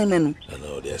 No,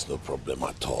 there's no problem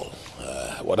at all.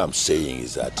 What I'm saying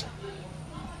is that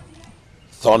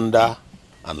thunder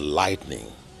and lightning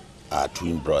are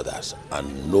twin brothers,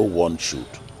 and no one should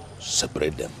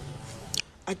separate them.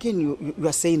 Again, you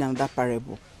are saying another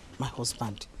parable, my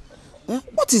husband.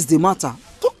 What is the matter?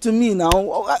 Talk to me now.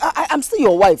 I'm still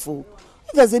your wife. Oh.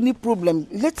 If there's any problem,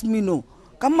 let me know.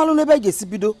 Than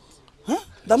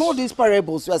all these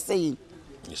parables you are saying.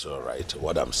 It's all right.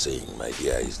 What I'm saying, my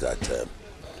dear, is that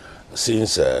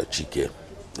since Chike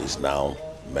is now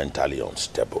mentally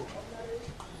unstable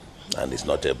and is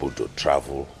not able to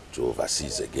travel to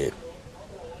overseas again.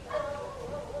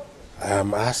 I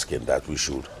am asking that we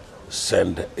should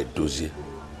send Edozie,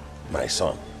 my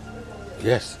son,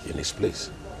 yes, in his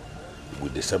place,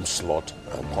 with the same slot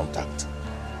and contact.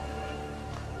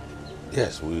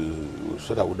 Yes,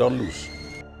 so that we don't lose.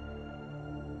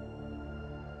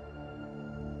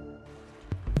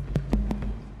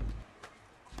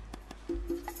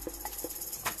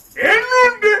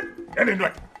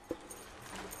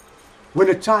 When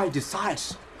a child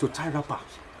decides to tie wrapper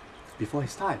before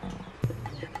his time,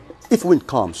 if wind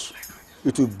comes,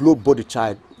 it will blow both the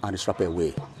child and his wrapper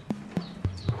away.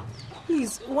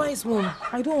 Please, wise one,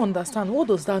 I don't understand. What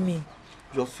does that mean?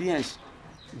 Your fiancé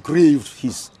grieved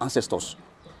his ancestors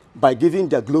by giving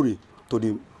their glory to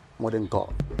the modern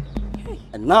god. Hey.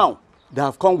 And now they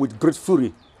have come with great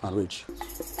fury and rage.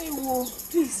 Hey, whoa,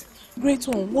 please, great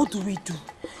one, what do we do?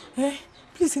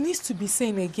 Please, he needs to be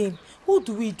sane again. What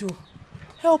do we do?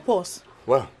 Help us.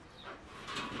 Well,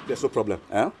 there's no problem.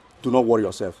 Do not worry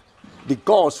yourself. The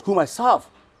gods whom I serve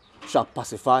shall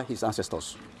pacify his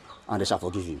ancestors, and they shall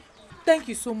forgive him. Thank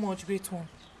you so much, great one.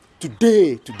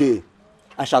 Today,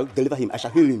 I shall deliver him. I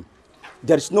shall heal him.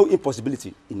 There is no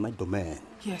impossibility in my domain.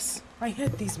 Yes, I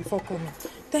heard this before coming.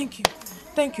 Thank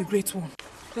you, great one.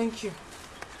 Thank you.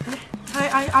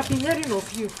 I've been hearing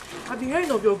of you. I've been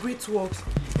hearing of your great works.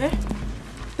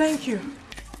 Thank you.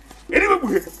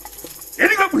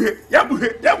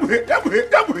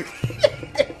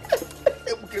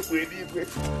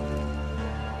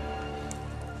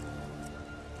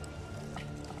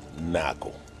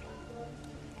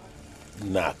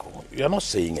 Nako, you're not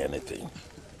saying anything.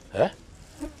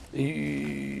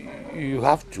 You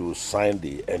have to sign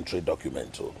the entry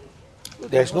document. So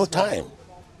there's no time.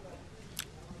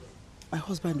 My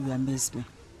husband, you amaze me.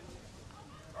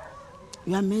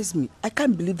 You amaze me. I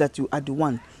can't believe that you are the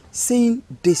one saying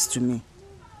this to me.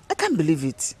 I can't believe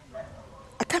it.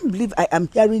 I can't believe I am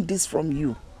hearing this from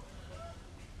you.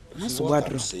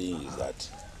 What I'm saying is that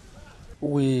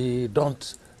we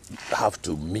don't have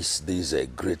to miss this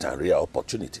great and rare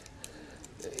opportunity.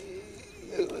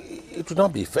 It would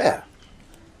not be fair.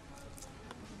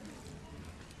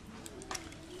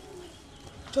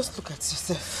 Just look at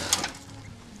yourself.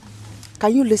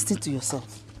 Can you listen to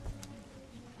yourself?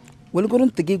 We're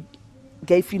going to give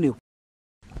Gaifino.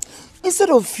 Instead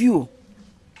of you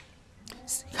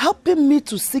helping me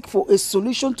to seek for a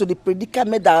solution to the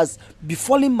predicament that has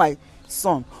befallen my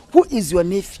son, who is your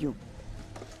nephew,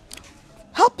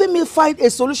 helping me find a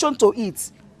solution to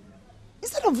it,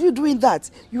 instead of you doing that,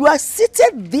 you are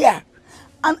seated there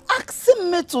and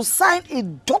asking me to sign a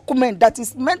document that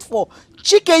is meant for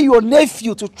Chike, your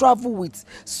nephew, to travel with,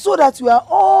 so that your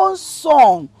own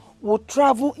son will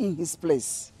travel in his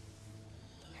place.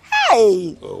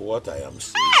 Hey! What I am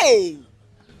saying, hey!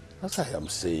 What I am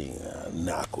saying,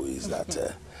 Nako, is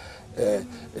that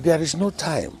there is no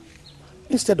time.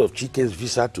 Instead of Chike's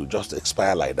visa to just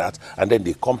expire like that, and then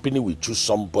the company will choose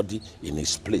somebody in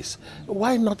his place,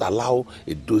 why not allow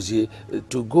Edozie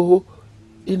to go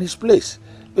in his place?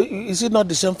 Is it not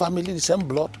the same family, the same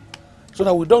blood? So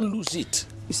that we don't lose it.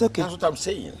 It's okay. That's what I'm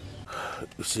saying.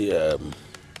 You see,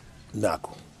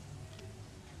 Nako,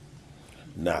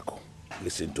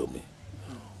 listen to me.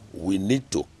 We need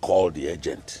to call the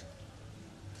agent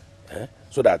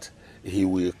so that he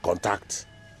will contact.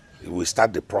 We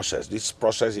start the process. This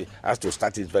process has to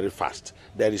start it very fast.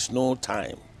 There is no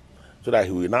time. So that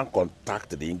he will now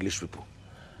contact the English people.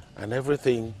 And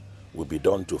everything will be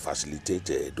done to facilitate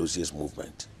Edozie's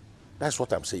movement. That's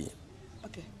what I'm saying.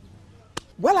 Okay.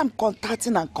 Well, I'm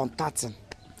contacting.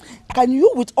 Can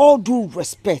you, with all due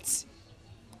respect,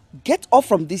 get off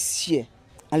from this chair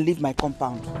and leave my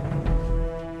compound?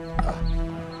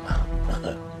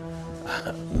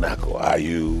 Nako, are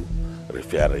you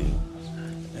referring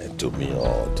to me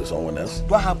or to someone else?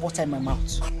 Do I have water in my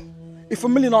mouth? If a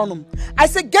million on them, I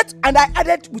said get, and I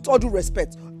added with all due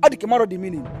respect. All the came out of the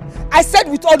meaning. I said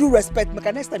with all due respect, make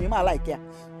next time you might like it.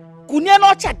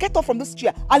 Get off from this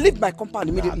chair and leave my compound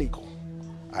immediately. Nako,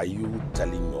 are you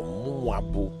telling your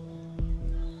Muabu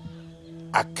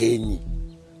Akenyi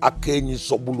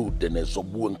Sobulu Dene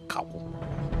Sobu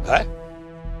Nkawu?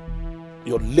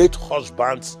 Your late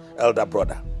husband's elder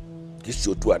brother. This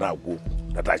you to an go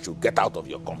that I should get out of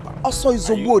your compound. Also is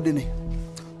Zobu Dene.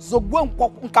 Zobu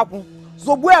Nkawu.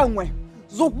 Zobu Enwe.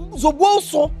 Zobu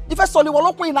also. If I saw you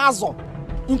walk in Azo,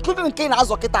 including in Kane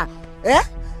Azo Kita.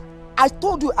 I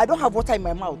told you I don't have water in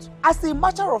my mouth. As a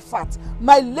matter of fact,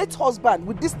 my late husband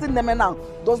with this thing name now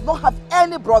does not have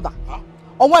any brother.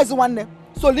 Or why is the one name?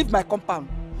 So leave my compound.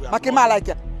 Makema like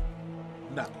it.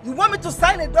 You want me to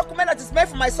sign a document that is meant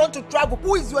for my son to travel?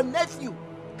 Who is your nephew?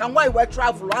 Can why we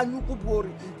travel? And you could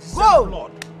worry. Go!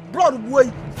 Blood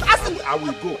boy. I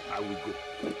will go.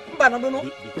 But I don't know.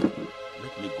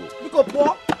 Let me go. Because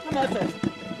poor. Come on, friend.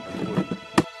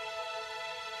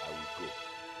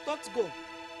 Don't go.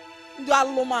 You are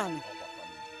low man.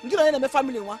 You don't have a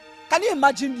family. Can you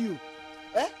imagine you?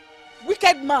 Eh?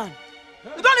 Wicked man.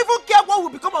 You don't even care what will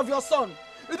become of your son.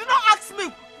 You did not ask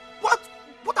me what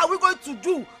are we going to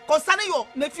do concerning your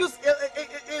nephew's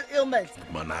ailment.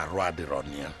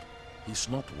 Manari, he's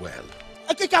not well.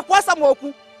 Let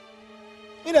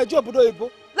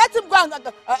him go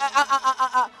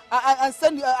and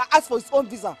send ask for his own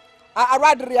visa.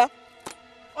 Aradria.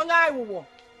 Only I will.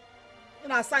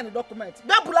 You sign the document.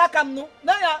 No,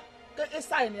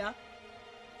 sign ya.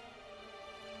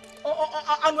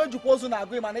 I'm going to pose an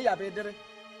agreement. You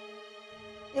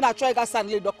try to sign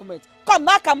the document.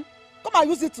 Come and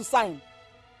use it to sign.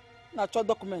 Try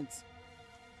documents.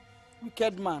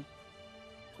 Wicked man.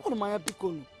 What am I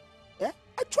becoming? Eh?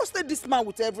 I trusted this man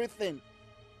with everything.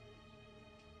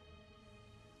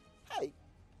 Hey.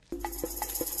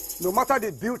 No matter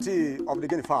the beauty of the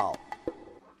guinea fowl,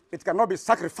 it cannot be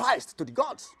sacrificed to the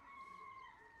gods.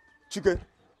 Chike,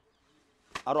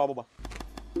 Arababa,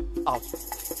 out.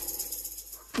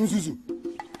 Nzuzu.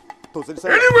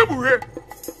 Anyway, Buhe.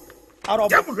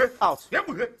 Arababa, out.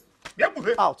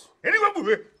 Out. Anyway,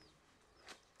 Buhe.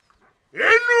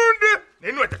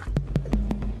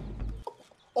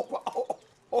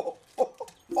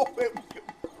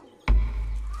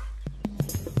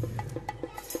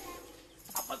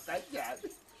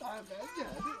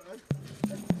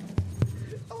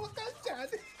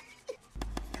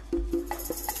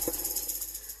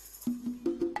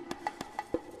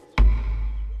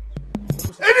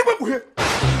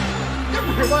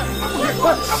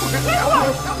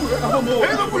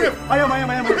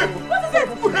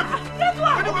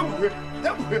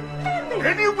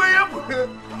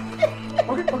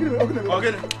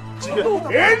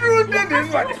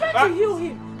 To heal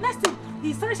him. Next thing,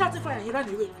 he started shouting fire. He ran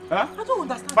away. Huh? I don't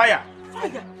understand. Fire.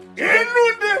 Fire.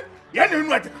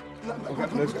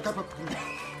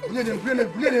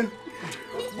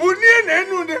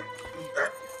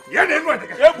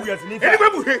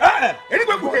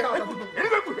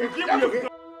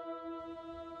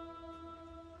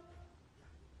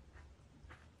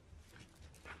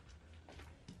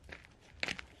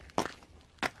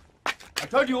 I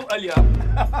told you earlier.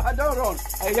 Don't run.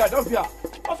 Don't fear.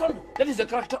 Awesome. That is the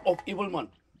character of evil man.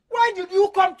 Why did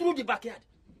you come through the backyard?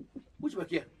 Which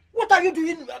backyard? What are you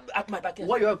doing at my backyard?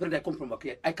 Why are you afraid I come from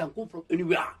backyard? I can come from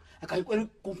anywhere. I can come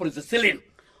from the ceiling.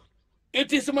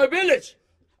 It is my village.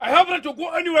 I have right to go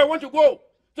anywhere I want to go.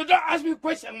 So don't ask me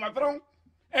questions, my friend.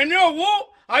 And you know who?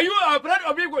 Are you afraid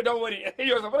of me? Don't worry.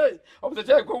 You're afraid of the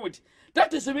child I go with.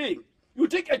 That is me. You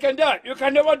think I can die? You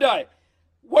can never die.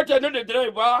 What I know the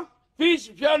driver, fish,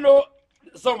 piano,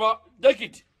 summer, take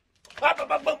it.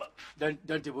 Don't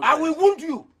I will wound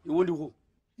you. You wound who?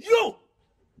 You!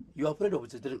 You're afraid of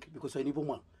the drink because I never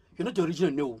want. You're not the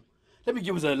original no. Let me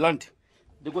give you the land.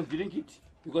 They're going to drink it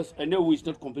because I know it's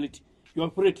not complete. You're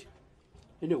afraid.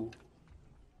 I know.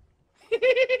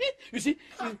 You see,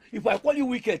 if I call you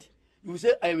wicked, you will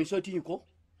say I am insulting you, Ko.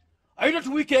 Are you not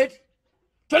wicked?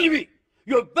 Tell me.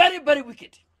 You're very, very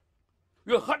wicked.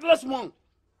 You're a heartless man.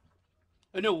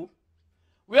 I know.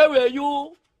 Where were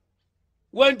you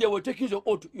when they were taking the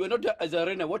oath? You were not there as a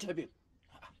arena. What happened?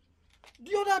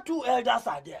 The other two elders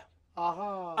are there.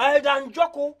 Elder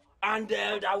Njoko and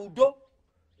Elder Udo.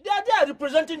 They are there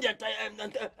representing the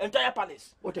entire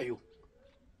palace. What are you?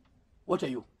 What are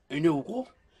you? I know.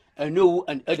 I know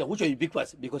and Elder. Which are you big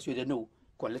pass? Because you don't know.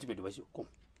 Come, let me advise you. Come.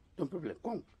 Don't problem.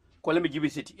 Come. Come, let me give you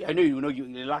a seat. I know you know you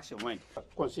relax your mind.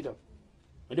 Come, sit down.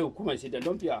 I know, come and sit down.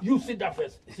 Don't fear. You sit down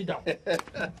first. Sit down.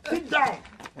 Sit down.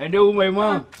 I know my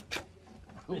mom.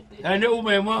 I know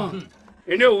my mom.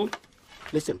 I know.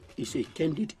 Listen, it's a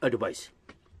candid advice.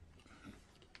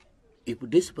 If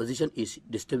this position is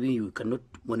disturbing you, you cannot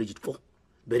manage it for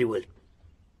very well.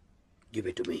 Give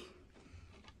it to me.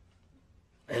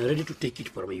 I am ready to take it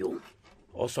from you.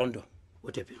 Osondo,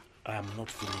 what happened? I am not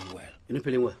feeling well. You're not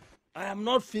feeling well? I am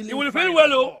not feeling well. You will feel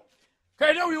well, oh.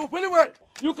 Okay, now you will feel well.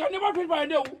 You can never feel fine,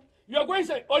 no. You are going to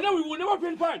say, oh no, we will never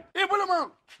feel fine. Hey,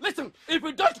 man, listen, if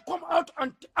you don't come out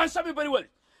and answer me very well,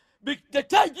 the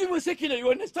time give you sickness, you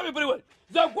understand me very well.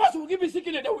 The boss will give you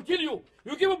sickness, they will kill you.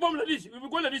 You give a bomb like this, you will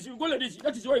go like this, you will go like this.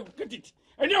 That is why you get it.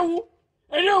 And now who?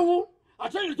 I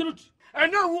tell you the truth.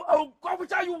 And now who? I will cover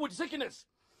you with sickness.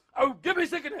 I will give you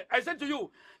sickness. I said to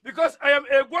you, because I am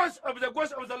a ghost of the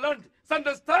land.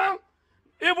 Understand?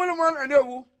 Evil man and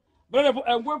who? Brother,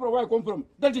 I'm going from where I come from.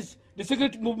 That is the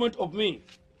secret movement of me.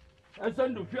 I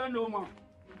stand to fear no man.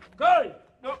 Guy!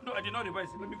 No, I did not revise.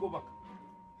 Let me go back.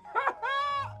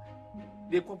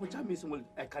 The kwapucha means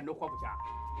I cannot kwapucha.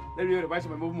 Let me revise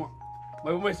my movement.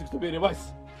 My movement is to be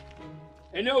reversed.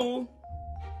 And now,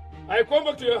 I come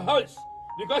back to your house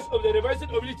because of the revising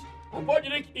of it. I bought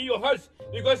drink in your house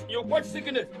because you got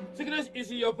sickness. Sickness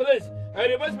is in your place. I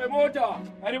reverse my motor.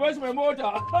 I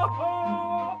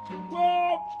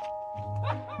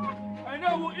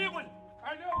know who evil.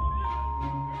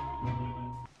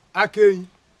 Ikeji,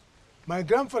 my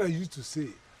grandfather used to say,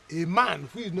 a man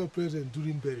who is not present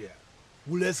during burial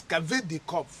will excavate the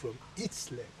corpse from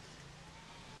its leg.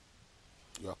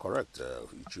 You are correct,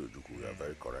 Ichiojuku. You are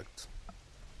very correct.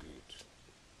 Good.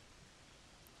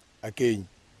 Ikeji,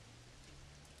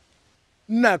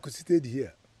 Naku stayed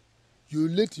here. Your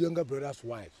late younger brother's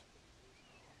wife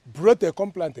brought a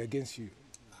complaint against you.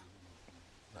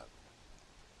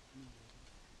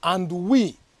 And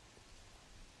we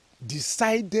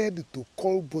decided to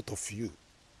call both of you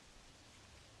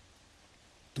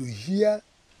to hear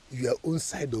your own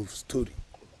side of story.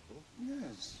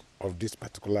 Yes. Of this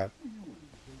particular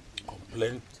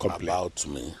complaint about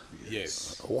me.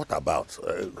 Yes. What about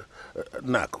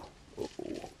Naku?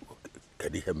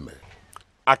 Can you hear me?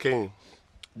 Ikeji,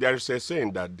 there is a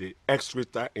saying that the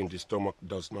excreta in the stomach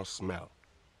does not smell.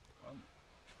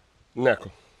 Naku,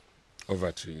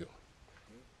 over to you.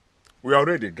 We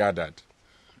already gathered.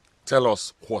 Tell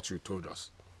us what you told us.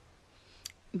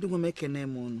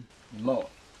 No.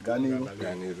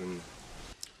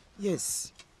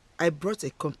 Yes, I brought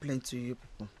a complaint to you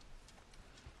people.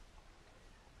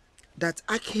 That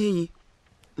Ikeji,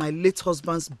 my late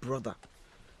husband's brother,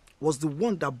 was the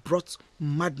one that brought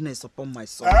madness upon my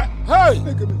son. Hey!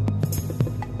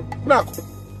 Now,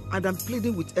 and I'm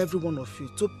pleading with every one of you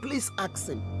to please ask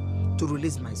him to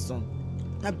release my son.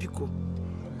 Nabiko,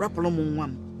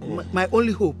 my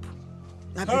only hope.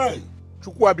 Hey!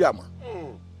 Chukwuabiama.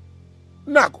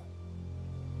 Naku.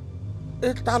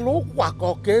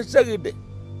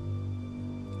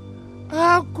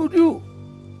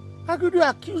 How could you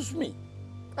accuse me?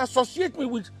 Associate me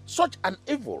with such an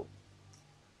evil?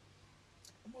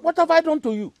 What have I done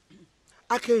to you?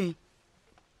 Ikeji,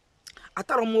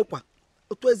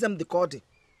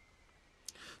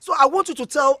 so I want you to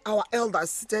tell our elders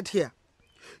seated here,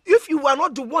 if you were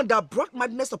not the one that brought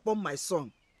madness upon my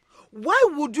son, why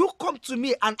would you come to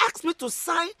me and ask me to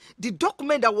sign the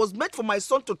document that was meant for my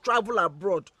son to travel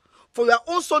abroad, for your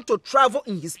own son to travel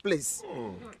in his place?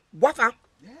 Wafa?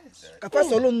 Yes.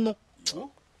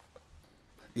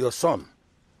 Your son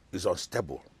is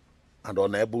unstable and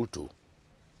unable to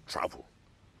travel.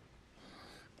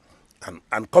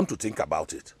 And come to think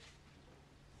about it,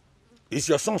 is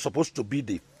your son supposed to be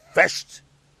the first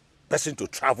person to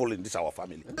travel in this our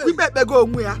family?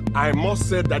 I must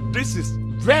say that this is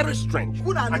very strange.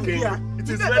 It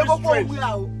is very strange.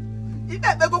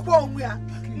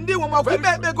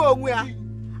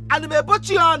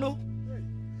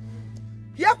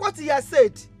 Hear what he has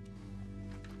said.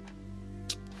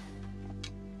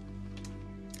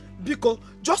 Biko,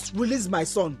 just release my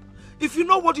son. If you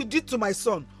know what you did to my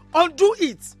son, undo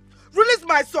it. Release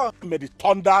my son. May the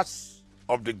thunders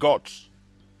of the gods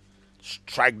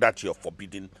strike that your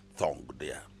forbidden tongue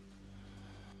there.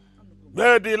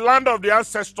 May the land of the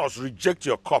ancestors reject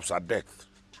your corpse at death.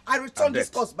 I return this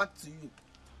corpse back to you.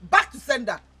 Back to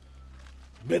sender.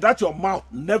 May that your mouth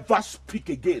never speak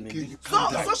again.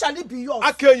 So shall it be yours.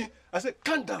 Ikeji, I said,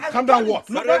 calm down. Calm down what?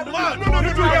 No, no. Calm down.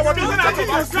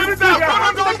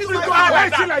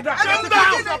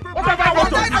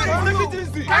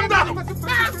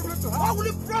 Why will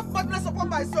you bring madness upon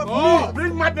my son? Oh,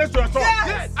 bring madness to your son.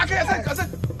 Yes. I said,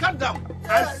 calm down.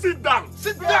 And sit down.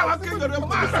 Sit down. Sit down.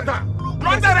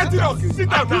 Sit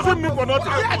down. Using me for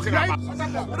nothing.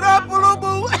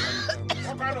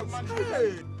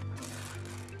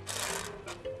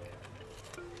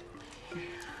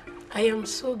 I am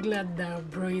so glad that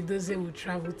Bro Edozie will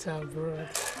travel to abroad.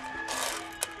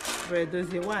 Bro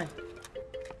Edozie, why?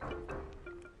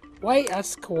 Why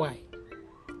ask why?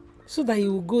 So that he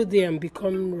will go there and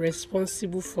become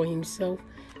responsible for himself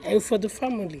and for the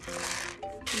family.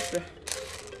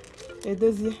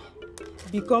 Edozie,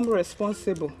 become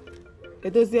responsible.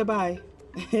 Edozie, bye.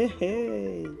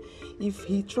 If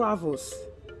he travels,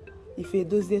 if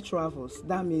Edozie travels,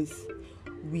 that means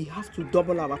we have to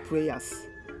double our prayers.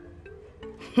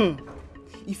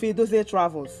 If Edozie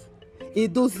travels,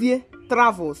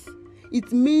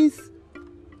 it means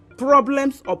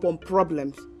problems upon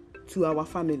problems to our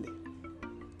family.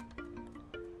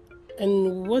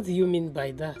 And what do you mean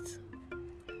by that?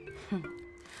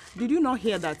 Did you not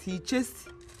hear that he chased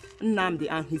Nnamdi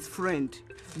and his friend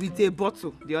with a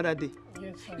bottle the other day?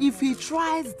 Yes, if he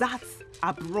tries that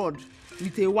abroad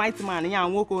with a white man,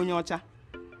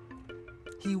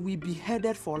 he will be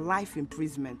headed for life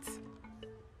imprisonment.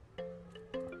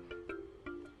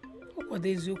 What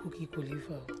is your cookie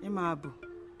colifa? Imabu.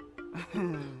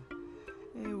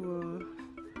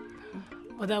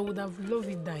 But I would have loved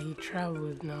it that he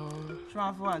traveled now.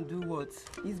 Travel and do what?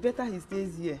 It's better he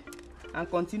stays here and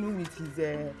continue with his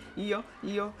yo.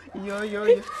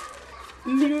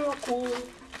 Miracle.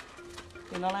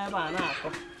 You know like banana.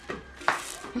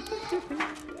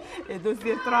 It does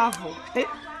the travel.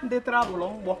 They travel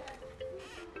on what?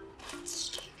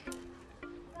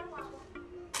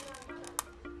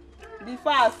 Be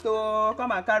fast to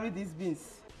come and carry these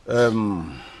beans. We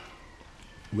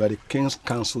are the King's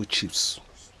Council chiefs,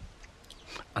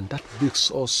 and that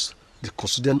makes us the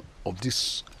custodian of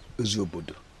this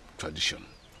Eziobodo tradition.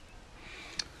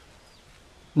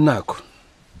 Now,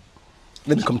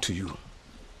 let me come to you.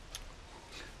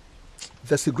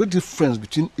 There's a great difference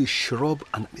between a shrub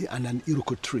and an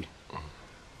iroko tree.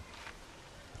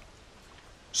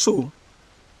 So,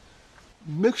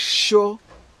 make sure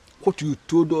what you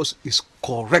told us is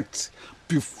correct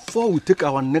before we take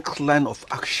our next line of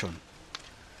action.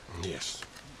 Yes.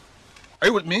 Are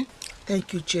you with me?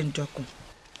 Thank you, Chen Doku,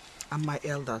 and my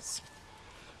elders.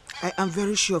 I am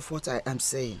very sure of what I am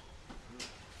saying.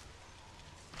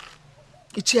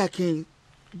 Ichiakin,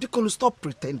 Dikonu, stop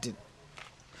pretending.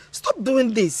 Stop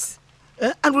doing this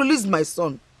and release my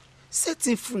son. Set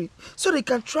him free so he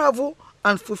can travel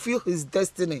and fulfill his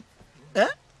destiny.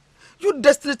 You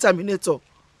destiny terminator.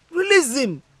 Release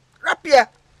him. Rapier.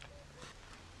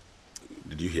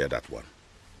 Did you hear that one?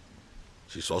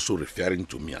 She's also referring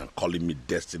to me and calling me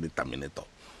destiny terminator.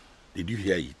 Did you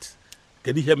hear it?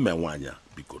 Can you hear me, Wanya?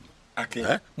 Bikonu.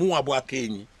 Akenyi. Muwabu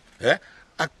Akenyi.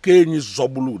 Akenyi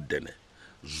zobulu dene.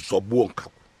 Zobu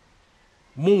onkaku.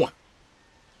 Muwa.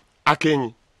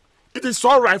 Akenyi, it is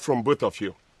all right from both of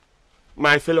you,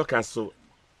 my fellow council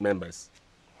members.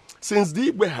 Since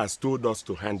the Igwe has told us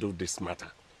to handle this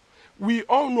matter, we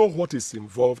all know what is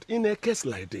involved in a case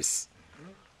like this.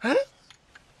 Huh?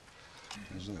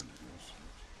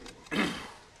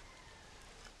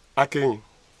 Akenyi,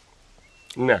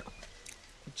 Nneka,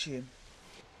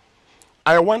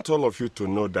 I want all of you to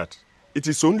know that it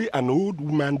is only an old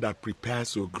woman that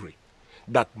prepares ogre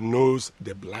that knows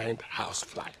the blind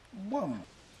housefly.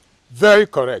 Very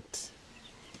correct.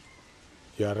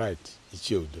 You are right,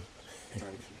 Ichiodo.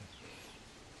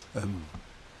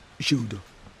 Ichiodo,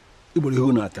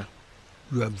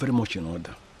 you are very much in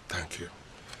order. Thank you.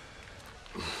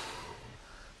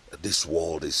 This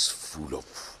world is full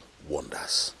of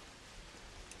wonders.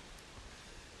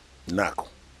 Nako,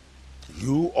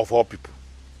 you of all people,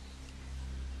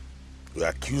 you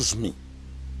accuse me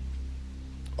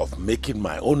of making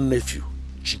my own nephew,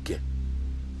 Chike,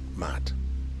 mad.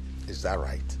 Is that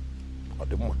right? Or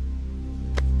the more?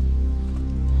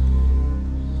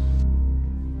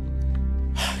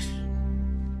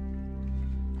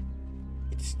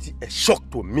 It's a shock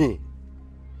to me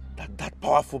that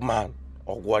powerful man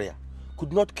or warrior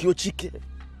could not kill Chike.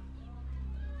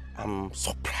 I'm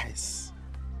surprised.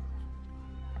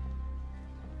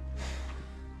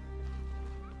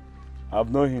 I've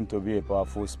known him to be a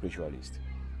powerful spiritualist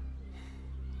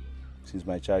since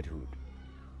my childhood.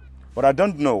 But I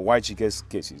don't know why Chike's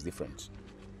case is different.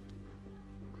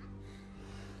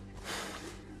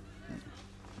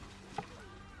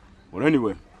 Well,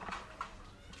 anyway,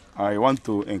 I want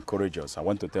to encourage us. I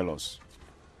want to tell us,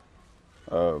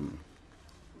 in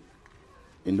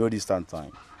no distant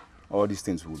time, all these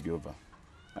things will be over.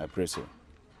 I pray so.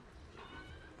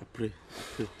 I pray.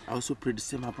 I also pray the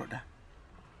same, my brother.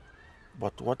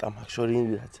 But what I'm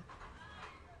assuring you that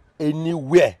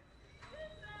anywhere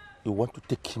you want to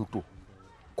take him to,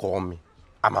 call me.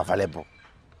 I'm available.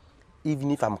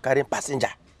 Even if I'm carrying passenger,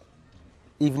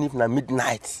 even if it's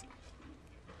midnight,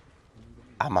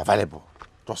 I'm available.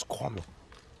 Just call me.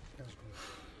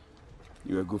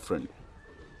 You're a good friend.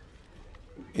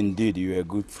 Indeed, you're a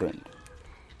good friend.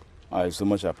 I so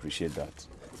much appreciate that.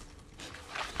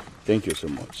 Thank you so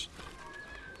much.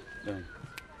 So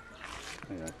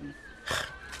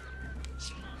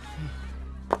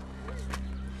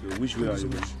which way are you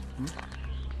going?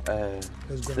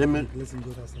 Let's go. Let me... Let's go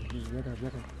that side.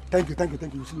 Thank you.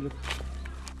 You see you later.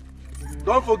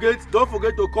 Don't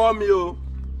forget to call me, oh.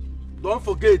 Don't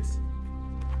forget.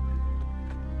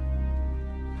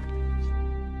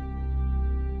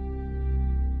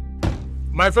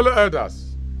 My fellow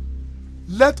elders,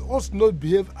 let us not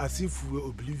behave as if we were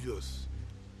oblivious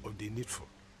of the needful.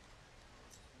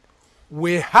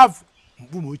 we have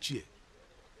Mbumochie,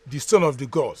 the son of the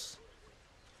gods,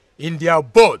 in their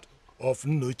board of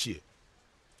Nnochie.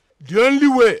 The only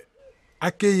way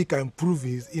Ikeji can prove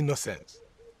his innocence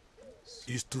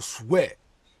is to swear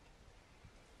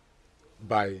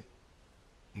by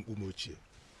Mbumochie.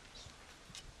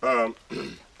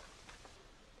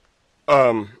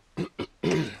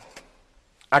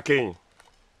 Ikeji,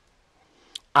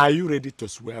 are you ready to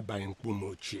swear by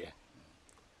Mbumochie,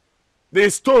 the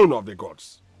stone of the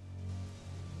gods?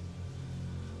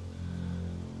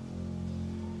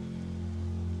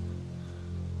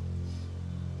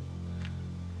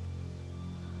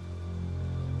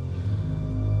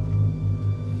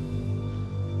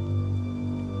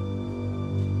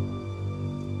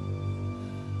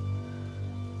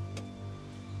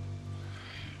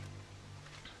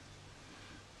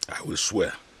 I will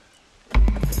swear.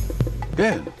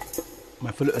 Then,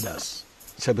 my fellow elders,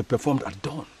 shall be performed at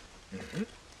dawn.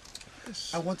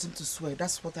 I want him to swear.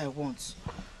 That's what I want.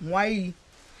 Why?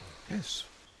 Yes.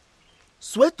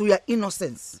 Swear to your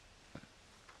innocence.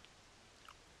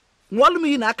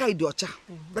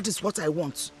 That is what I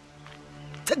want.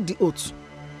 Take the oath.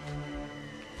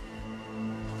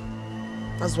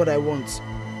 That's what I want.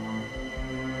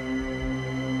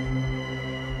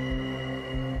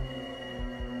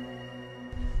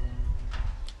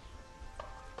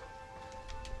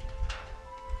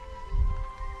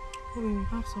 Obin,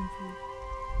 have some food.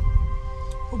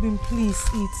 Obin, please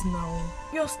eat now.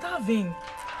 You're starving.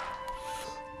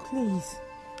 Please.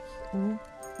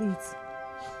 Eat.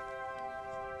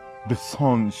 The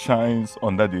sun shines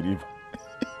under the river.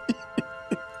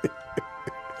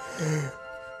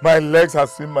 My legs have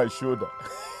seen my shoulder.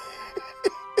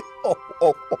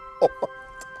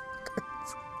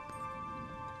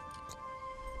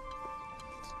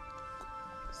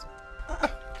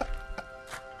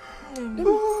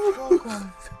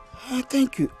 Welcome.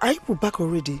 Thank you. Are you back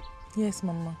already? Yes,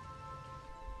 Mama.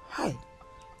 Hi.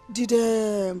 Did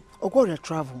Ogwore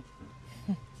travel?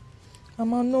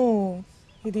 Mama, no.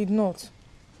 He did not.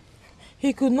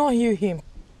 He could not hear him.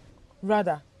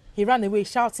 Rather, he ran away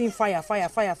shouting fire, fire,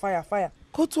 fire, fire, fire.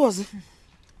 What was it?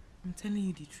 I'm telling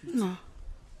you the truth. No.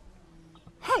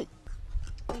 Hi.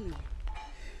 Anyway.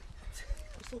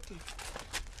 It's okay.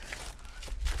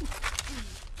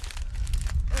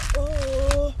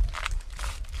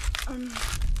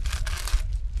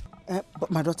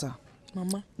 But my daughter,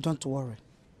 Mama, don't worry,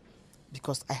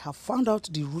 because I have found out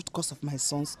the root cause of my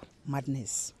son's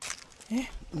madness.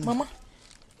 Mama,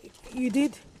 you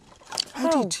did? I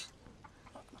did.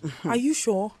 Are you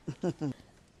sure?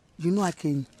 You know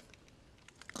Ikeji.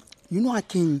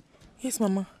 Yes,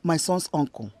 Mama. My son's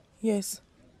uncle. Yes.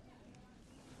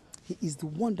 He is the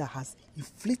one that has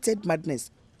inflicted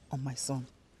madness on my son.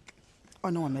 Oh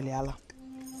no, Ameliala.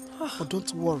 But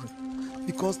don't worry,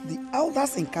 because the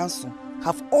elders in council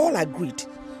have all agreed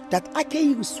that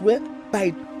Ikeji will swear by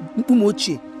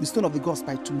Mbumochie, the stone of the gods,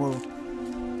 by tomorrow.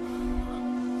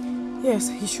 Yes,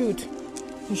 he should.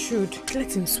 He should.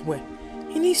 Let him swear.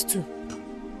 He needs to.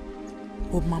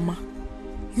 But Mama,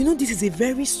 you know this is a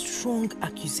very strong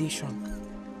accusation.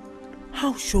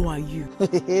 How sure are you?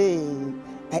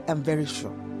 I am very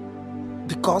sure.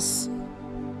 Because...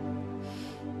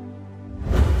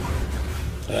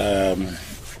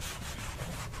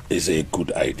 it's a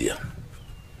good idea.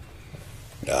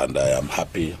 And I am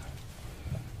happy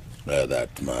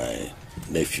that my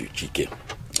nephew Chike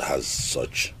has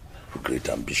such great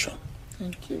ambition.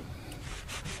 Thank you.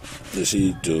 You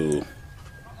see, to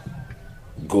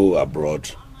go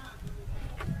abroad,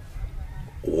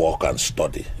 work and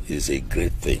study is a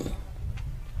great thing.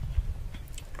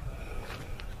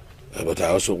 But I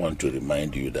also want to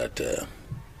remind you that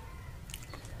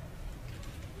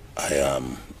I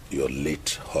am your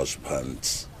late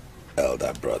husband's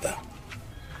elder brother.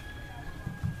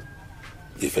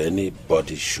 If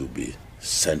anybody should be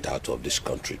sent out of this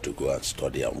country to go and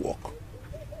study and work,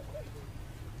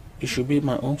 it should be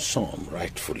my own son,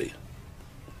 rightfully.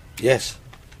 Yes.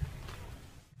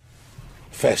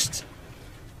 First.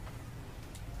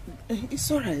 It's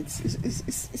all right.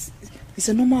 It's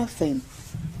a normal thing.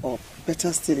 Or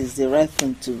better still, it's the right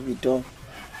thing to be done.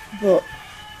 But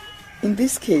in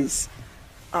this case,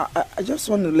 I just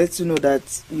want to let you know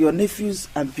that your nephew's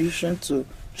ambition to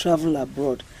travel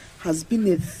abroad has been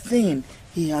a thing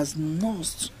he has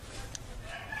nursed.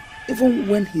 Even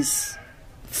when his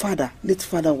late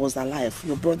father was alive,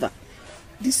 your brother,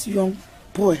 this young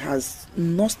boy has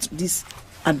nursed this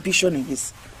ambition in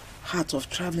his heart of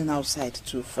traveling outside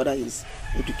to further his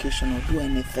education or do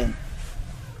anything.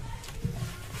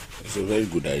 It's a very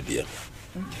good idea.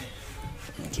 Okay.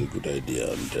 It's a good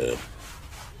idea, and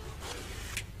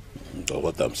But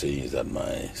what I'm saying is that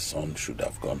my son should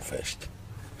have gone first.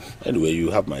 Anyway, you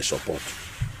have my support.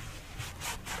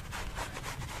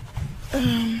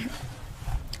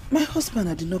 My husband,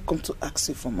 I did not come to ask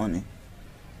you for money.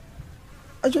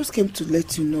 I just came to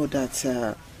let you know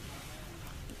that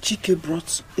Chike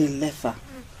brought a letter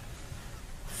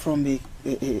from a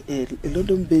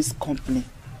London-based company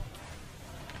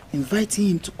inviting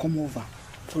him to come over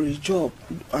for a job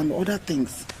and other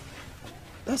things.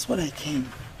 That's what I came.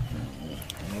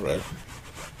 All right.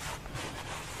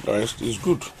 It's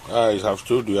good. I have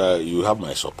told you you have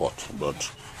my support,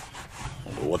 but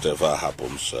whatever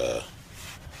happens,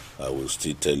 I will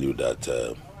still tell you that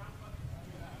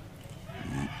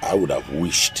I would have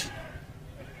wished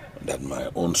that my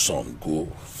own son go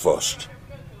first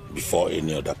before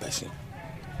any other person.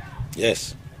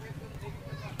 Yes.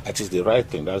 That is the right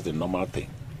thing. That's the normal thing.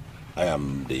 I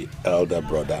am the elder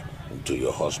brother to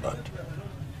your husband.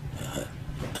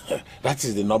 That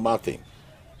is the normal thing.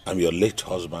 I'm your late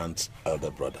husband's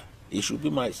elder brother. He should be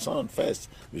my son first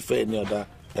before any other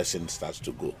person starts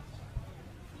to go.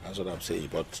 That's what I'm saying.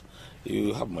 But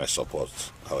you have my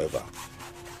support, however.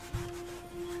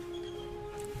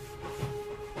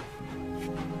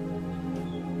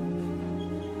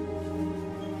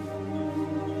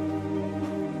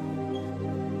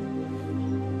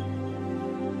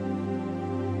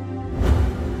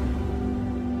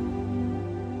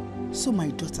 So my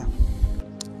daughter,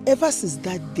 ever since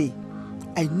that day,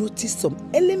 I noticed some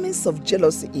elements of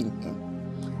jealousy in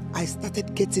him. I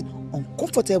started getting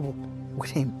uncomfortable with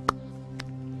him.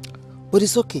 But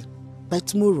it's okay. By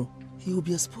tomorrow, he will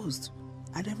be exposed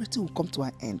and everything will come to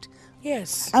an end.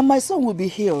 Yes. And my son will be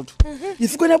healed.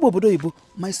 If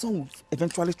my son will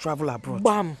eventually travel abroad.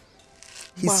 Bam.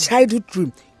 His childhood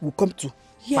dream will come to pass.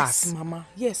 Yes, Mama.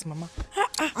 Yes, Mama.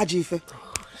 Ajife.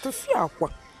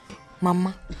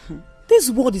 Mama, this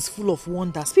world is full of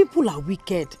wonders. People are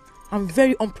wicked and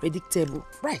very unpredictable.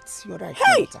 Right, you're right.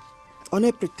 Hey!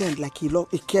 Only pretend like he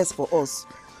cares for us.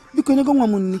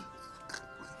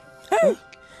 Hey!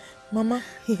 Mama,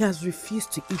 he has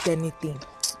refused to eat anything.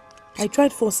 I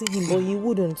tried forcing him, but he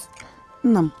wouldn't.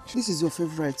 Nam, this is your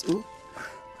favorite, oh?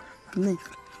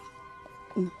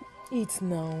 Eat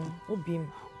now,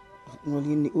 Obim. Oh,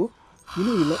 you know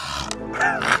you love.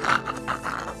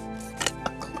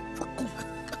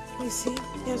 You see,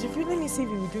 yes, if you let me see if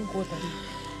you will drink water.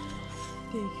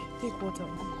 Take water.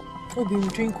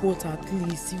 Obim, drink water at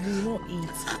least. If you will not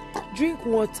eat, drink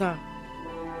water.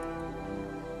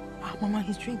 Ah, Mama,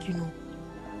 he's drinking, you know.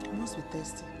 He must be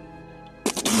thirsty.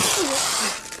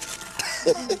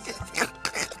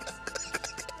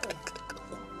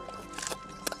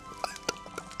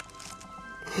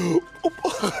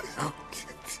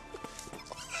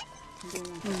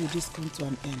 When will this come to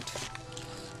an end?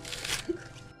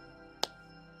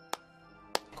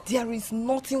 There is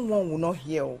nothing one will not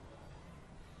hear.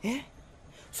 Eh?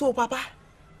 So, Papa,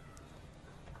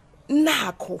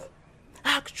 Nako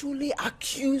actually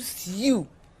accused you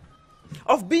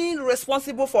of being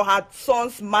responsible for her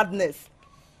son's madness.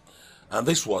 And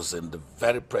this was in the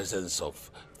very presence of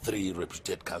 3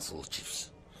 reputed council chiefs.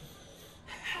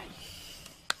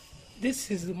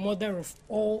 This is the mother of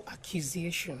all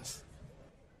accusations.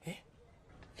 Eh?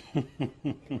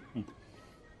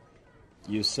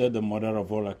 You said the mother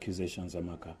of all accusations,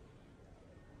 Amaka.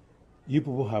 You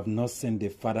people have not seen the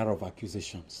father of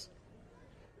accusations.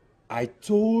 I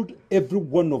told every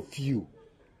one of you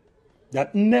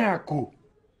that Nkechi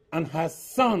and her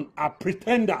son are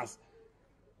pretenders.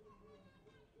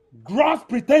 Gross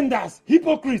pretenders,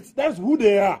 hypocrites, that's who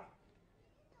they are.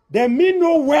 They mean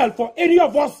no well for any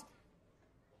of us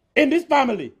in this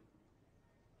family.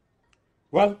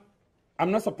 Well,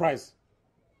 I'm not surprised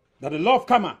that the law of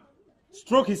karma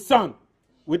struck his son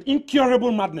with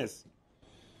incurable madness.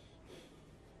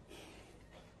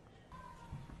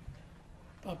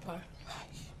 Papa,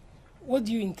 what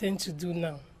do you intend to do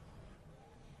now?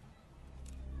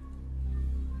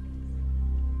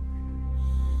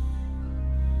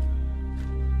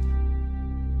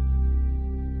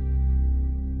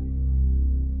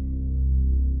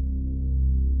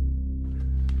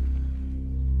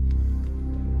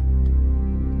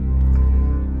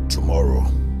 Tomorrow,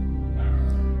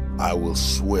 I will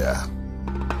swear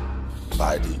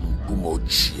by the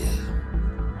Umochie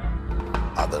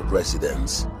at the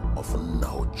residence of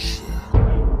Naochie.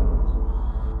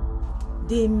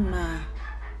 Dima,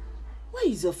 why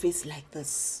is your face like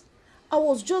this? I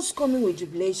was just coming with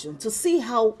jubilation to see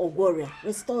how Ogoria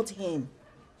restored him.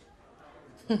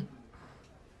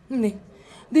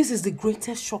 This is the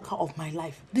greatest shocker of my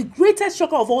life. The greatest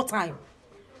shocker of all time.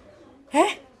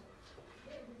 Eh?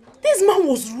 This This man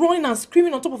was running and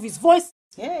screaming on top of his voice.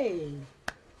 Hey.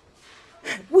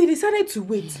 We decided to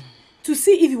wait to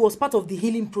see if he was part of the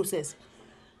healing process.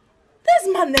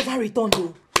 This man never returned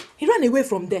though. He ran away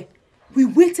from there. We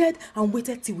waited and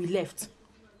waited till we left.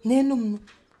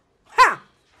 Ha!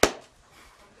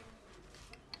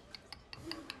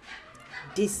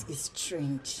 This is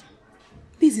strange.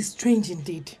 This is strange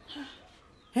indeed.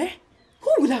 Eh? Who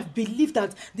would have believed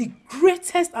that the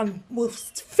greatest and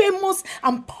most famous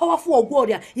and powerful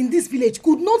warrior in this village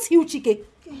could not heal Chike?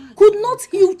 Could not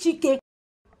heal Chike?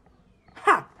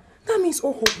 Ha! That means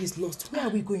all hope is lost. Where are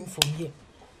we going from here?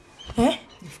 Eh?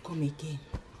 You've come again.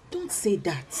 Don't say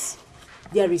that.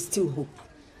 There is still hope.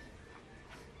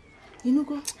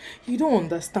 Go. You don't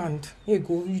understand.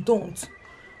 Ego, you don't.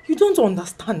 You don't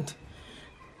understand.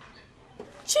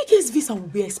 Chike's visa will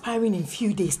be expiring in a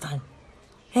few days' time.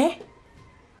 Eh?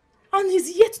 And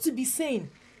he's yet to be sane.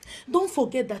 Don't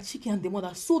forget that Chike and the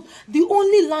mother sold the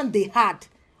only land they had,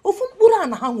 Ofumbura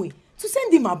and Hanwe, to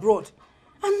send him abroad.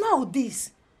 And now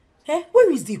this. Eh?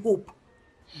 Where is the hope?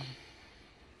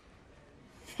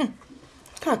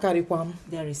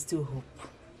 There is still hope.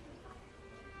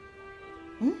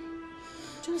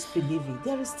 Just believe it.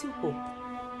 There is still hope.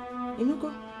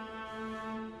 Go.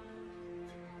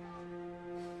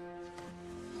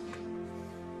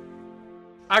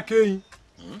 Akeyi,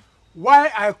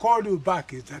 why I called you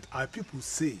back is that our people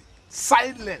say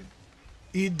silence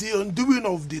is the undoing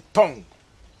of the tongue,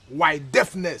 while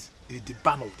deafness is the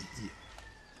ban of the ear.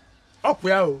 Up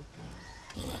where?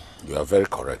 You are very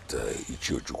correct,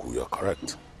 Ichiochukwu. You are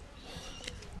correct.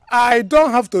 I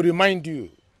don't have to remind you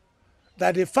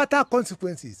that the fatal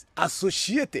consequences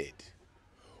associated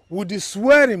with the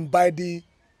swearing by the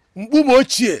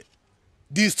Mbumochie,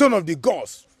 the son of the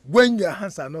gods, when your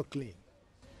hands are not clean.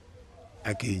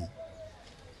 Again.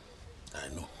 I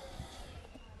know.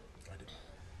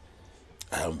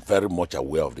 I am very much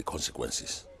aware of the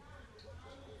consequences.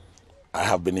 I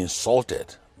have been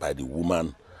insulted by the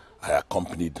woman I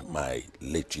accompanied my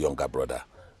late younger brother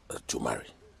to marry.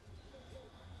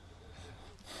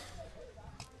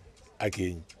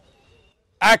 Akeyi,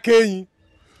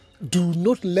 do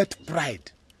not let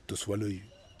pride to swallow you.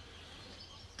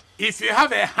 If you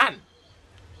have a hand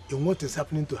in what is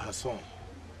happening to her son,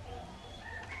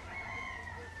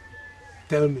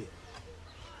 tell me.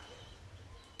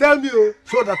 Tell me,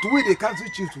 so that we, the council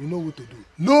chiefs, will know what to do.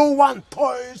 No one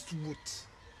toys with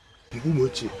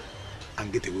Mbumochi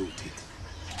and get away with it.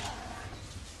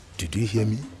 Did you hear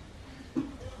me?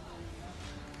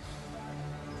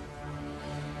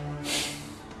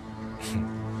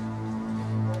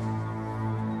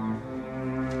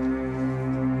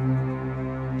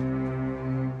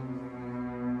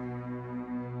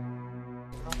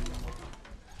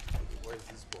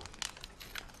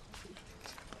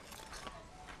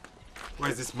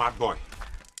 Where's this mad boy?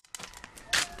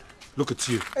 Look at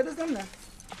you. Hey,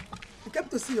 you came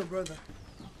to see your brother.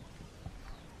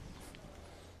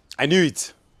 I knew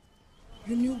it.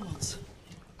 You knew what?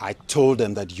 I told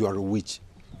them that you are a witch.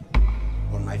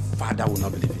 But my father will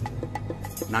not believe it.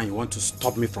 Now you want to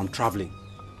stop me from traveling.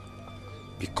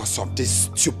 Because of this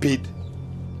stupid,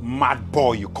 mad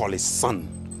boy you call his son.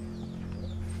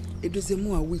 It was a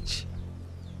Mua witch.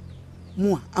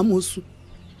 Mua Amosu.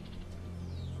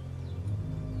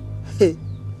 Hey.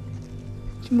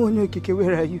 Chimonyo Kike,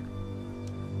 where are you?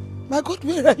 My God,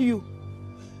 where are you?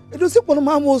 It was a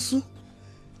Amosu.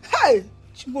 Hey!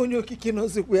 Chimonyo Kike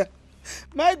knows where.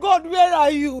 My God, where are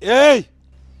you? Hey!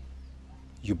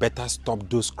 You better stop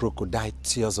those crocodile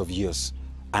tears of yours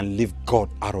and leave God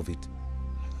out of it.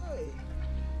 Hey.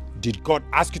 Did God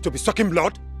ask you to be sucking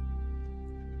blood?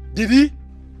 Did he?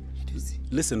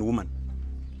 Listen, woman.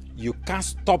 You can't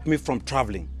stop me from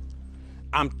traveling.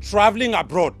 I'm traveling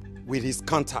abroad with his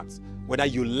contacts, whether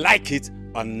you like it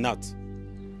or not.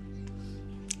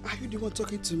 Are you the one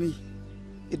talking to me?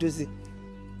 Edozie,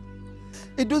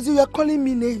 you are calling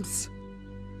me names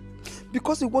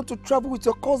because you want to travel with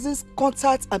your cousin's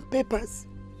contacts and papers.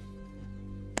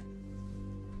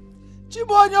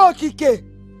 Chibonyo Kike.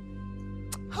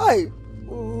 Hi.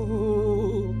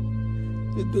 Oh,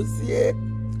 Edozie.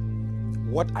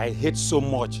 What I hate so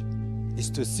much is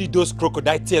to see those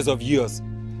crocodile tears of yours.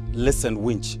 Listen,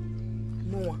 Winch.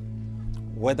 Noah.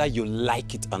 Whether you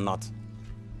like it or not,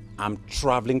 I'm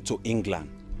traveling to England.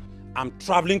 I'm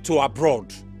traveling to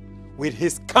abroad with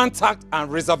his contact and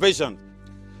reservation.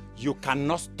 You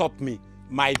cannot stop me.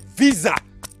 My visa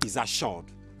is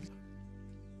assured.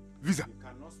 Visa? You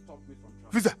cannot stop me from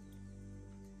traveling. Visa?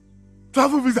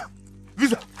 Travel visa?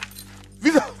 Visa?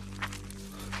 Visa?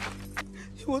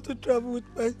 You want to travel with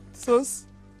my son's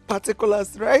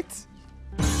particulars, right?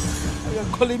 You're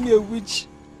calling me a witch.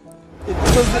 Hey!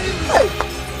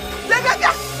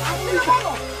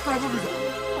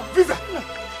 Visa!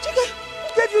 Chike, who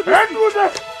gave you this?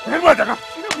 Visa!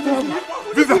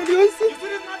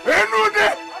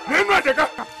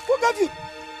 Who gave you?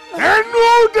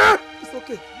 It's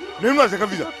okay.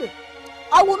 Visa. Okay.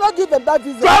 I will not give them that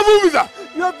visa. Travel visa!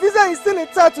 Your visa is still in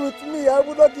touch with me. I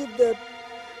will not give them.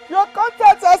 Your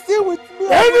contacts are still with me.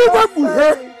 I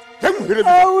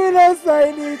will not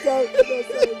sign it.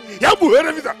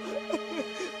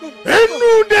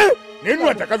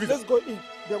 Let's go in.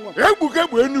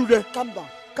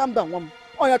 Calm down, woman.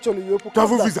 Oh, actually, you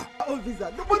travel visa. Travel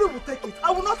visa. Nobody will take it.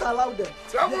 I will not allow them.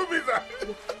 Travel visa.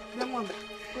 Young one, go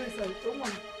inside. Young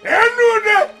one.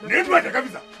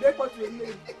 Take what you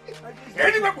need.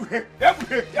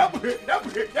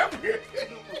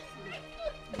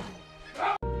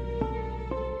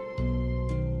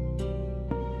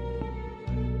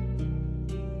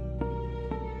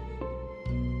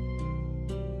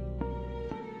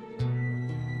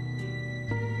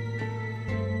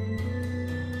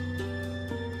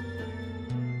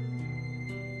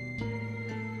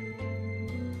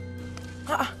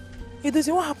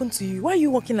 Edozie, what happened to you? Why are you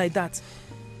walking like that?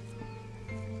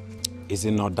 Is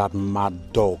it not that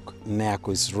mad dog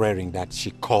Neako is rearing that she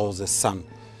calls a son?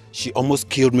 She almost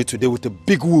killed me today with a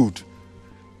big wood.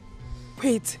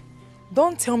 Wait,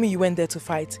 don't tell me you went there to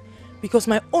fight. Because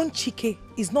my own Chike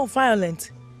is not violent.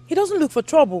 He doesn't look for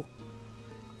trouble.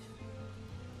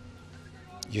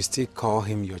 You still call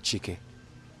him your Chike?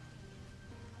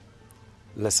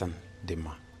 Listen,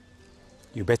 Dima.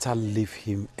 You better leave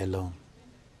him alone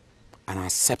and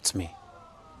accept me.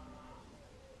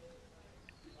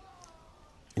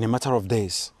 In a matter of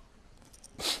days,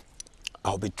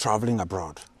 I'll be traveling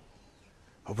abroad.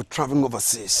 I'll be traveling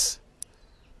overseas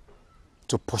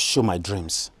to pursue my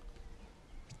dreams,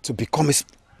 to become a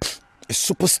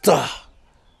superstar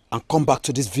and come back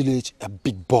to this village a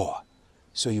big boy.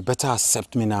 So you better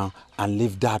accept me now and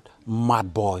leave that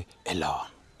mad boy alone.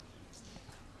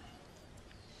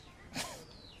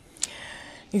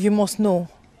 If you must know,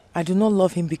 I do not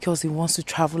love him because he wants to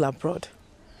travel abroad.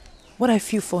 What I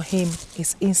feel for him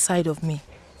is inside of me.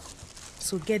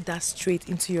 So get that straight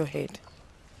into your head.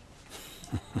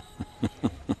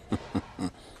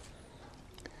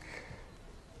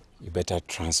 You better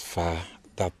transfer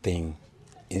that thing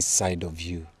inside of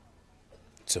you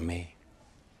to me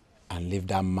and leave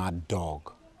that mad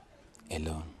dog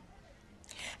alone.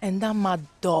 And that mad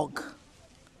dog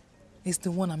is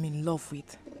the one I'm in love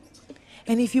with.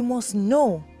 And if you must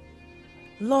know,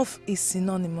 love is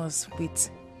synonymous with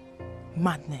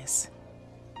madness.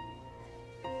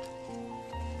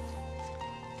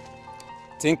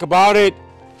 Think about it.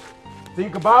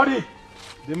 Think about it,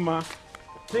 Dimma.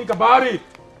 Think about it.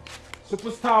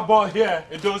 Superstar boy here,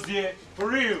 Edozie, for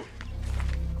real.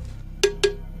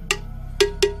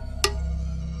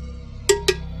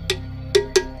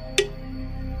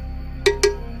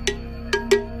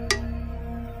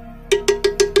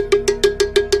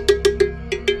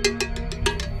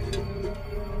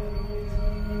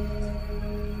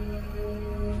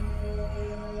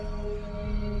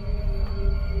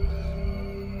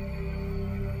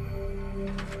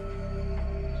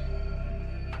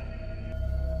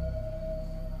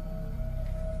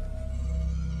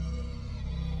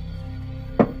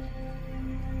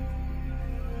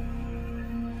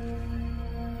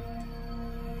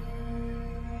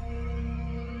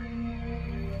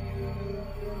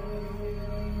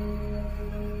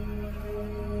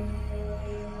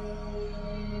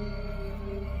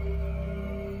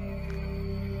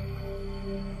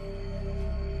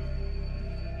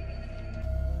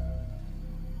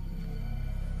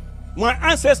 My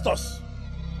ancestors,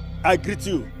 I greet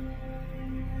you.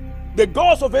 The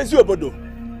gods of Eziobodo,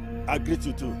 I greet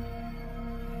you too.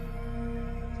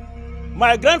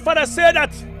 My grandfather said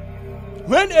that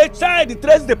when a child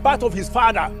treads the path of his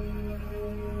father,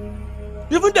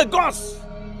 even the gods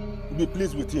will be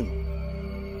pleased with him.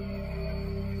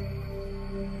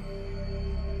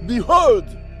 Behold,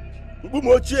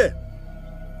 Umochie,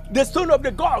 the stone of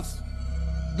the gods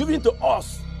given to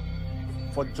us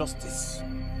for justice.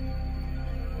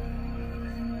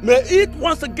 May it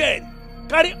once again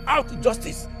carry out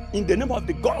justice in the name of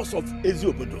the gods of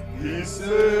Eziobodo. Yes,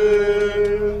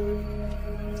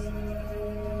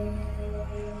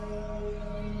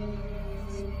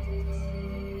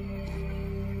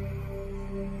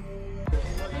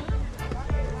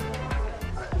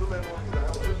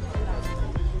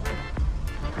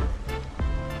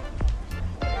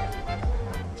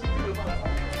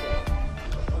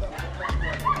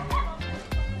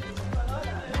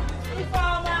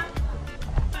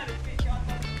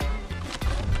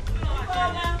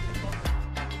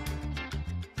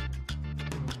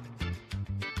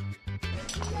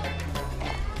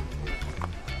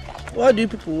 What do you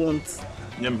people want?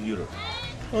 Hero.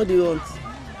 What do you want?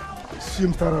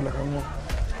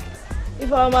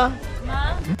 Ifeoma.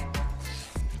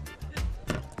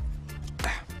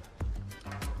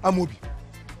 Amobi,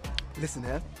 listen,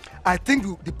 I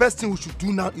think the best thing we should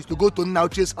do now is to go to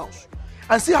Nauche's house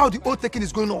and see how the oath taking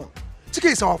is going on. Chike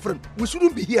is our friend. We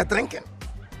shouldn't be here drinking.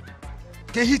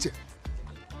 Kehite.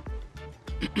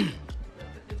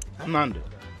 Nando,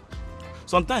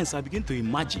 sometimes I begin to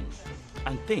imagine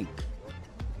and think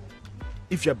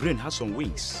if your brain has some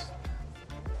wings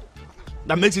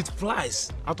that makes it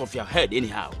flies out of your head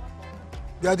anyhow.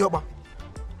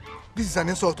 This is an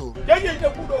insult.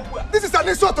 This is an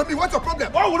insult to me. What's your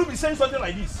problem? Why would you be saying something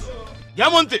like this?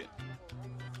 Yamonte.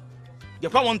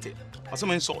 Yamonte. Or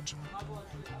some insult.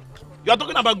 You are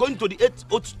talking about going to the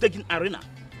oath-taking arena.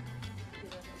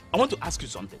 I want to ask you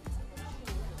something.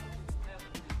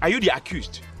 Are you the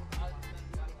accused?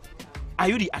 Are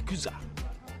you the accuser?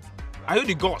 Are you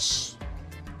the ghost?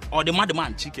 Or the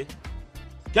madman, Chike?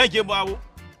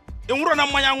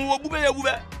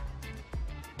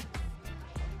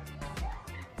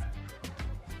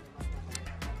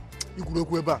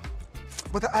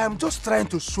 But I am just trying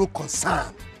to show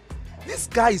concern. This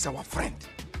guy is our friend.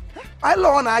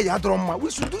 We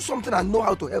should do something and know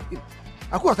how to help him.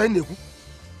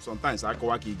 Sometimes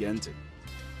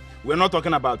we're not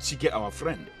talking about Chike, our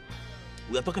friend.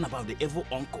 We are talking about the evil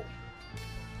uncle.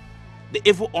 The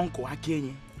evil uncle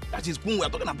Akenyi. That is whom we are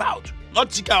talking about. Not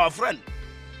Chike, our friend.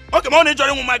 Okay,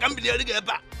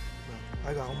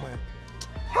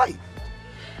 Hi.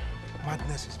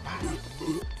 Madness is bad.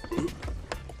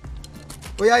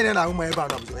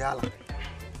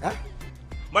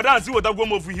 Madam, see what I'm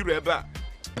going over here about.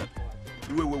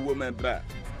 You will woman back.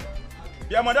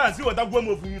 Yeah, madam, see what I'm going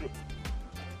over here.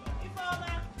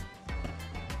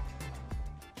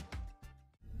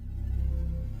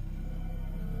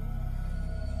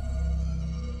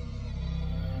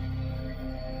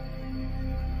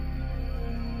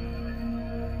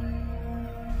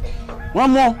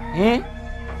 One more.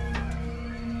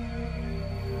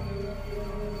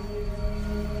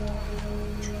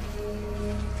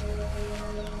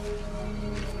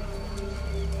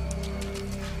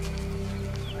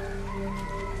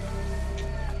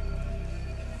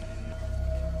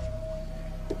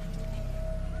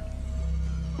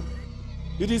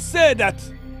 It is said that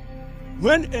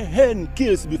when a hen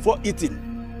kills before eating,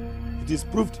 it is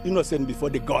proved innocent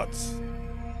before the gods.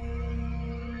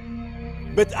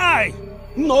 But I,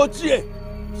 Nnochie,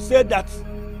 said that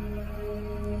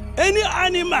any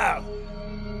animal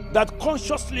that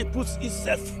consciously puts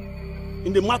itself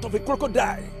in the mouth of a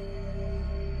crocodile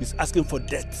is asking for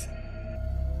death.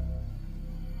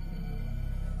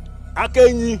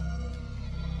 Akenyi.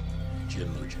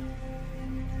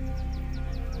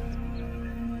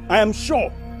 I am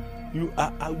sure you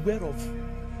are aware of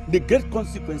the great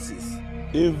consequences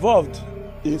involved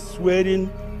in swearing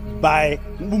by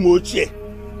Mbumochie,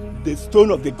 the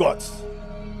stone of the gods.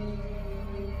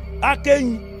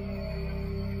 Akenyi,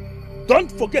 don't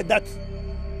forget that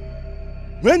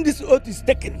when this oath is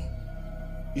taken,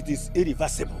 it is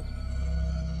irreversible.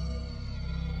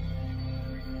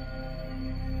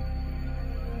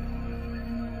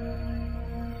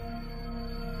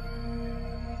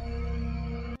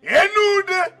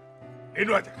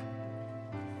 Enude.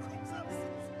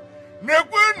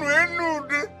 Nekwenu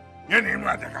enude. Yana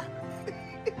enuadaka.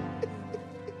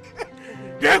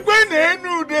 Nekwenu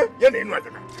enude. Yana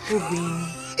enuadaka. Obi,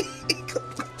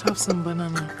 have some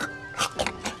banana.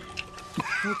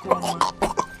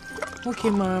 Okay,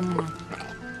 Mama.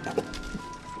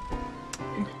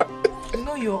 You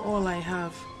know you're all I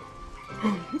have.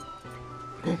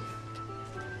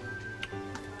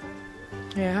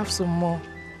 Yeah, have some more.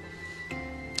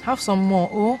 Have some more,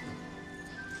 oh?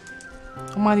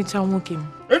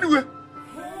 Anyway.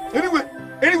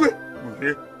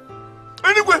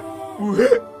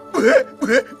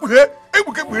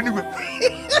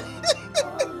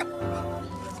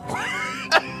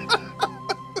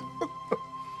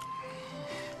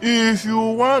 If you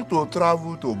want to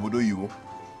travel to Obodo Iwo,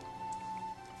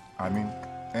 I mean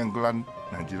England,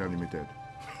 Nigeria Limited,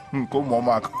 come on,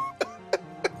 Mark.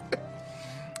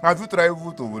 Have you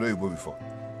traveled to Obodo Iwo before?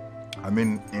 I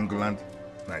mean England,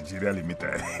 Nigeria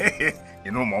Limited.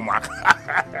 You know, Mama.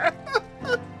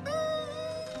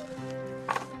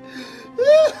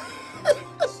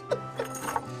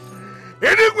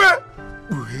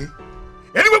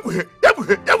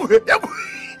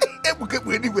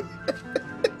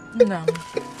 No,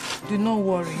 do not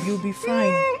worry. You'll be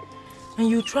fine. And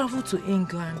you travel to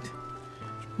England.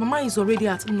 Mama is already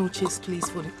at Nnochie's place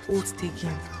for the oath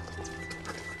taking.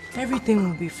 Everything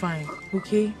will be fine,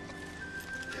 okay?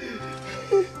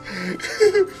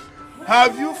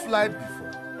 Have you flied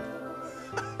before?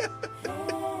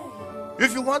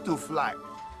 If you want to fly,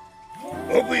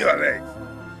 open your legs,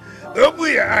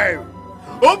 open your eyes,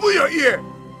 open your ear,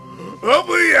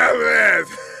 open your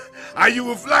legs, and you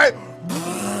will fly.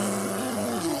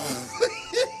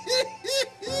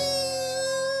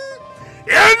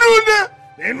 Enude,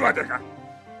 enu ateka.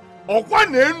 Okwa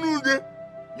na enude,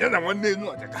 yana wan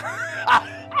enu ateka.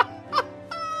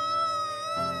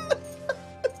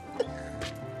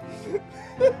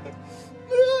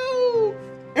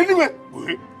 Anyway,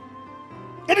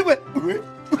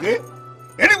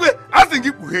 I think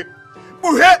it buhe.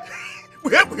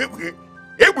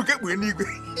 Ebuke buhe nigwe.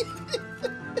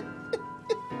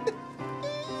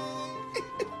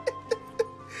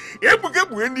 Ebuke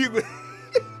buhe nigwe.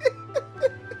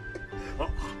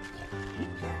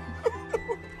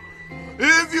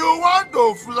 If you want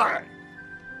to fly,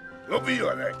 open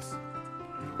your legs,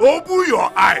 open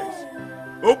your eyes,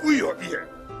 open your ear,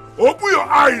 open your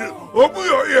eyes, open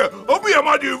your ear, open your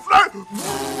mouth, you fly.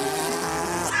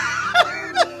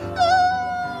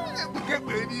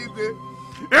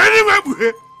 Anyway,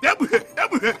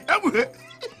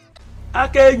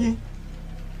 Ikeji,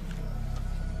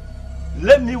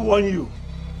 let me warn you.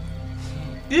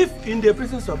 If in the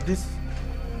presence of these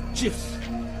chiefs,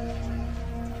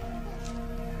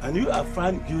 and you are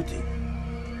found guilty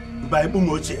by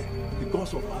Umoche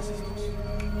because of our sisters,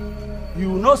 you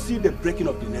will not see the breaking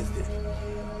of the next day.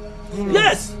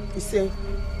 Yes! You say,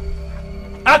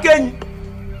 Ikeji,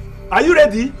 are you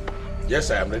ready? Yes,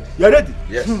 I am ready. You are ready?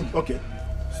 Yes. Okay.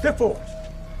 Step forward.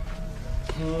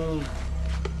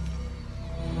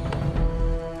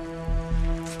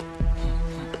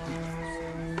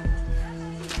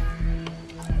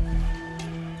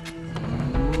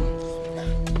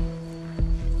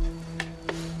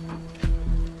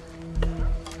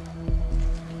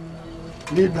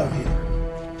 Kneel down here.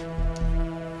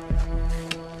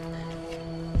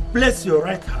 Place your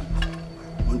right hand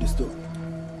on the stone.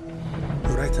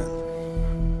 Your right hand.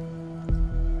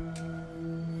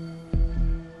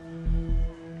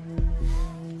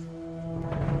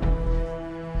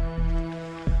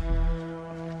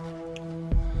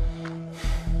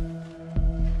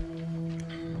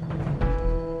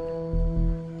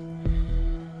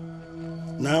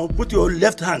 Now put your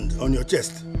left hand on your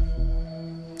chest.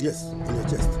 Yes, on your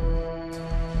chest.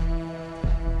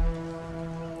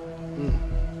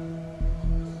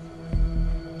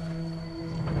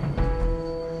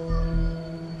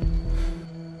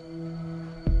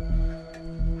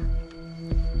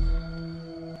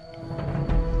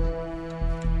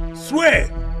 Swear!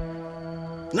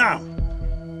 Now!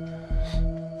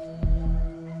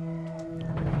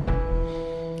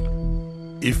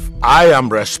 If I am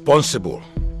responsible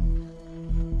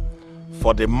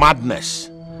for the madness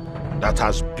that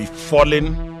has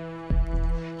befallen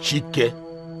Chike,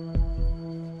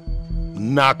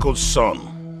 Nako's son,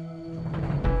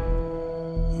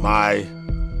 my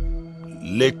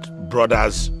late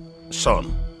brother's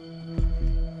son,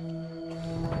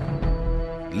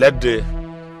 let the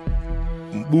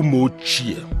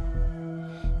Mbumochie,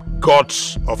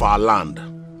 gods of our land,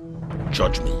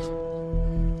 judge me.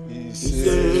 You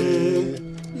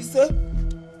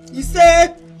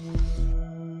say.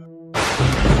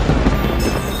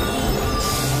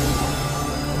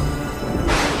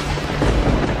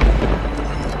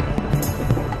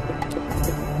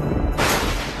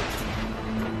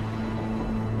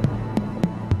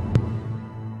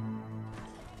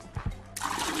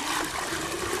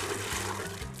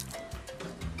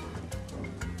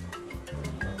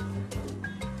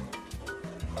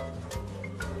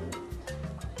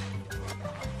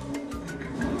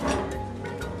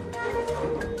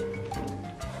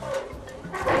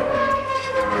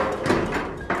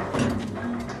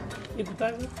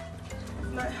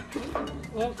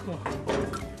 Welcome.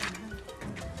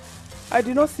 I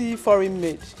did not see foreign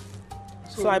made,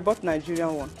 so I bought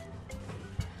Nigerian one.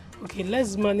 Okay,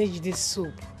 let's manage this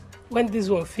soup. When this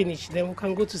one finish, then we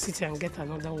can go to city and get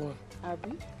another one.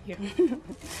 Abi? Yeah.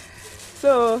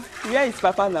 So, where is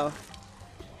Papa now?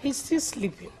 He's still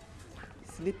sleeping.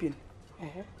 Sleeping?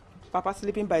 Papa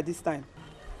sleeping by this time?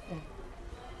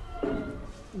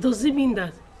 Does it mean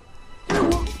that?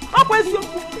 Papa!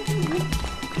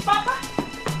 Papa!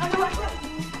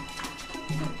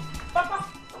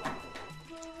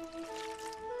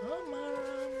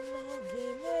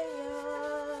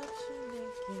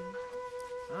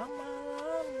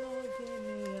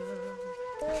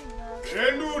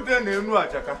 Enude na enu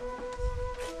achaka.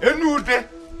 Enude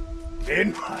na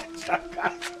enu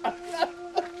achaka.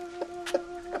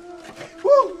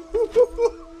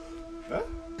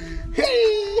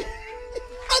 Hey!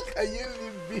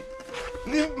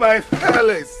 my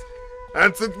palace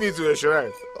and took me to a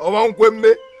shrine.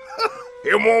 Owankwembe.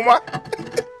 Himoma.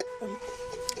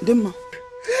 Dema.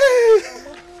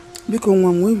 Because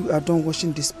when we are done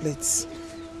washing these plates,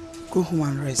 go home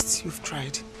and rest. You've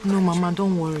tried. No, Mama,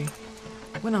 don't worry.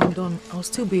 When I'm done, I'll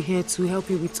still be here to help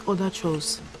you with other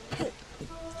chores.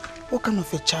 What kind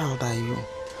of a child are you?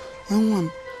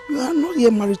 And you are not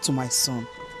yet married to my son.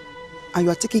 And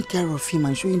you are taking care of him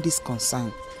and showing this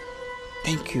concern.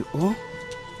 Thank you, oh.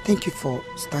 Thank you for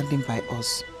standing by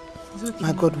us. Okay,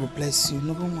 my God will bless you.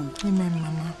 No one. Amen,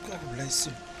 Mama. God will bless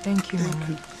you. Thank you,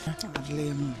 Mama.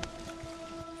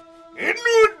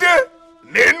 Enude,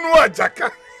 nenu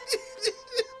ajaka.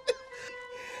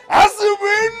 Asubu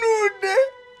enude,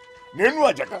 nenu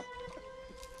ajaka.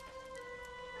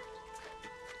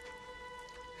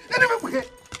 Anyway,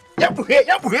 yabuhe.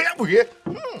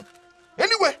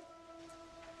 Anyway.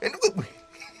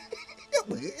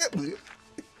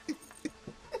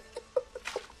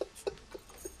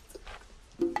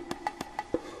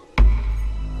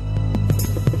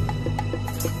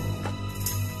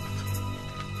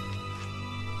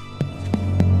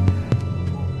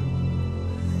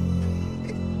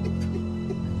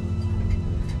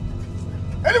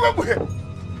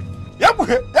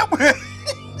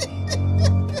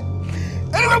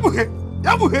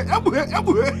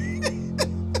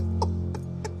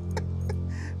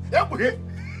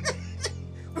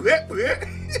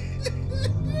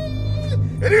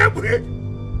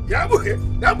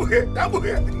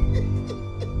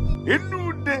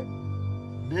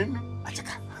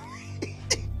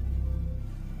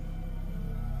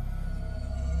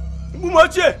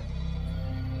 Mumache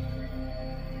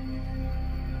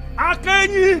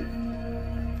Ikeji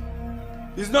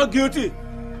is not guilty,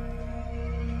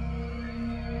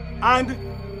 and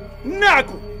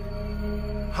Nako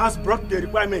has brought the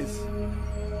requirements.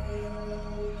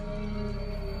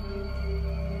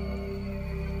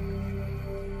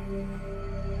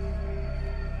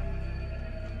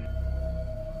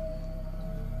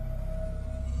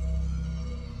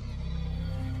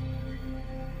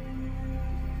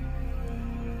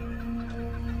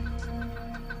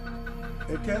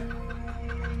 Okay?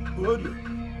 Hold it.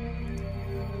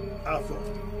 Afọ.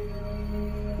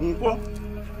 Nkwọ.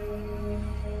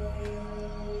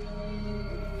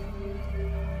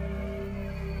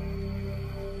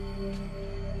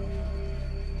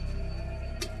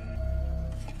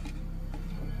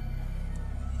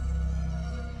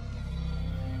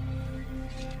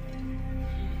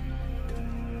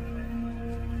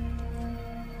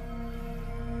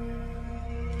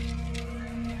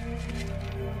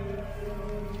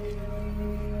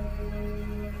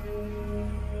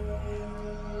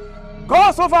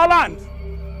 Gods of our land,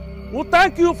 we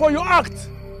thank you for your act.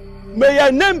 May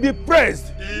your name be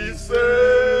praised.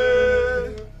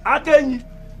 Ikeji,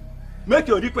 make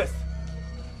your request.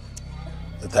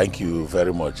 Thank you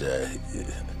very much,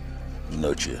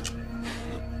 Noche.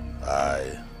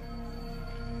 I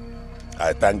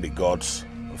thank the gods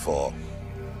for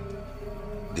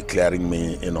declaring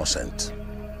me innocent.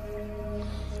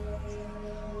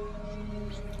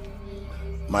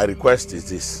 My request is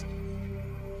this: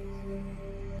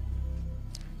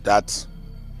 that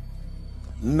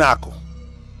Nako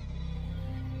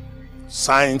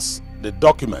signs the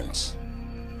documents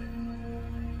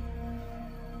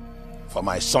for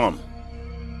my son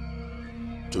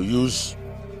to use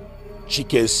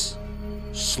Chike's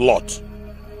slot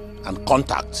and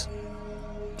contact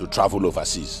to travel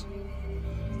overseas.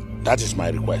 That is my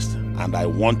request, and I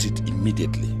want it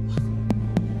immediately.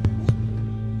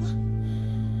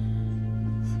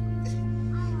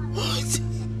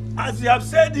 As you have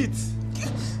said it,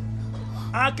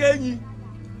 Ikeji,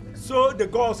 so the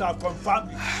gods have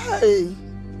confirmed it. Hey,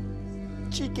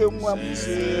 Chike Nwamo.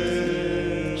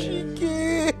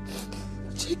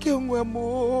 Chike Nwamo.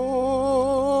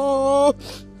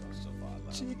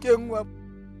 Chike Nwamo.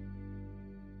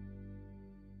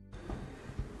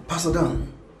 Pastor Dan,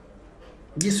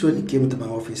 this when he came to my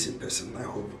office in person, I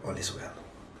hope all is well.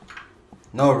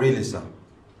 No, really, sir.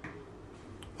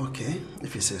 Okay,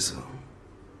 if you say so.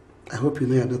 I hope you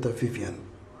know your daughter Vivian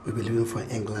will be leaving for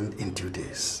England in 2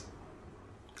 days.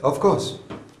 Of course.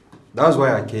 That's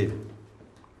why I came.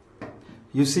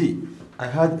 You see, I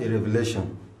had a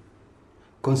revelation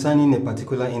concerning a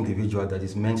particular individual that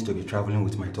is meant to be traveling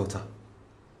with my daughter.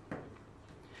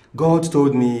 God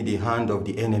told me the hand of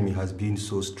the enemy has been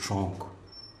so strong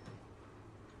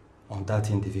on that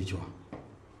individual.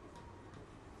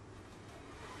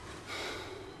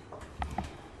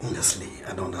 Honestly,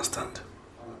 I don't understand.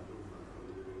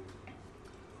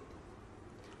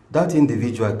 That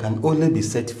individual can only be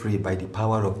set free by the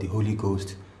power of the Holy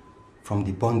Ghost from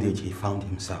the bondage he found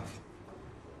himself.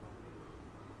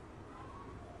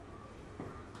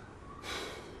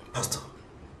 Pastor,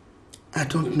 I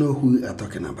don't know who you are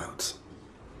talking about.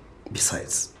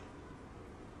 Besides,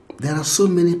 there are so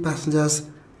many passengers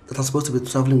that are supposed to be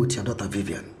traveling with your daughter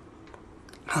Vivian.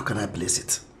 How can I place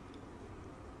it?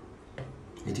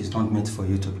 It is not meant for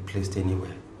you to be placed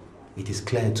anywhere. It is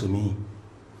clear to me.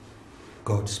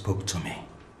 God spoke to me.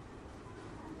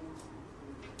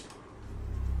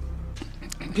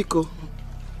 Biko,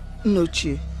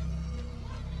 Nochi,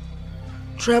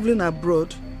 traveling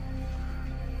abroad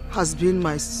has been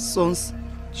my son's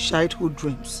childhood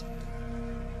dreams.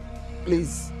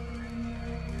 Please,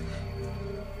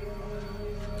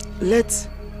 let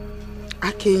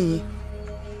Akenyi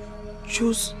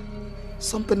choose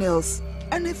something else,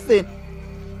 anything,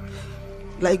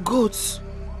 like goats,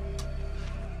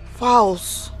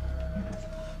 fowls,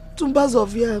 tumbers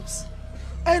of yams,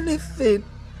 anything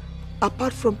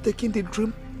apart from taking the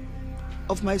dream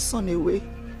of my son away.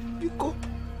 Biko,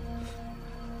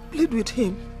 plead with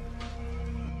him.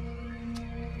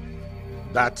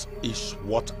 That is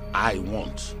what I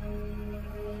want.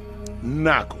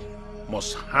 Nago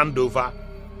must hand over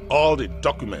all the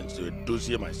documents to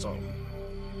Edozie, my son.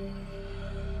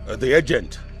 The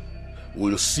agent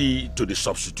will see to the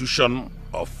substitution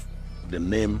of the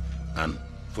name and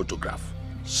photograph.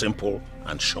 Simple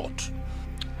and short.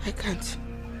 I can't.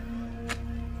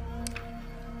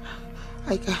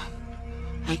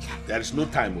 There is no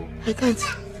time. I can't. A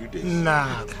few days.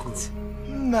 Nago.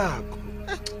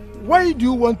 Why do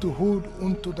you want to hold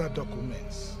onto the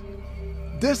documents?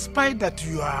 Despite that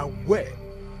you are aware,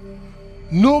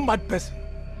 no mad person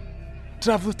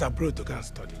travels abroad to go and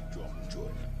study.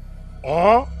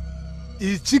 Or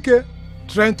is Chike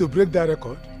trying to break that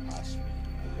record?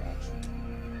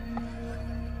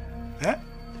 Eh?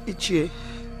 Ichie,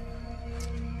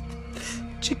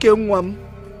 Chike Nwam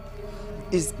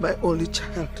is my only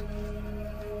child.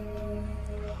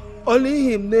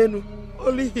 Only him, Nenu.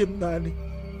 Only him, Nani.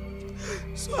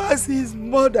 So as his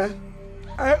mother,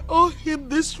 I owe him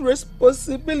this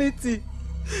responsibility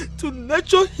to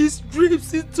nurture his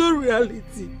dreams into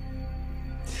reality.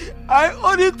 I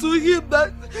owe it to him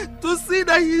to see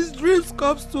that his dreams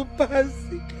comes to pass.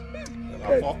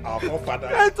 Our forefather.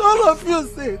 Can't all of you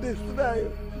say this now?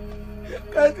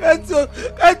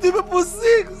 Can't you people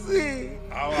sing?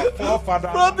 Our forefather.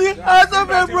 From the heart of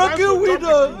a broken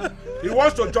widow. He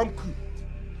wants to jump queue.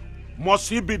 Must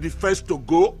he be the first to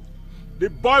go? The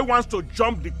boy wants to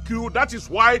jump the queue. That is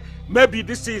why maybe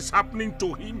this is happening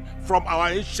to him from our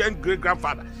ancient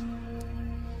great-grandfathers.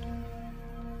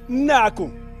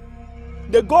 Nako,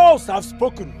 the gods have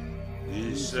spoken.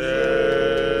 He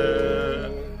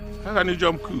said, how can he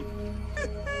jump queue?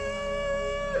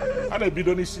 And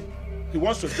Bidonisi, he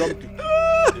wants to jump the queue.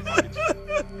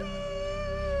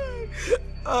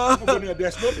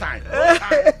 There's no time. No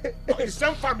time. It's the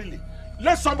same family.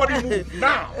 Let somebody move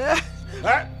now.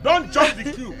 Don't jump the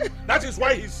queue. That is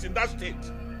why he's in that state.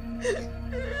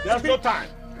 There's no time.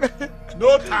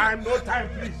 No time,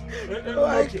 please.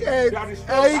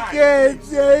 I can't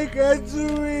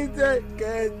do it. I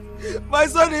can't. My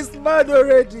son is mad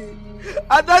already.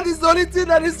 And that is the only thing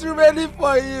that is remaining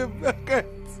for him. I can't.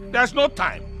 There's no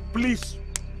time, please.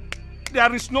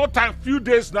 There is no time. Few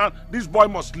days now, this boy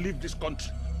must leave this country.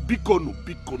 Bikonu.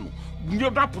 You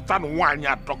don't put on one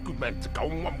year document.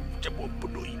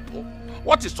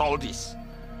 What is all this?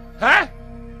 Huh?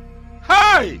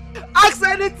 Hey! Ask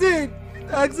anything!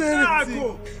 Ask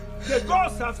anything! The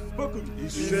gods have spoken.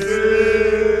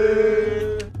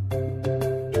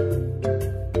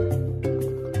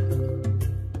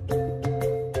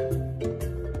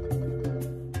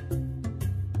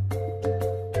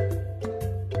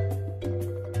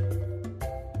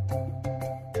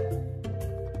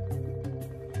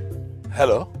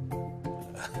 Hello?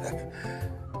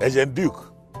 Agent Duke?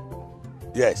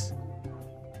 Yes.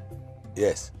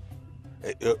 You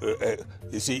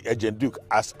see, Agent Duke,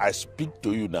 as I speak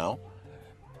to you now,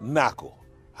 Nako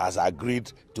has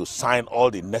agreed to sign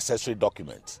all the necessary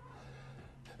documents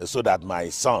so that my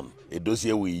son,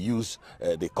 Edozie, will use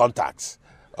the contacts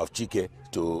of Chike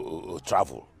to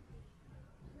travel.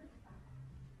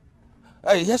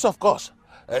 Yes, of course.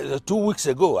 2 weeks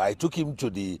ago, I took him to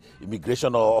the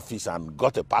immigration office and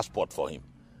got a passport for him.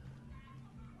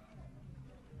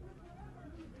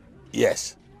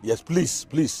 Yes,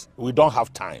 please. We don't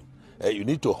have time. You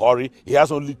need to hurry. He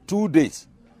has only 2 days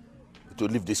to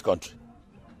leave this country.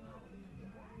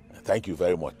 Thank you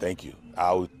very much. Thank you.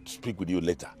 I'll speak with you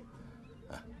later.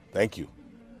 Thank you.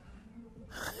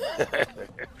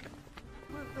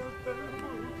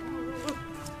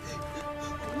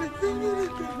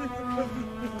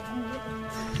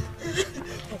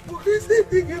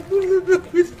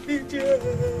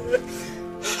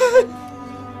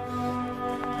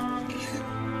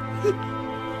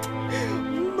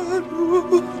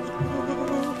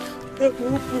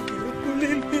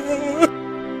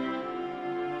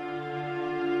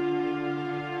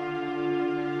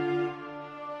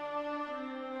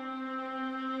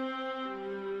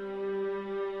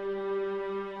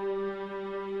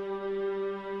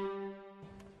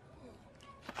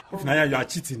 Naya, you are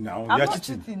cheating now. I'm You are not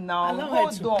cheating. now. Allow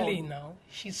her to play now.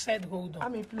 She said hold on.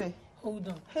 Let me play. Hold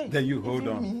on. Hey, Then you hold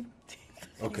on. me?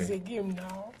 Okay. It's a game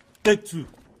now. Take two.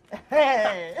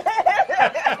 Hey.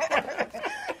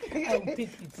 I'll take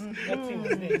it. Nothing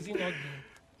is there. Is it not good?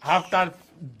 After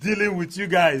dealing with you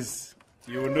guys,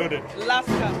 you will know that. Last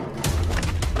card.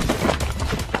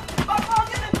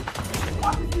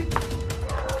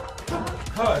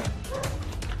 Hi.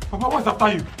 Papa, what's after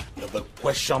you? The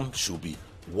question should be,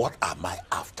 what am I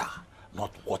after?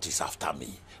 Not what is after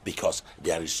me. Because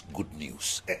there is good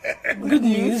news. Good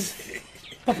news?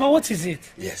 Papa, what is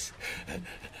it? Yes.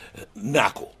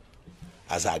 Nako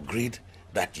has agreed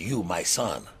that you, my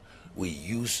son, will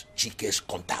use Chike's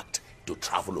contact to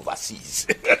travel overseas.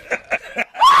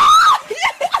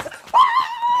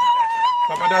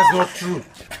 Papa, that's not true.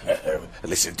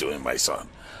 Listen to him, my son.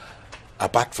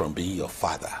 Apart from being your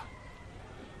father,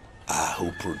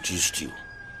 who produced you,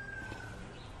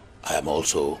 I am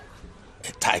also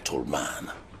a titled man,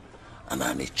 and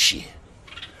I'm a Chi.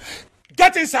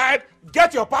 Get inside,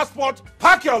 get your passport,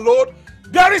 pack your load.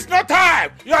 There is no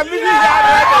time. You are leaving here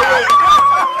right away.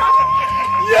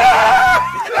 Yeah!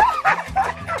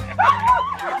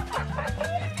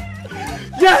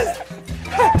 Yes!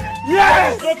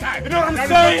 Yes! No time. You know what I'm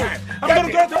saying? I'm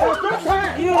gonna go to no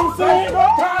time. You know what I'm saying? No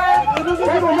time. I'm gonna go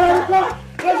to America.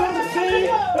 That's what I'm saying.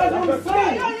 That's what I'm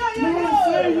saying. You know what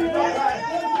I'm saying?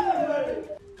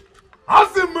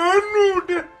 As a man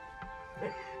nude.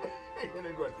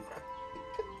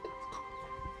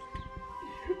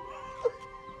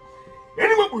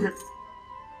 Anyway,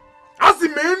 as a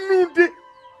man nude.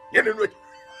 You know what?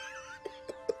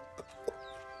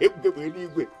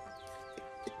 Anyway.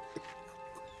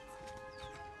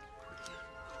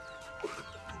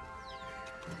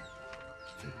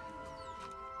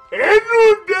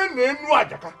 Enude nenu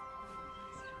ajaka.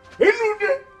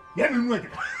 Enude nenu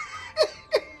ajaka.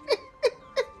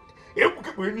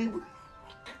 Ebuke bweni.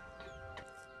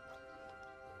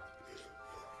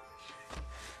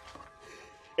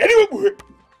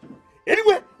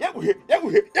 Anyway,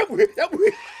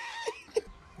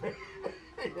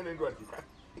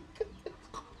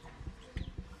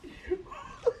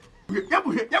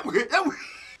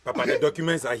 Papa, the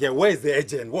documents are here. Where is the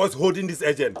agent? What's holding this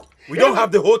agent? We don't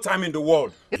have the whole time in the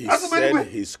world. He said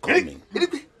he's coming.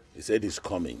 He said he's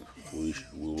coming. We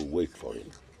will wait for him.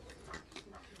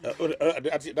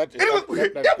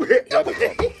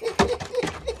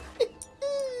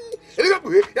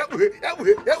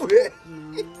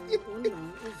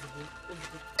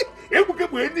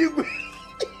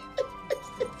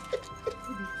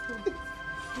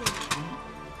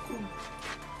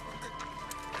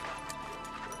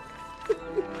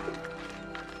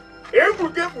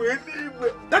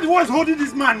 That was holding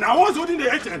this man now. What's holding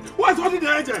the agent? What's holding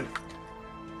the agent?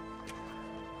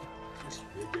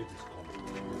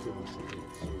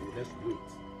 Let's wait.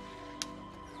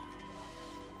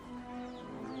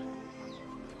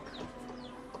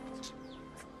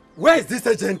 Where is this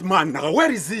agent man now?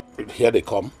 Where is he? Here they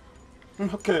come.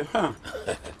 Okay, huh?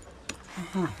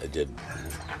 Agent.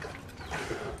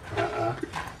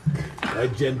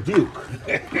 Agent Duke.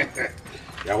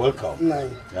 You're welcome. No.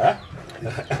 Huh?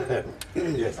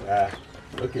 Yes.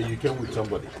 Okay, you came with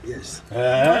somebody. Yes.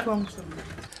 Welcome.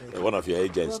 One of your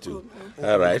agents too.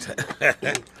 All right.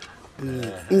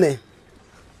 Ne,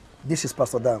 this is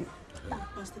Pastor Dan.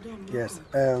 Pastor Dan. Yes.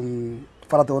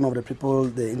 Father, one of the people,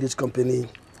 the English company,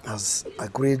 has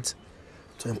agreed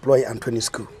to employ Anthony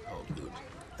School. Oh,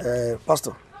 good.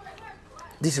 Pastor,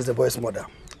 this is the boy's mother,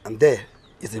 and there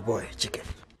is the boy, Chike.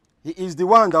 He is the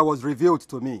one that was revealed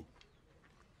to me.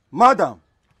 Madam,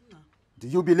 do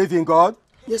you believe in God?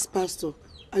 Yes, Pastor.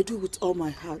 I do with all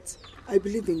my heart. I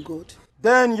believe in God.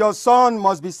 Then your son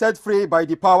must be set free by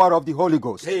the power of the Holy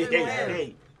Ghost.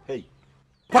 Hey.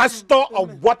 Pastor or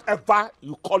whatever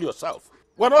you call yourself.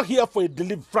 We're not here for a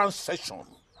deliverance session.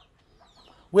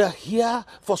 We're here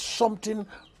for something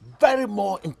very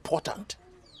more important.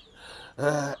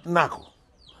 Nako,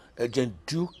 Agent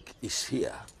Duke is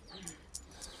here.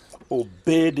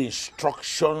 Obey the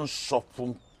instructions of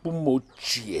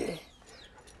Mpumochie.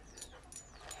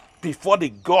 Before the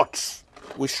gods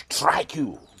will strike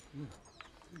you.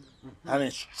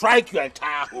 And strike your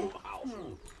entire whole house.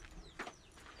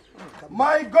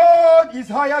 My God is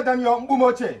higher than your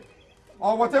mbumoche,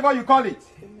 or whatever you call it.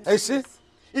 You see,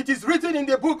 it is written in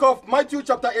the book of Matthew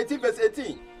chapter 18 verse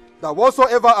 18 that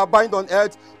whatsoever I bind on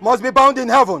earth must be bound in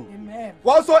heaven. Amen.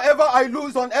 Whatsoever I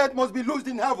loose on earth must be loosed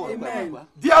in heaven. Amen.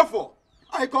 Therefore,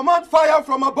 I command fire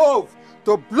from above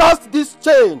to blast this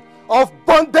chain of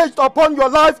bondage upon your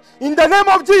life in the name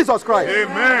of Jesus Christ.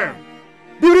 Amen.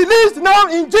 Be released now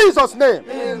in Jesus' name.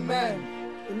 Amen.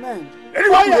 Amen.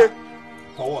 Anyone here?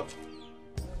 For what?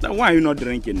 Now why are you not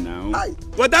drinking now?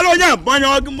 What that on your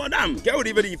madam? Get out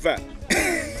of here.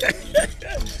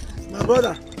 My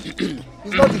brother,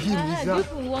 it's not him, it's that.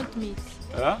 People want meat.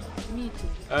 Huh? Meat.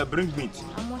 Bring meat.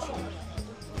 How much?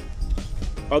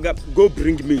 Okay, go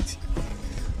bring meat.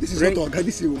 This is not Oga,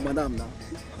 this is madam now.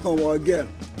 Oh, my girl.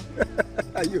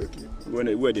 Are you okay?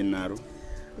 Where the narrow?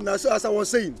 Now, so as I was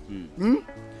saying,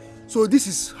 so this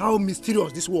is how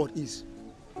mysterious this world is.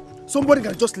 Somebody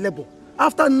can just labor.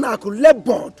 After Nako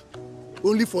labored,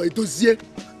 only for a dossier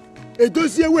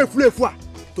way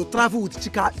to travel with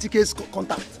Chike's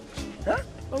contact. Huh?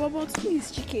 But who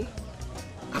is Chike?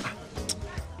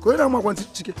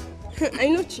 I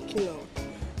know Chike now.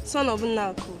 Son of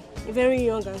Nako. Very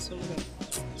young and somewhere.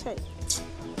 Chai.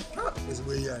 It's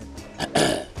way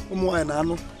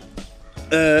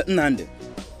Nande.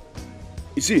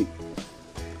 You see,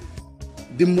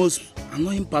 the most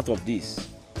annoying part of this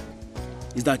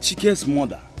is that Chike's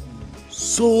mother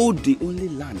sold the only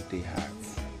land they have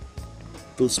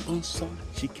to sponsor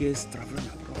Chike's traveling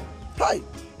abroad. Hi!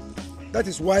 That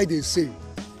is why they say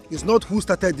it's not who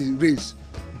started the race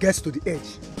gets to the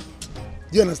edge.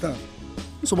 Do you understand?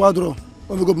 So what do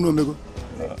what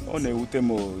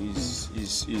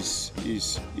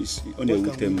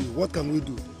can we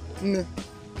do?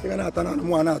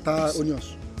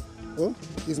 Onions. Oh,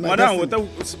 it's my destiny.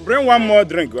 Bring one more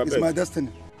drink. It's my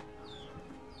destiny.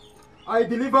 I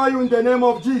deliver you in the name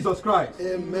of Jesus Christ.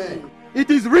 Amen. It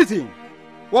is written,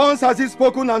 once has he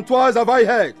spoken and twice have I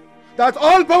heard, that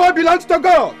all power belongs to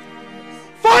God.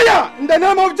 Fire in the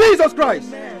name of Jesus Christ.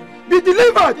 Amen. Be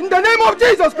delivered in the name of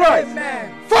Jesus Christ.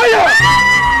 Amen. Fire!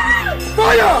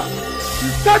 Fire!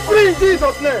 Set free in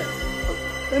Jesus' name.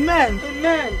 Amen.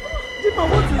 Amen. Dima,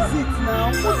 what is it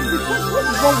now?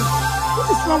 What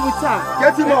is wrong with her?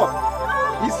 Get him up.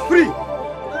 He's free.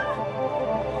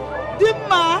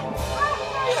 Dima!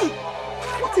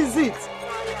 What is it?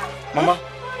 Mama,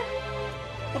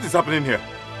 what is happening here?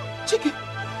 Chicken.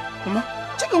 Mama?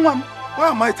 Chicken one. Why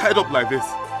am I tied up like this?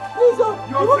 You're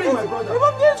free, my brother.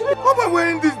 Why am I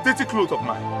wearing these dirty clothes of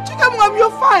mine? Chicken mom,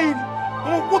 you're fine.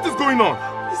 Mama, what is going on?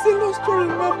 It's a long story,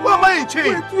 Mama. Why am I in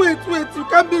chain? Wait. You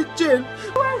can't be in chain.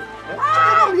 Chicken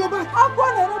mom, you're back. I'm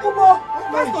going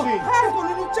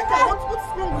to check out what's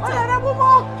wrong with her.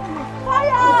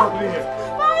 Fire!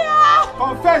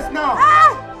 Confess now.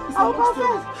 I'll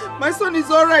confess. My son is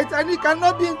alright and he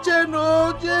cannot be in chain.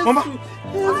 Oh, Jesus. Mama.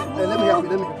 Let me help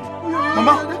you.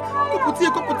 Mama. What is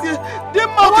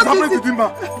happening to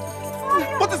Dima?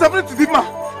 What is happening to Dima?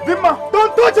 Dima,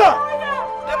 don't touch her.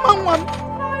 Dima one.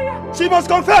 She must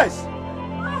confess.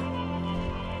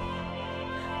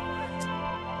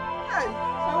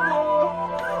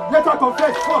 Let her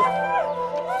confess first.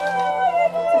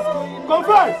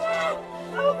 Confess.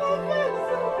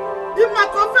 Dima,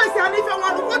 confess, and if you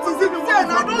want to, what is it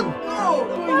saying? I don't know.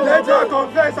 Let her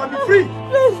confess and be free.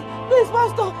 Please,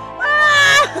 Pastor.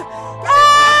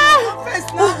 Confess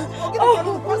now.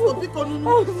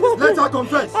 Let her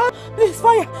confess. Please,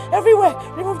 fire everywhere.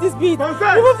 Remove this bead.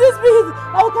 Confess. Remove this bead.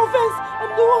 I will confess.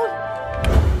 I'm the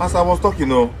one. As I was talking,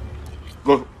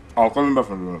 because I was coming back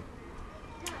from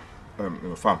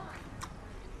the farm.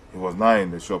 He was now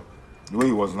in the shop. The way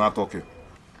he was not talking.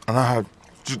 And I had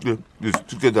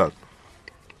Chike that.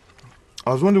 I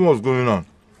was wondering what was going on.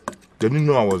 They didn't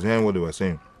know I was hearing what they were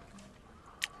saying.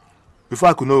 Before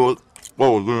I could know what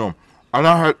was going on. And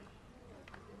I heard...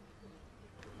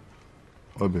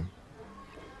 Obi,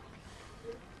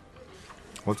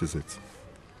 what is it?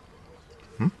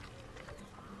 You're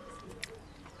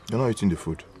not eating the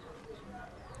food.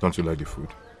 Don't you like the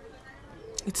food?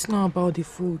 It's not about the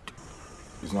food.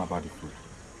 It's not about the food.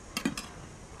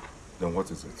 Then what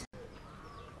is it?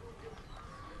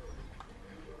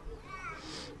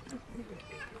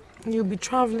 You'll be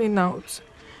traveling out.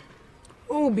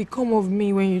 What will become of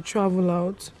me when you travel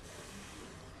out?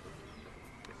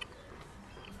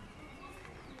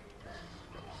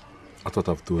 I thought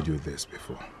I've told you this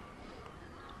before.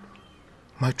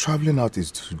 My traveling out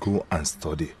is to go and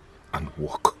study and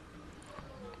work.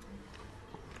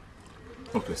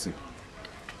 Okay, see.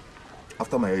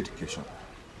 After my education,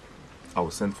 I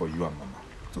will send for you and Mama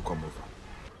to come over.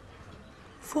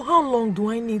 For how long do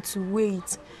I need to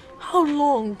wait? How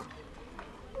long?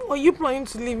 Are you planning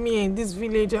to leave me in this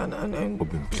village and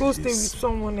Obin, go stay with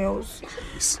someone else?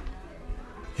 Please.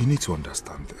 You need to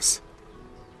understand this.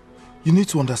 You need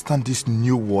to understand this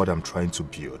new world I'm trying to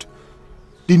build.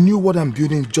 The new world I'm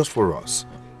building just for us.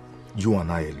 You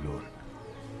and I alone.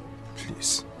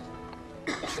 Please.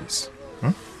 Please.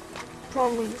 Hmm?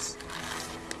 Promise.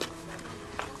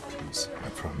 Please, I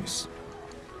promise.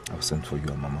 I'll send for you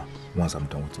and Mama once I'm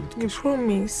done with you. You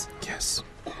promise? Yes.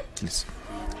 Please,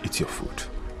 eat your food.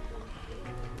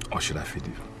 Or should I feed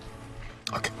you?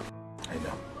 Okay. I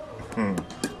know.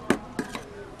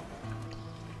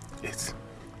 Eat.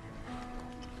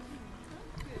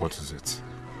 What is it?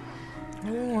 I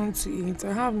don't want to eat.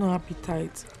 I have no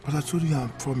appetite. But I told you I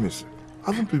promise.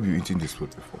 Haven't you eaten this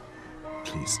food before?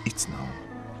 Please, eat now.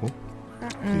 Oh?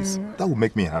 Please. That will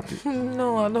make me happy.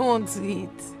 No, I don't want to eat.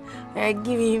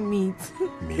 Give me meat.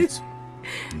 Meat?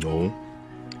 No.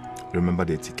 Remember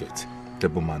the etiquette.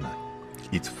 Table manner.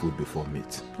 Eat food before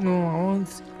meat. No, I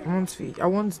want to eat. I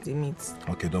want the meat.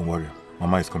 Okay, don't worry.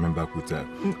 Mama is coming back with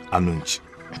anunch.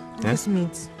 Yes,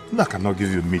 meat. No, I cannot give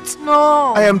you meat.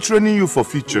 No. I am training you for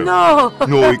future. No.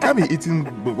 No, you can't be eating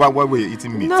while we're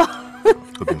eating meat. No.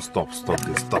 Okay, stop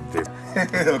this.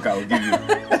 Okay, I'll give you.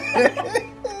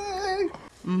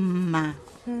 Ma.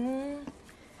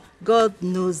 God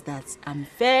knows that I'm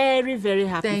very, very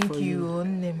happy for you.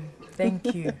 Thank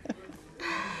you, Thank you.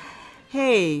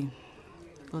 Hey,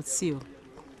 Otsio.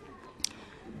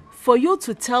 For you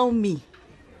to tell me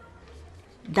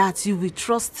that you will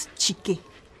trust Chike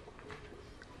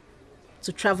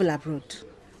to travel abroad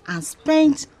and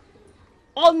spend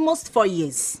almost 4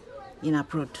 years in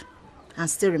abroad and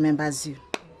still remembers you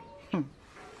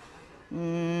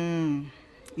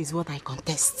is what I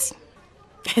contest.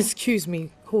 Excuse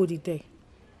me, hold it there.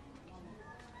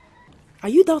 Are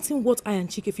you doubting what I and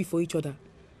Chike feel for each other?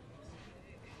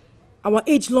 Our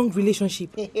age-long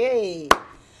relationship? Hey,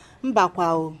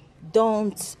 Mbakwao,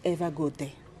 don't ever go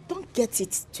there. Don't get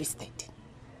it twisted.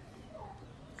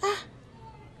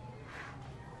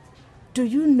 Do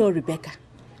you know Rebecca,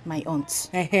 my aunt?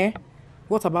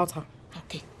 What about her?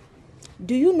 Okay.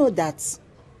 Do you know that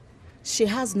she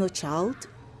has no child?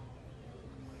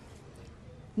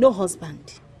 No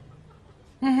husband?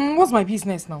 What's my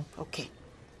business now? Okay.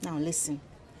 Now listen.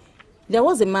 There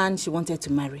was a man she wanted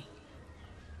to marry.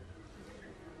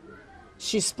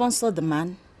 She sponsored the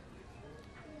man,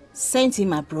 sent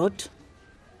him abroad.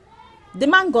 The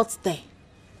man got there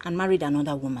and married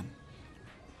another woman.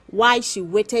 Why she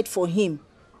waited for him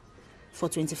for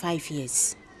 25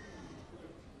 years.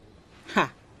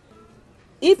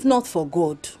 If not for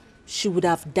God, she would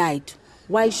have died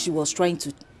while she was trying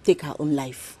to take her own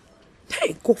life.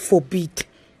 Hey, God forbid.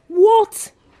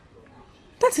 What?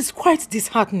 That is quite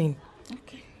disheartening.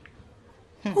 Okay.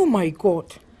 Oh my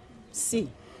God.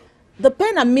 See, the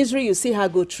pain and misery you see her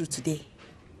go through today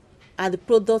are the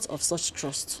product of such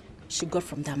trust she got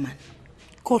from that man.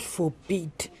 God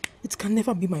forbid. It can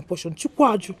never be my portion.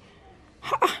 Chukwaju.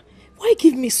 Why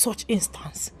give me such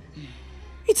instance?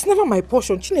 It's never my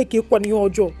portion. Chineke kwani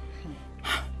ojo.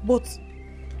 But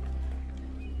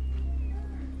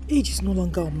age is no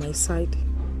longer on my side.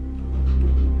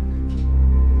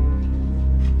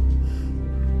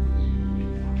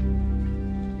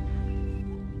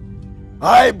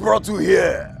 I brought you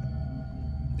here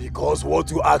because what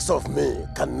you ask of me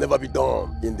can never be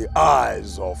done in the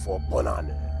eyes of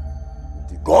Bonane,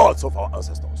 the gods of our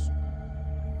ancestors.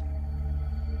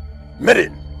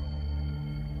 Maiden,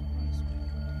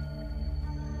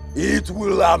 it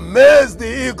will amaze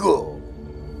the eagle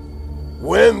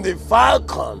when the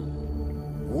falcon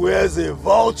wears a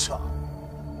vulture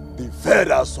the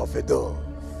feathers of a dove.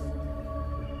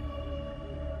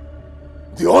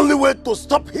 The only way to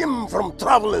stop him from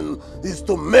traveling is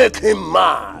to make him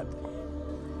mad.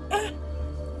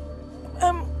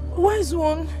 Wise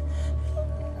one.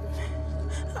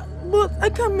 But I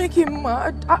can't make him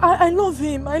mad. I love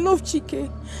him. I love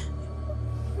Chike.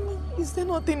 Is there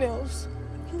nothing else?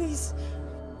 Please.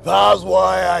 That's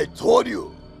why I told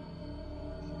you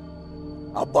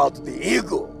about the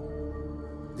eagle,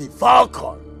 the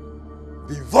falcon,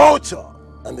 the vulture,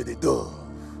 and the dove.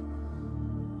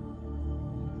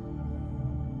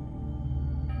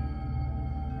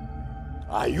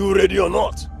 Are you ready or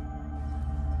not?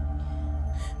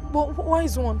 But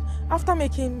wise one, after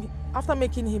making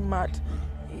him mad,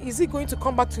 is he going to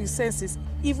come back to his senses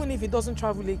even if he doesn't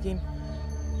travel again?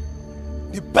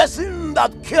 The person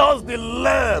that kills the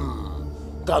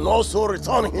lamb can also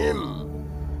return him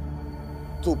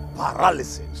to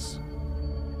paralysis.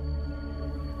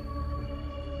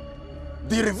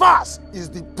 The reverse is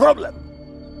the problem.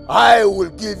 I will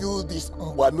give you this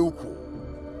Mbanuku,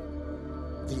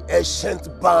 the ancient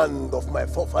band of my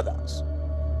forefathers.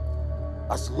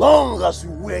 As long as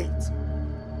you wait,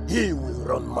 he will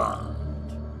run mad.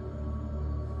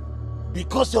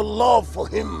 Because your love for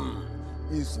him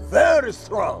is very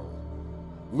strong,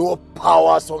 no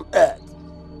powers on earth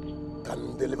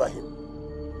can deliver him,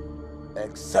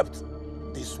 except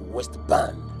this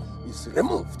waistband is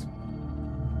removed.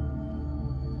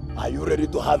 Are you ready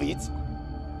to have it?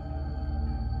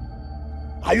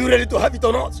 Are you ready to have it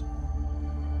or not?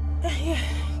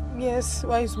 Yes,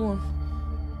 wise one.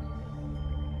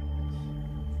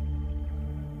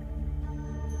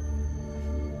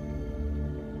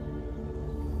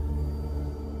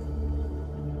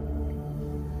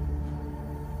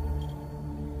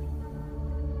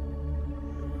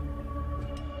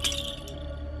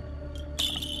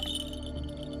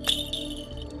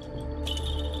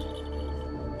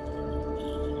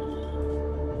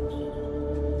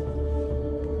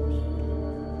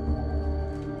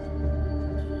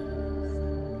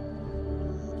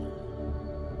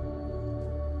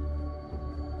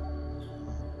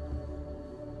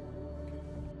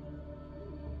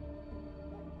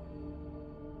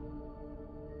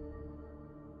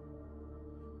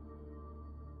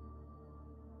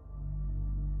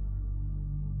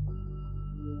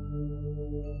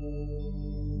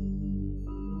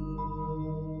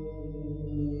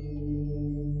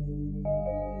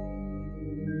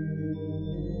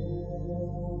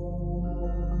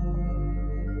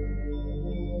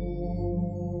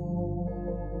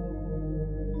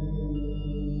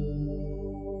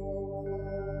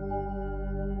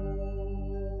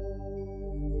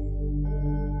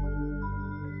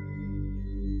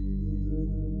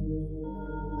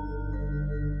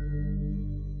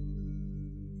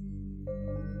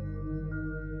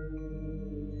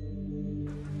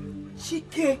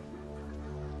 Chike,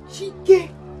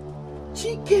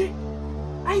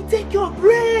 I take your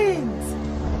brains.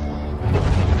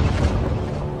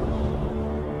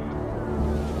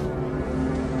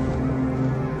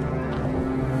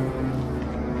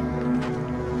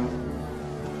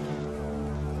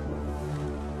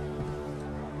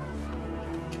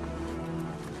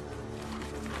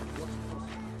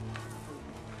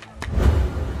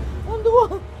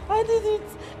 I did it.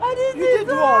 I did it. You did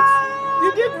what?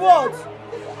 You did what?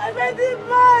 I made him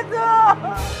mad.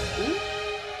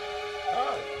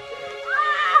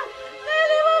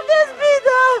 Remove this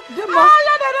Peter. Dima,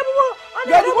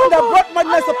 you are the one that brought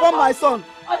madness upon my son.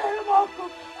 Hey.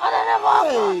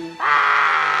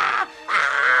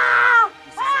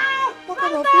 What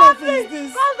kind of life is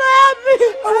this?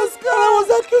 I was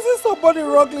accusing somebody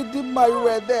wrongly. Dima, you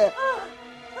were there.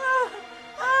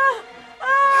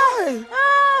 Hey.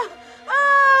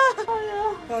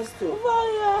 Pastor.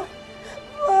 Fire!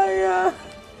 Fire!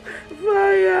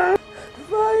 Fire!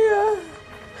 Fire!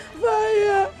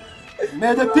 Fire!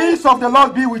 May the peace of the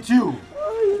Lord be with you.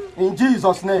 In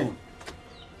Jesus' name.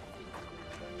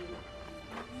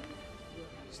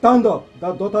 Stand up,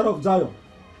 that daughter of Zion.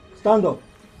 Stand up.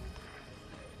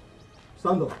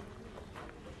 Stand up.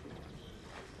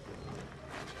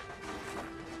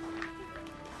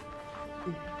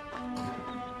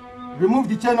 Remove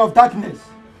the chain of darkness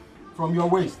from your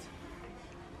waist.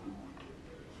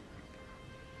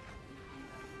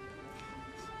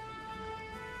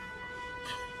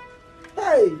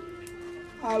 Hey!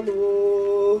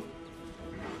 Hello!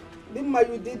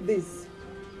 Dima, you did this.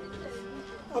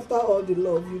 After all the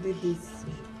love, you did this.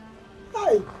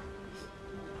 Hey!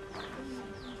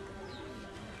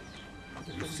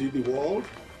 You see the world?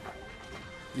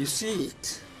 You see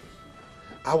it?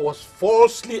 I was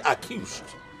falsely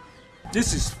accused.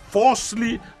 This is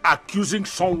falsely accusing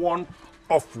someone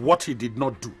of what he did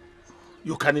not do.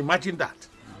 You can imagine that.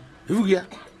 You hear?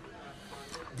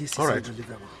 This all is right.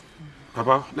 unbelievable.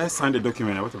 Papa, let's sign the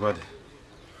document. What about it?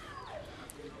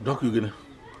 Document?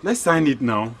 Let's sign it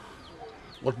now.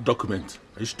 What document?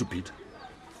 Are you stupid?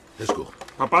 Let's go.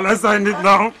 Papa, let's sign it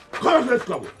now. Come on, let's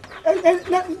go. Come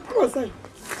on, sign.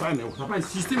 Sign it. Papa,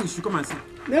 she's still, you should come and see.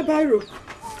 No Byro.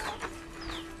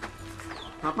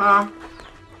 Papa.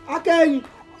 Okay.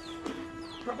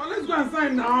 Papa, let's go and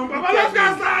sign now. Papa, let's go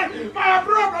and sign. My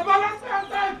bro, Papa, let's go and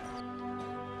sign.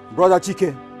 Brother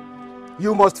Chike,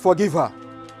 you must forgive her.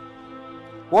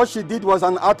 What she did was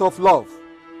an act of love.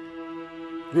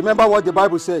 Remember what the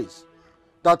Bible says,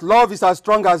 that love is as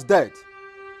strong as death,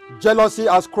 jealousy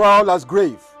as cruel as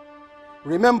grave.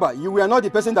 Remember, you were not the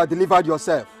person that delivered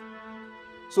yourself,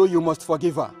 so you must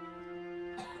forgive her.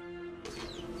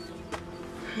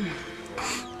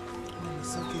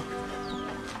 It's okay.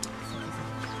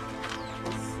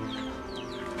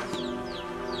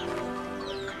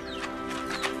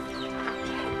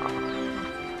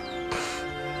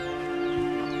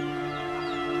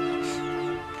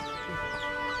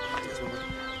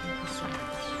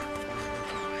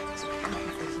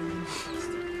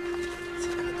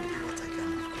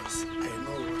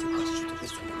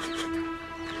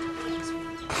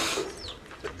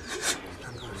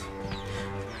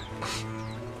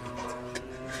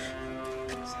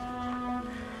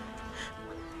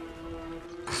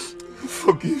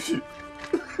 forgive you.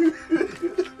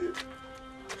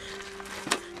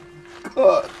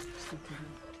 God.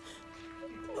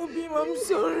 Obim, I'm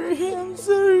sorry. I'm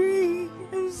sorry.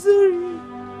 I'm sorry.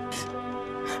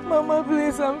 Mama,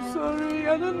 please, I'm sorry.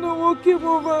 I don't know what came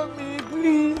over me.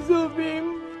 Please,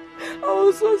 Obim. I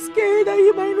was so scared that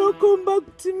he might not come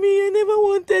back to me. I never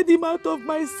wanted him out of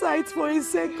my sight for a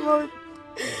second.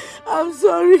 I'm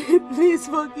sorry. Please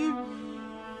forgive me.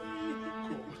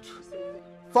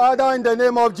 Father, in the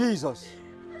name of Jesus,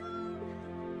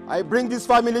 I bring this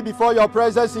family before your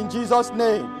presence in Jesus'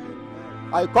 name.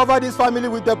 I cover this family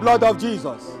with the blood of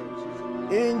Jesus.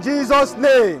 In Jesus'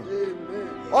 name,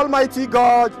 Almighty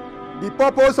God, the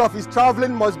purpose of his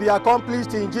traveling must be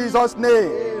accomplished in Jesus'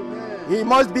 name. He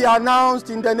must be announced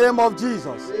in the name of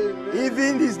Jesus.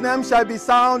 Even his name shall be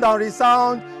sound and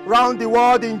resound round the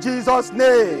world in Jesus'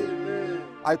 name.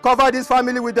 I cover this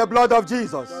family with the blood of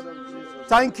Jesus.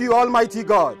 Thank you, Almighty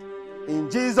God. In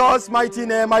Jesus' mighty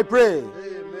name I pray.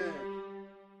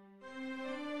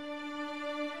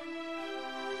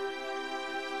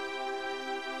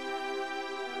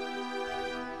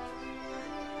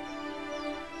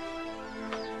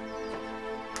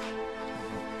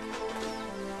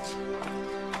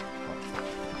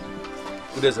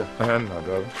 Good day, sir. No,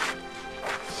 darling.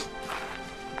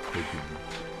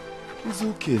 It's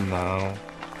okay now.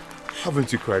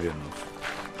 Haven't you cried enough?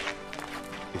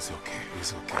 It's okay.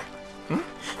 It's okay. Hmm?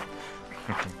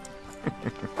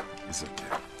 It's okay.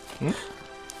 Hmm?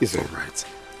 It's all right.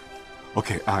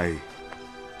 Okay,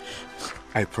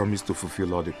 I promise to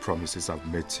fulfill all the promises I've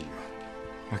made to you.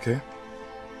 Okay?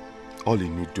 All you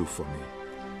need to do for me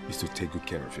is to take good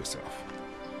care of yourself.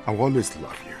 I will always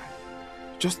love you.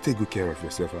 Just take good care of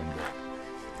yourself and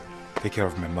take care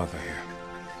of my mother here.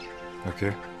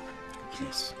 Okay?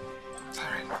 Please.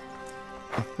 Sorry.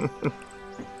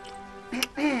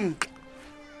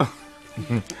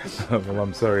 Mom,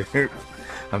 I'm sorry.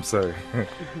 I'm sorry.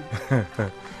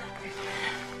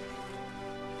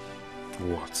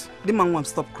 What? The man won't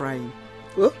stop crying.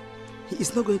 Oh? He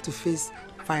is not going to face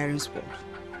firing squad.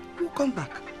 He'll come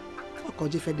back.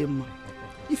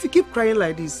 If you keep crying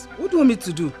like this, what do you want me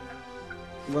to do?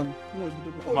 Mama,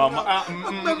 you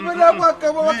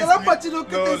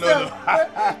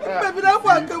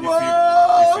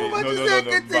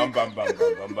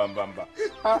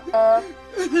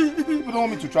don't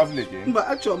want me to travel again?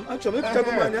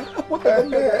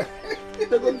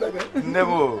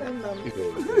 Never.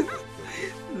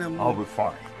 I'll be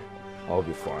fine. I'll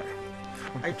be fine.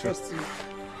 I trust you.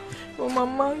 Oh,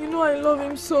 Mama, you know I love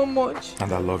him so much.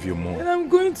 And I love you more. And I'm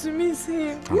going to miss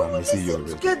him. And I'm missing you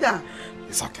already. Together.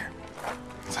 It's okay.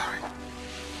 Sorry.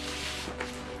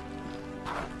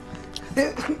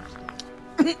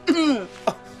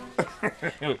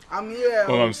 I'm here.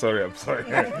 Oh, I'm sorry. I'm sorry.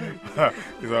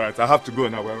 It's alright. I have to go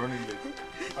now. We're running late.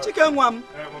 Chicken Wam,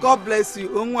 God bless you.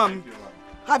 Wam,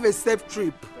 have a safe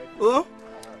trip. Oh?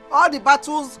 All the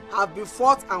battles have been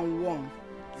fought and won.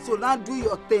 So now do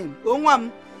your thing.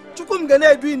 Wam, Chukum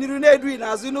gonna do in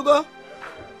as you know go.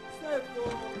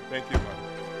 Thank you, man.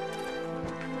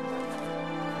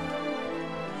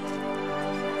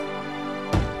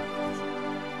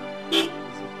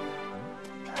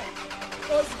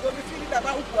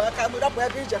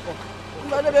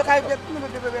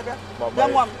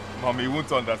 Mommy, you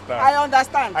won't understand. I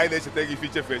understand. I should take you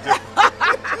feature for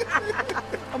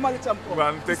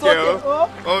Man, take care.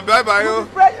 Oh, bye-bye. We'll be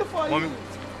praying for Mommy. you.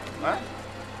 Huh?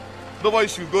 Nobody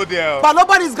should go there. But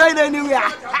nobody's going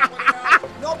anywhere.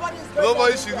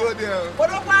 Nobody should go there. But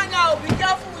now, be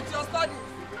careful with your studies.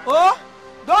 Oh,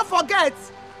 don't forget,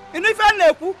 in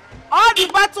Ifeneku, all the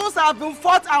battles have been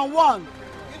fought and won.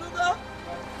 You know that?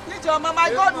 My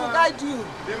God will guide you.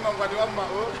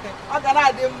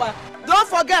 Don't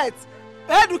forget,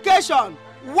 education,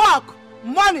 work,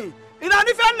 money. In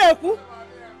Ifeneku,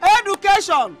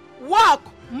 education, work,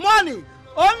 money.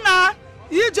 Onna,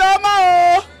 Ijoma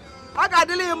o. I got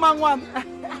the little man one.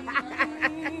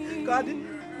 God,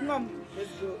 Mom, let's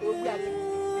go.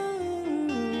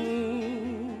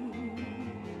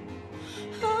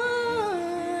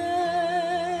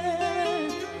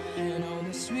 And all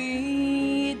the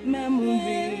sweet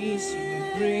memories you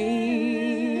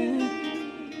bring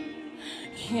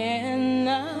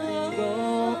cannot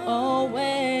go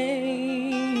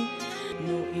away.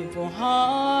 No evil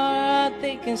heart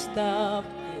they can stop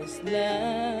this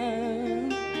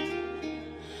love.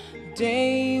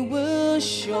 They will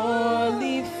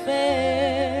surely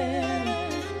fail.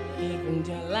 Even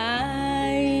their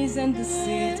lies and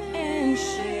deceit and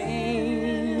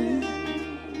shame.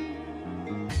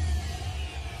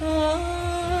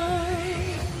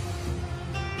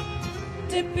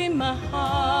 Deep in my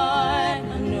heart,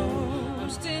 I know I'm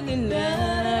still in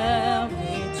love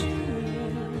with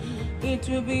you. It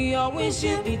will be always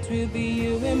you, it will be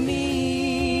you and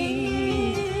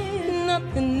me.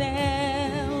 Nothing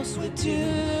else would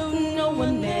do, no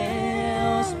one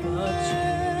else but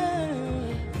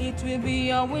you. It will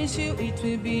be always you, it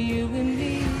will be you and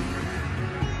me.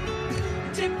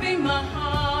 Deep in my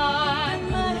heart.